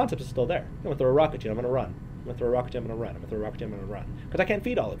 But the concept is still there. I'm going to throw a rock at you, and I'm going to run. I'm going to throw a rock at you, I'm going to run. I'm going to throw a rock at you, I'm going to run. Because I can't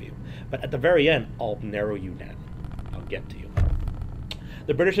feed all of you. But at the very end, I'll narrow you down. I'll get to you.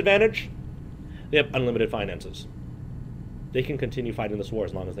 The British advantage, they have unlimited finances. They can continue fighting this war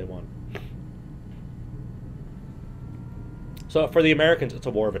as long as they want. So for the Americans, it's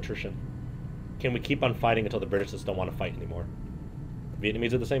a war of attrition. Can we keep on fighting until the British just don't want to fight anymore? The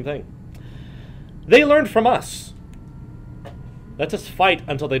Vietnamese are the same thing. They learned from us. Let's just fight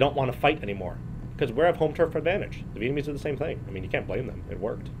until they don't want to fight anymore. Because we have home turf advantage. The Vietnamese do the same thing. I mean, you can't blame them. It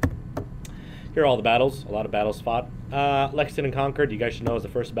worked. Here are all the battles. A lot of battles fought. Lexington and Concord, you guys should know, is the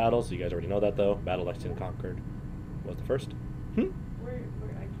first battle, so you guys already know that, though. Battle of Lexington and Concord was the first. Where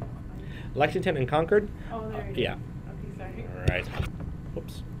I can't find Lexington and Concord? Oh, there you yeah. go. Okay, sorry. All right.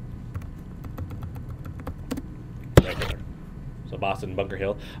 Whoops. Right there. So Boston and Bunker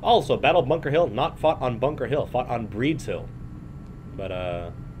Hill. Also, Battle of Bunker Hill, not fought on Bunker Hill, fought on Breed's Hill.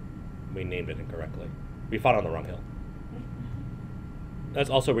 But, we named it incorrectly. We fought on the wrong hill. That's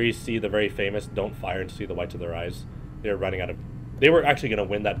also where you see the very famous "Don't fire and see the whites of their eyes." They were running out of. They were actually going to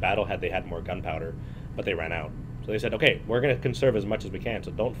win that battle had they had more gunpowder, but they ran out. So they said, "Okay, we're going to conserve as much as we can.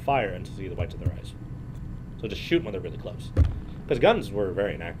 So don't fire and see the whites of their eyes. So just shoot when they're really close." Because guns were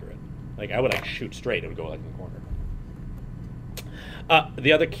very inaccurate. Like I would like shoot straight; it would go like in the corner.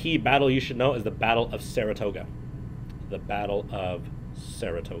 The other key battle you should know is the Battle of Saratoga. The Battle of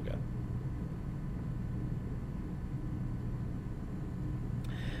Saratoga.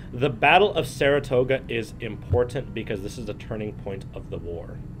 The Battle of Saratoga is important because this is the turning point of the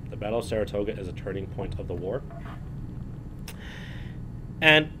war. The Battle of Saratoga is a turning point of the war.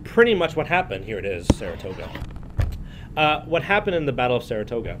 And pretty much what happened, here it is, Saratoga. What happened in the Battle of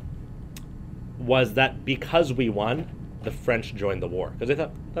Saratoga was that because we won, the French joined the war. Because they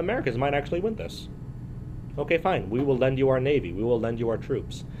thought, the Americans might actually win this. Okay, fine, we will lend you our navy, we will lend you our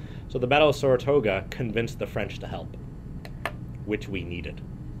troops. So the Battle of Saratoga convinced the French to help, which we needed.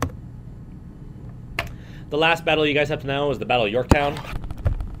 The last battle you guys have to know is the Battle of Yorktown.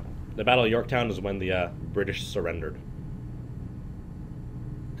 The Battle of Yorktown is when the British surrendered.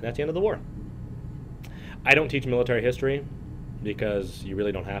 And that's the end of the war. I don't teach military history because you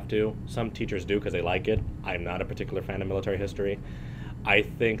really don't have to. Some teachers do because they like it. I'm not a particular fan of military history. I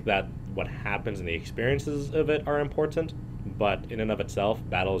think that what happens and the experiences of it are important, but in and of itself,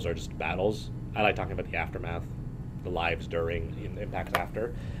 battles are just battles. I like talking about the aftermath, the lives during, and the impacts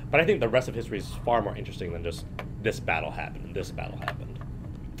after. But I think the rest of history is far more interesting than just this battle happened and this battle happened.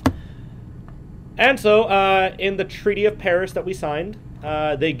 And so, in the Treaty of Paris that we signed,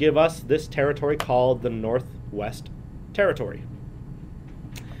 they give us this territory called the Northwest Territory.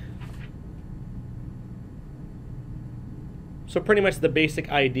 So pretty much the basic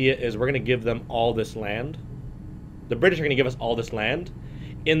idea is we're going to give them all this land. The British are going to give us all this land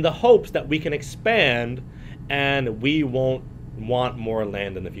in the hopes that we can expand and we won't want more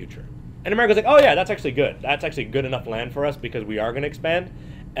land in the future. And America's like, oh yeah, that's actually good. That's actually good enough land for us because we are going to expand.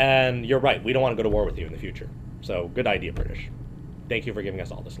 And you're right, we don't want to go to war with you in the future. So good idea, British. Thank you for giving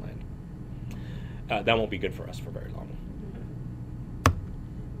us all this land. That won't be good for us for very long.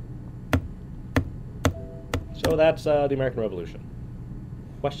 So that's the American Revolution.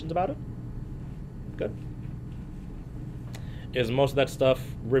 Questions about it? Good. Is most of that stuff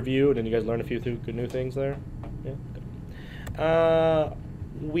reviewed and you guys learned a few good new things there? Yeah, good.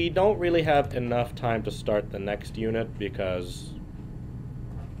 We don't really have enough time to start the next unit because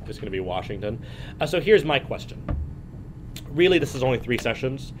it's going to be Washington. So here's my question. Really, this is only 3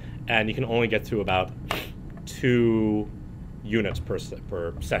 sessions, and you can only get through about 2 units per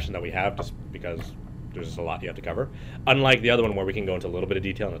session that we have, just because there's just a lot you have to cover. Unlike the other one where we can go into a little bit of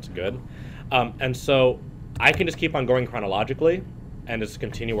detail, and it's good. And so I can just keep on going chronologically and just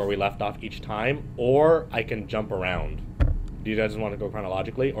continue where we left off each time, or I can jump around. Do you guys want to go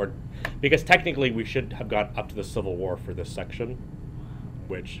chronologically? Or because technically we should have got up to the Civil War for this section,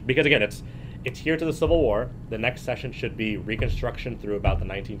 because again, it's here to the Civil War. The next session should be Reconstruction through about the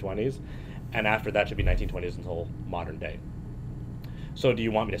 1920s, and after that should be 1920s until modern day. So do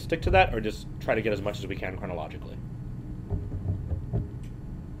you want me to stick to that, or just try to get as much as we can chronologically?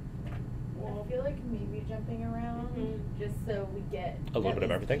 I feel like maybe jumping around just so we get A little bit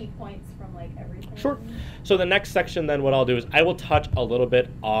of least everything? Key points from like everything. Sure. So the next section then, what I'll do is I will touch a little bit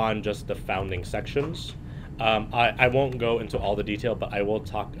on just the founding sections. I won't go into all the detail, but I will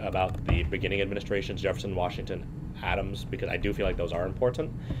talk about the beginning administrations, Jefferson, Washington, Adams, because I do feel like those are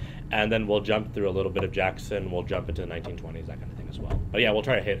important. And then we'll jump through a little bit of Jackson, we'll jump into the 1920s, that kind of thing as well. But yeah, we'll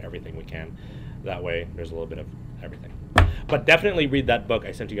try to hit everything we can. That way, there's a little bit of everything. But definitely read that book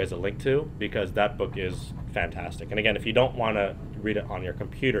I sent you guys a link to, because that book is fantastic. And again, if you don't want to read it on your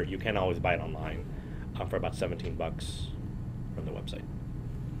computer, you can always buy it online for about $17 from the website.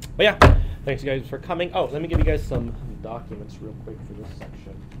 But yeah, thanks you guys for coming. Oh, let me give you guys some documents real quick for this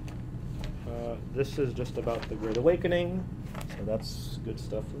section. This is just about the Great Awakening, so that's good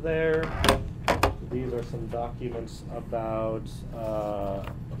stuff there. These are some documents about the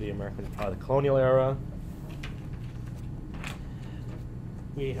the colonial era.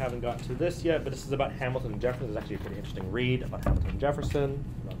 We haven't gotten to this yet, but this is about Hamilton and Jefferson. It's actually a pretty interesting read about Hamilton and Jefferson,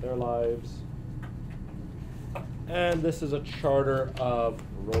 about their lives. And this is a charter of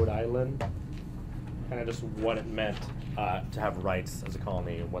Rhode Island, kind of just what it meant to have rights as a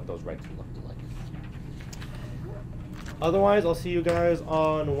colony and what those rights looked like. Otherwise, I'll see you guys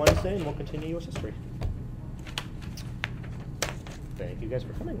on Wednesday, and we'll continue U.S. history. Thank you guys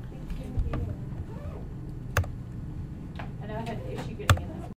for coming. I know I had an issue getting in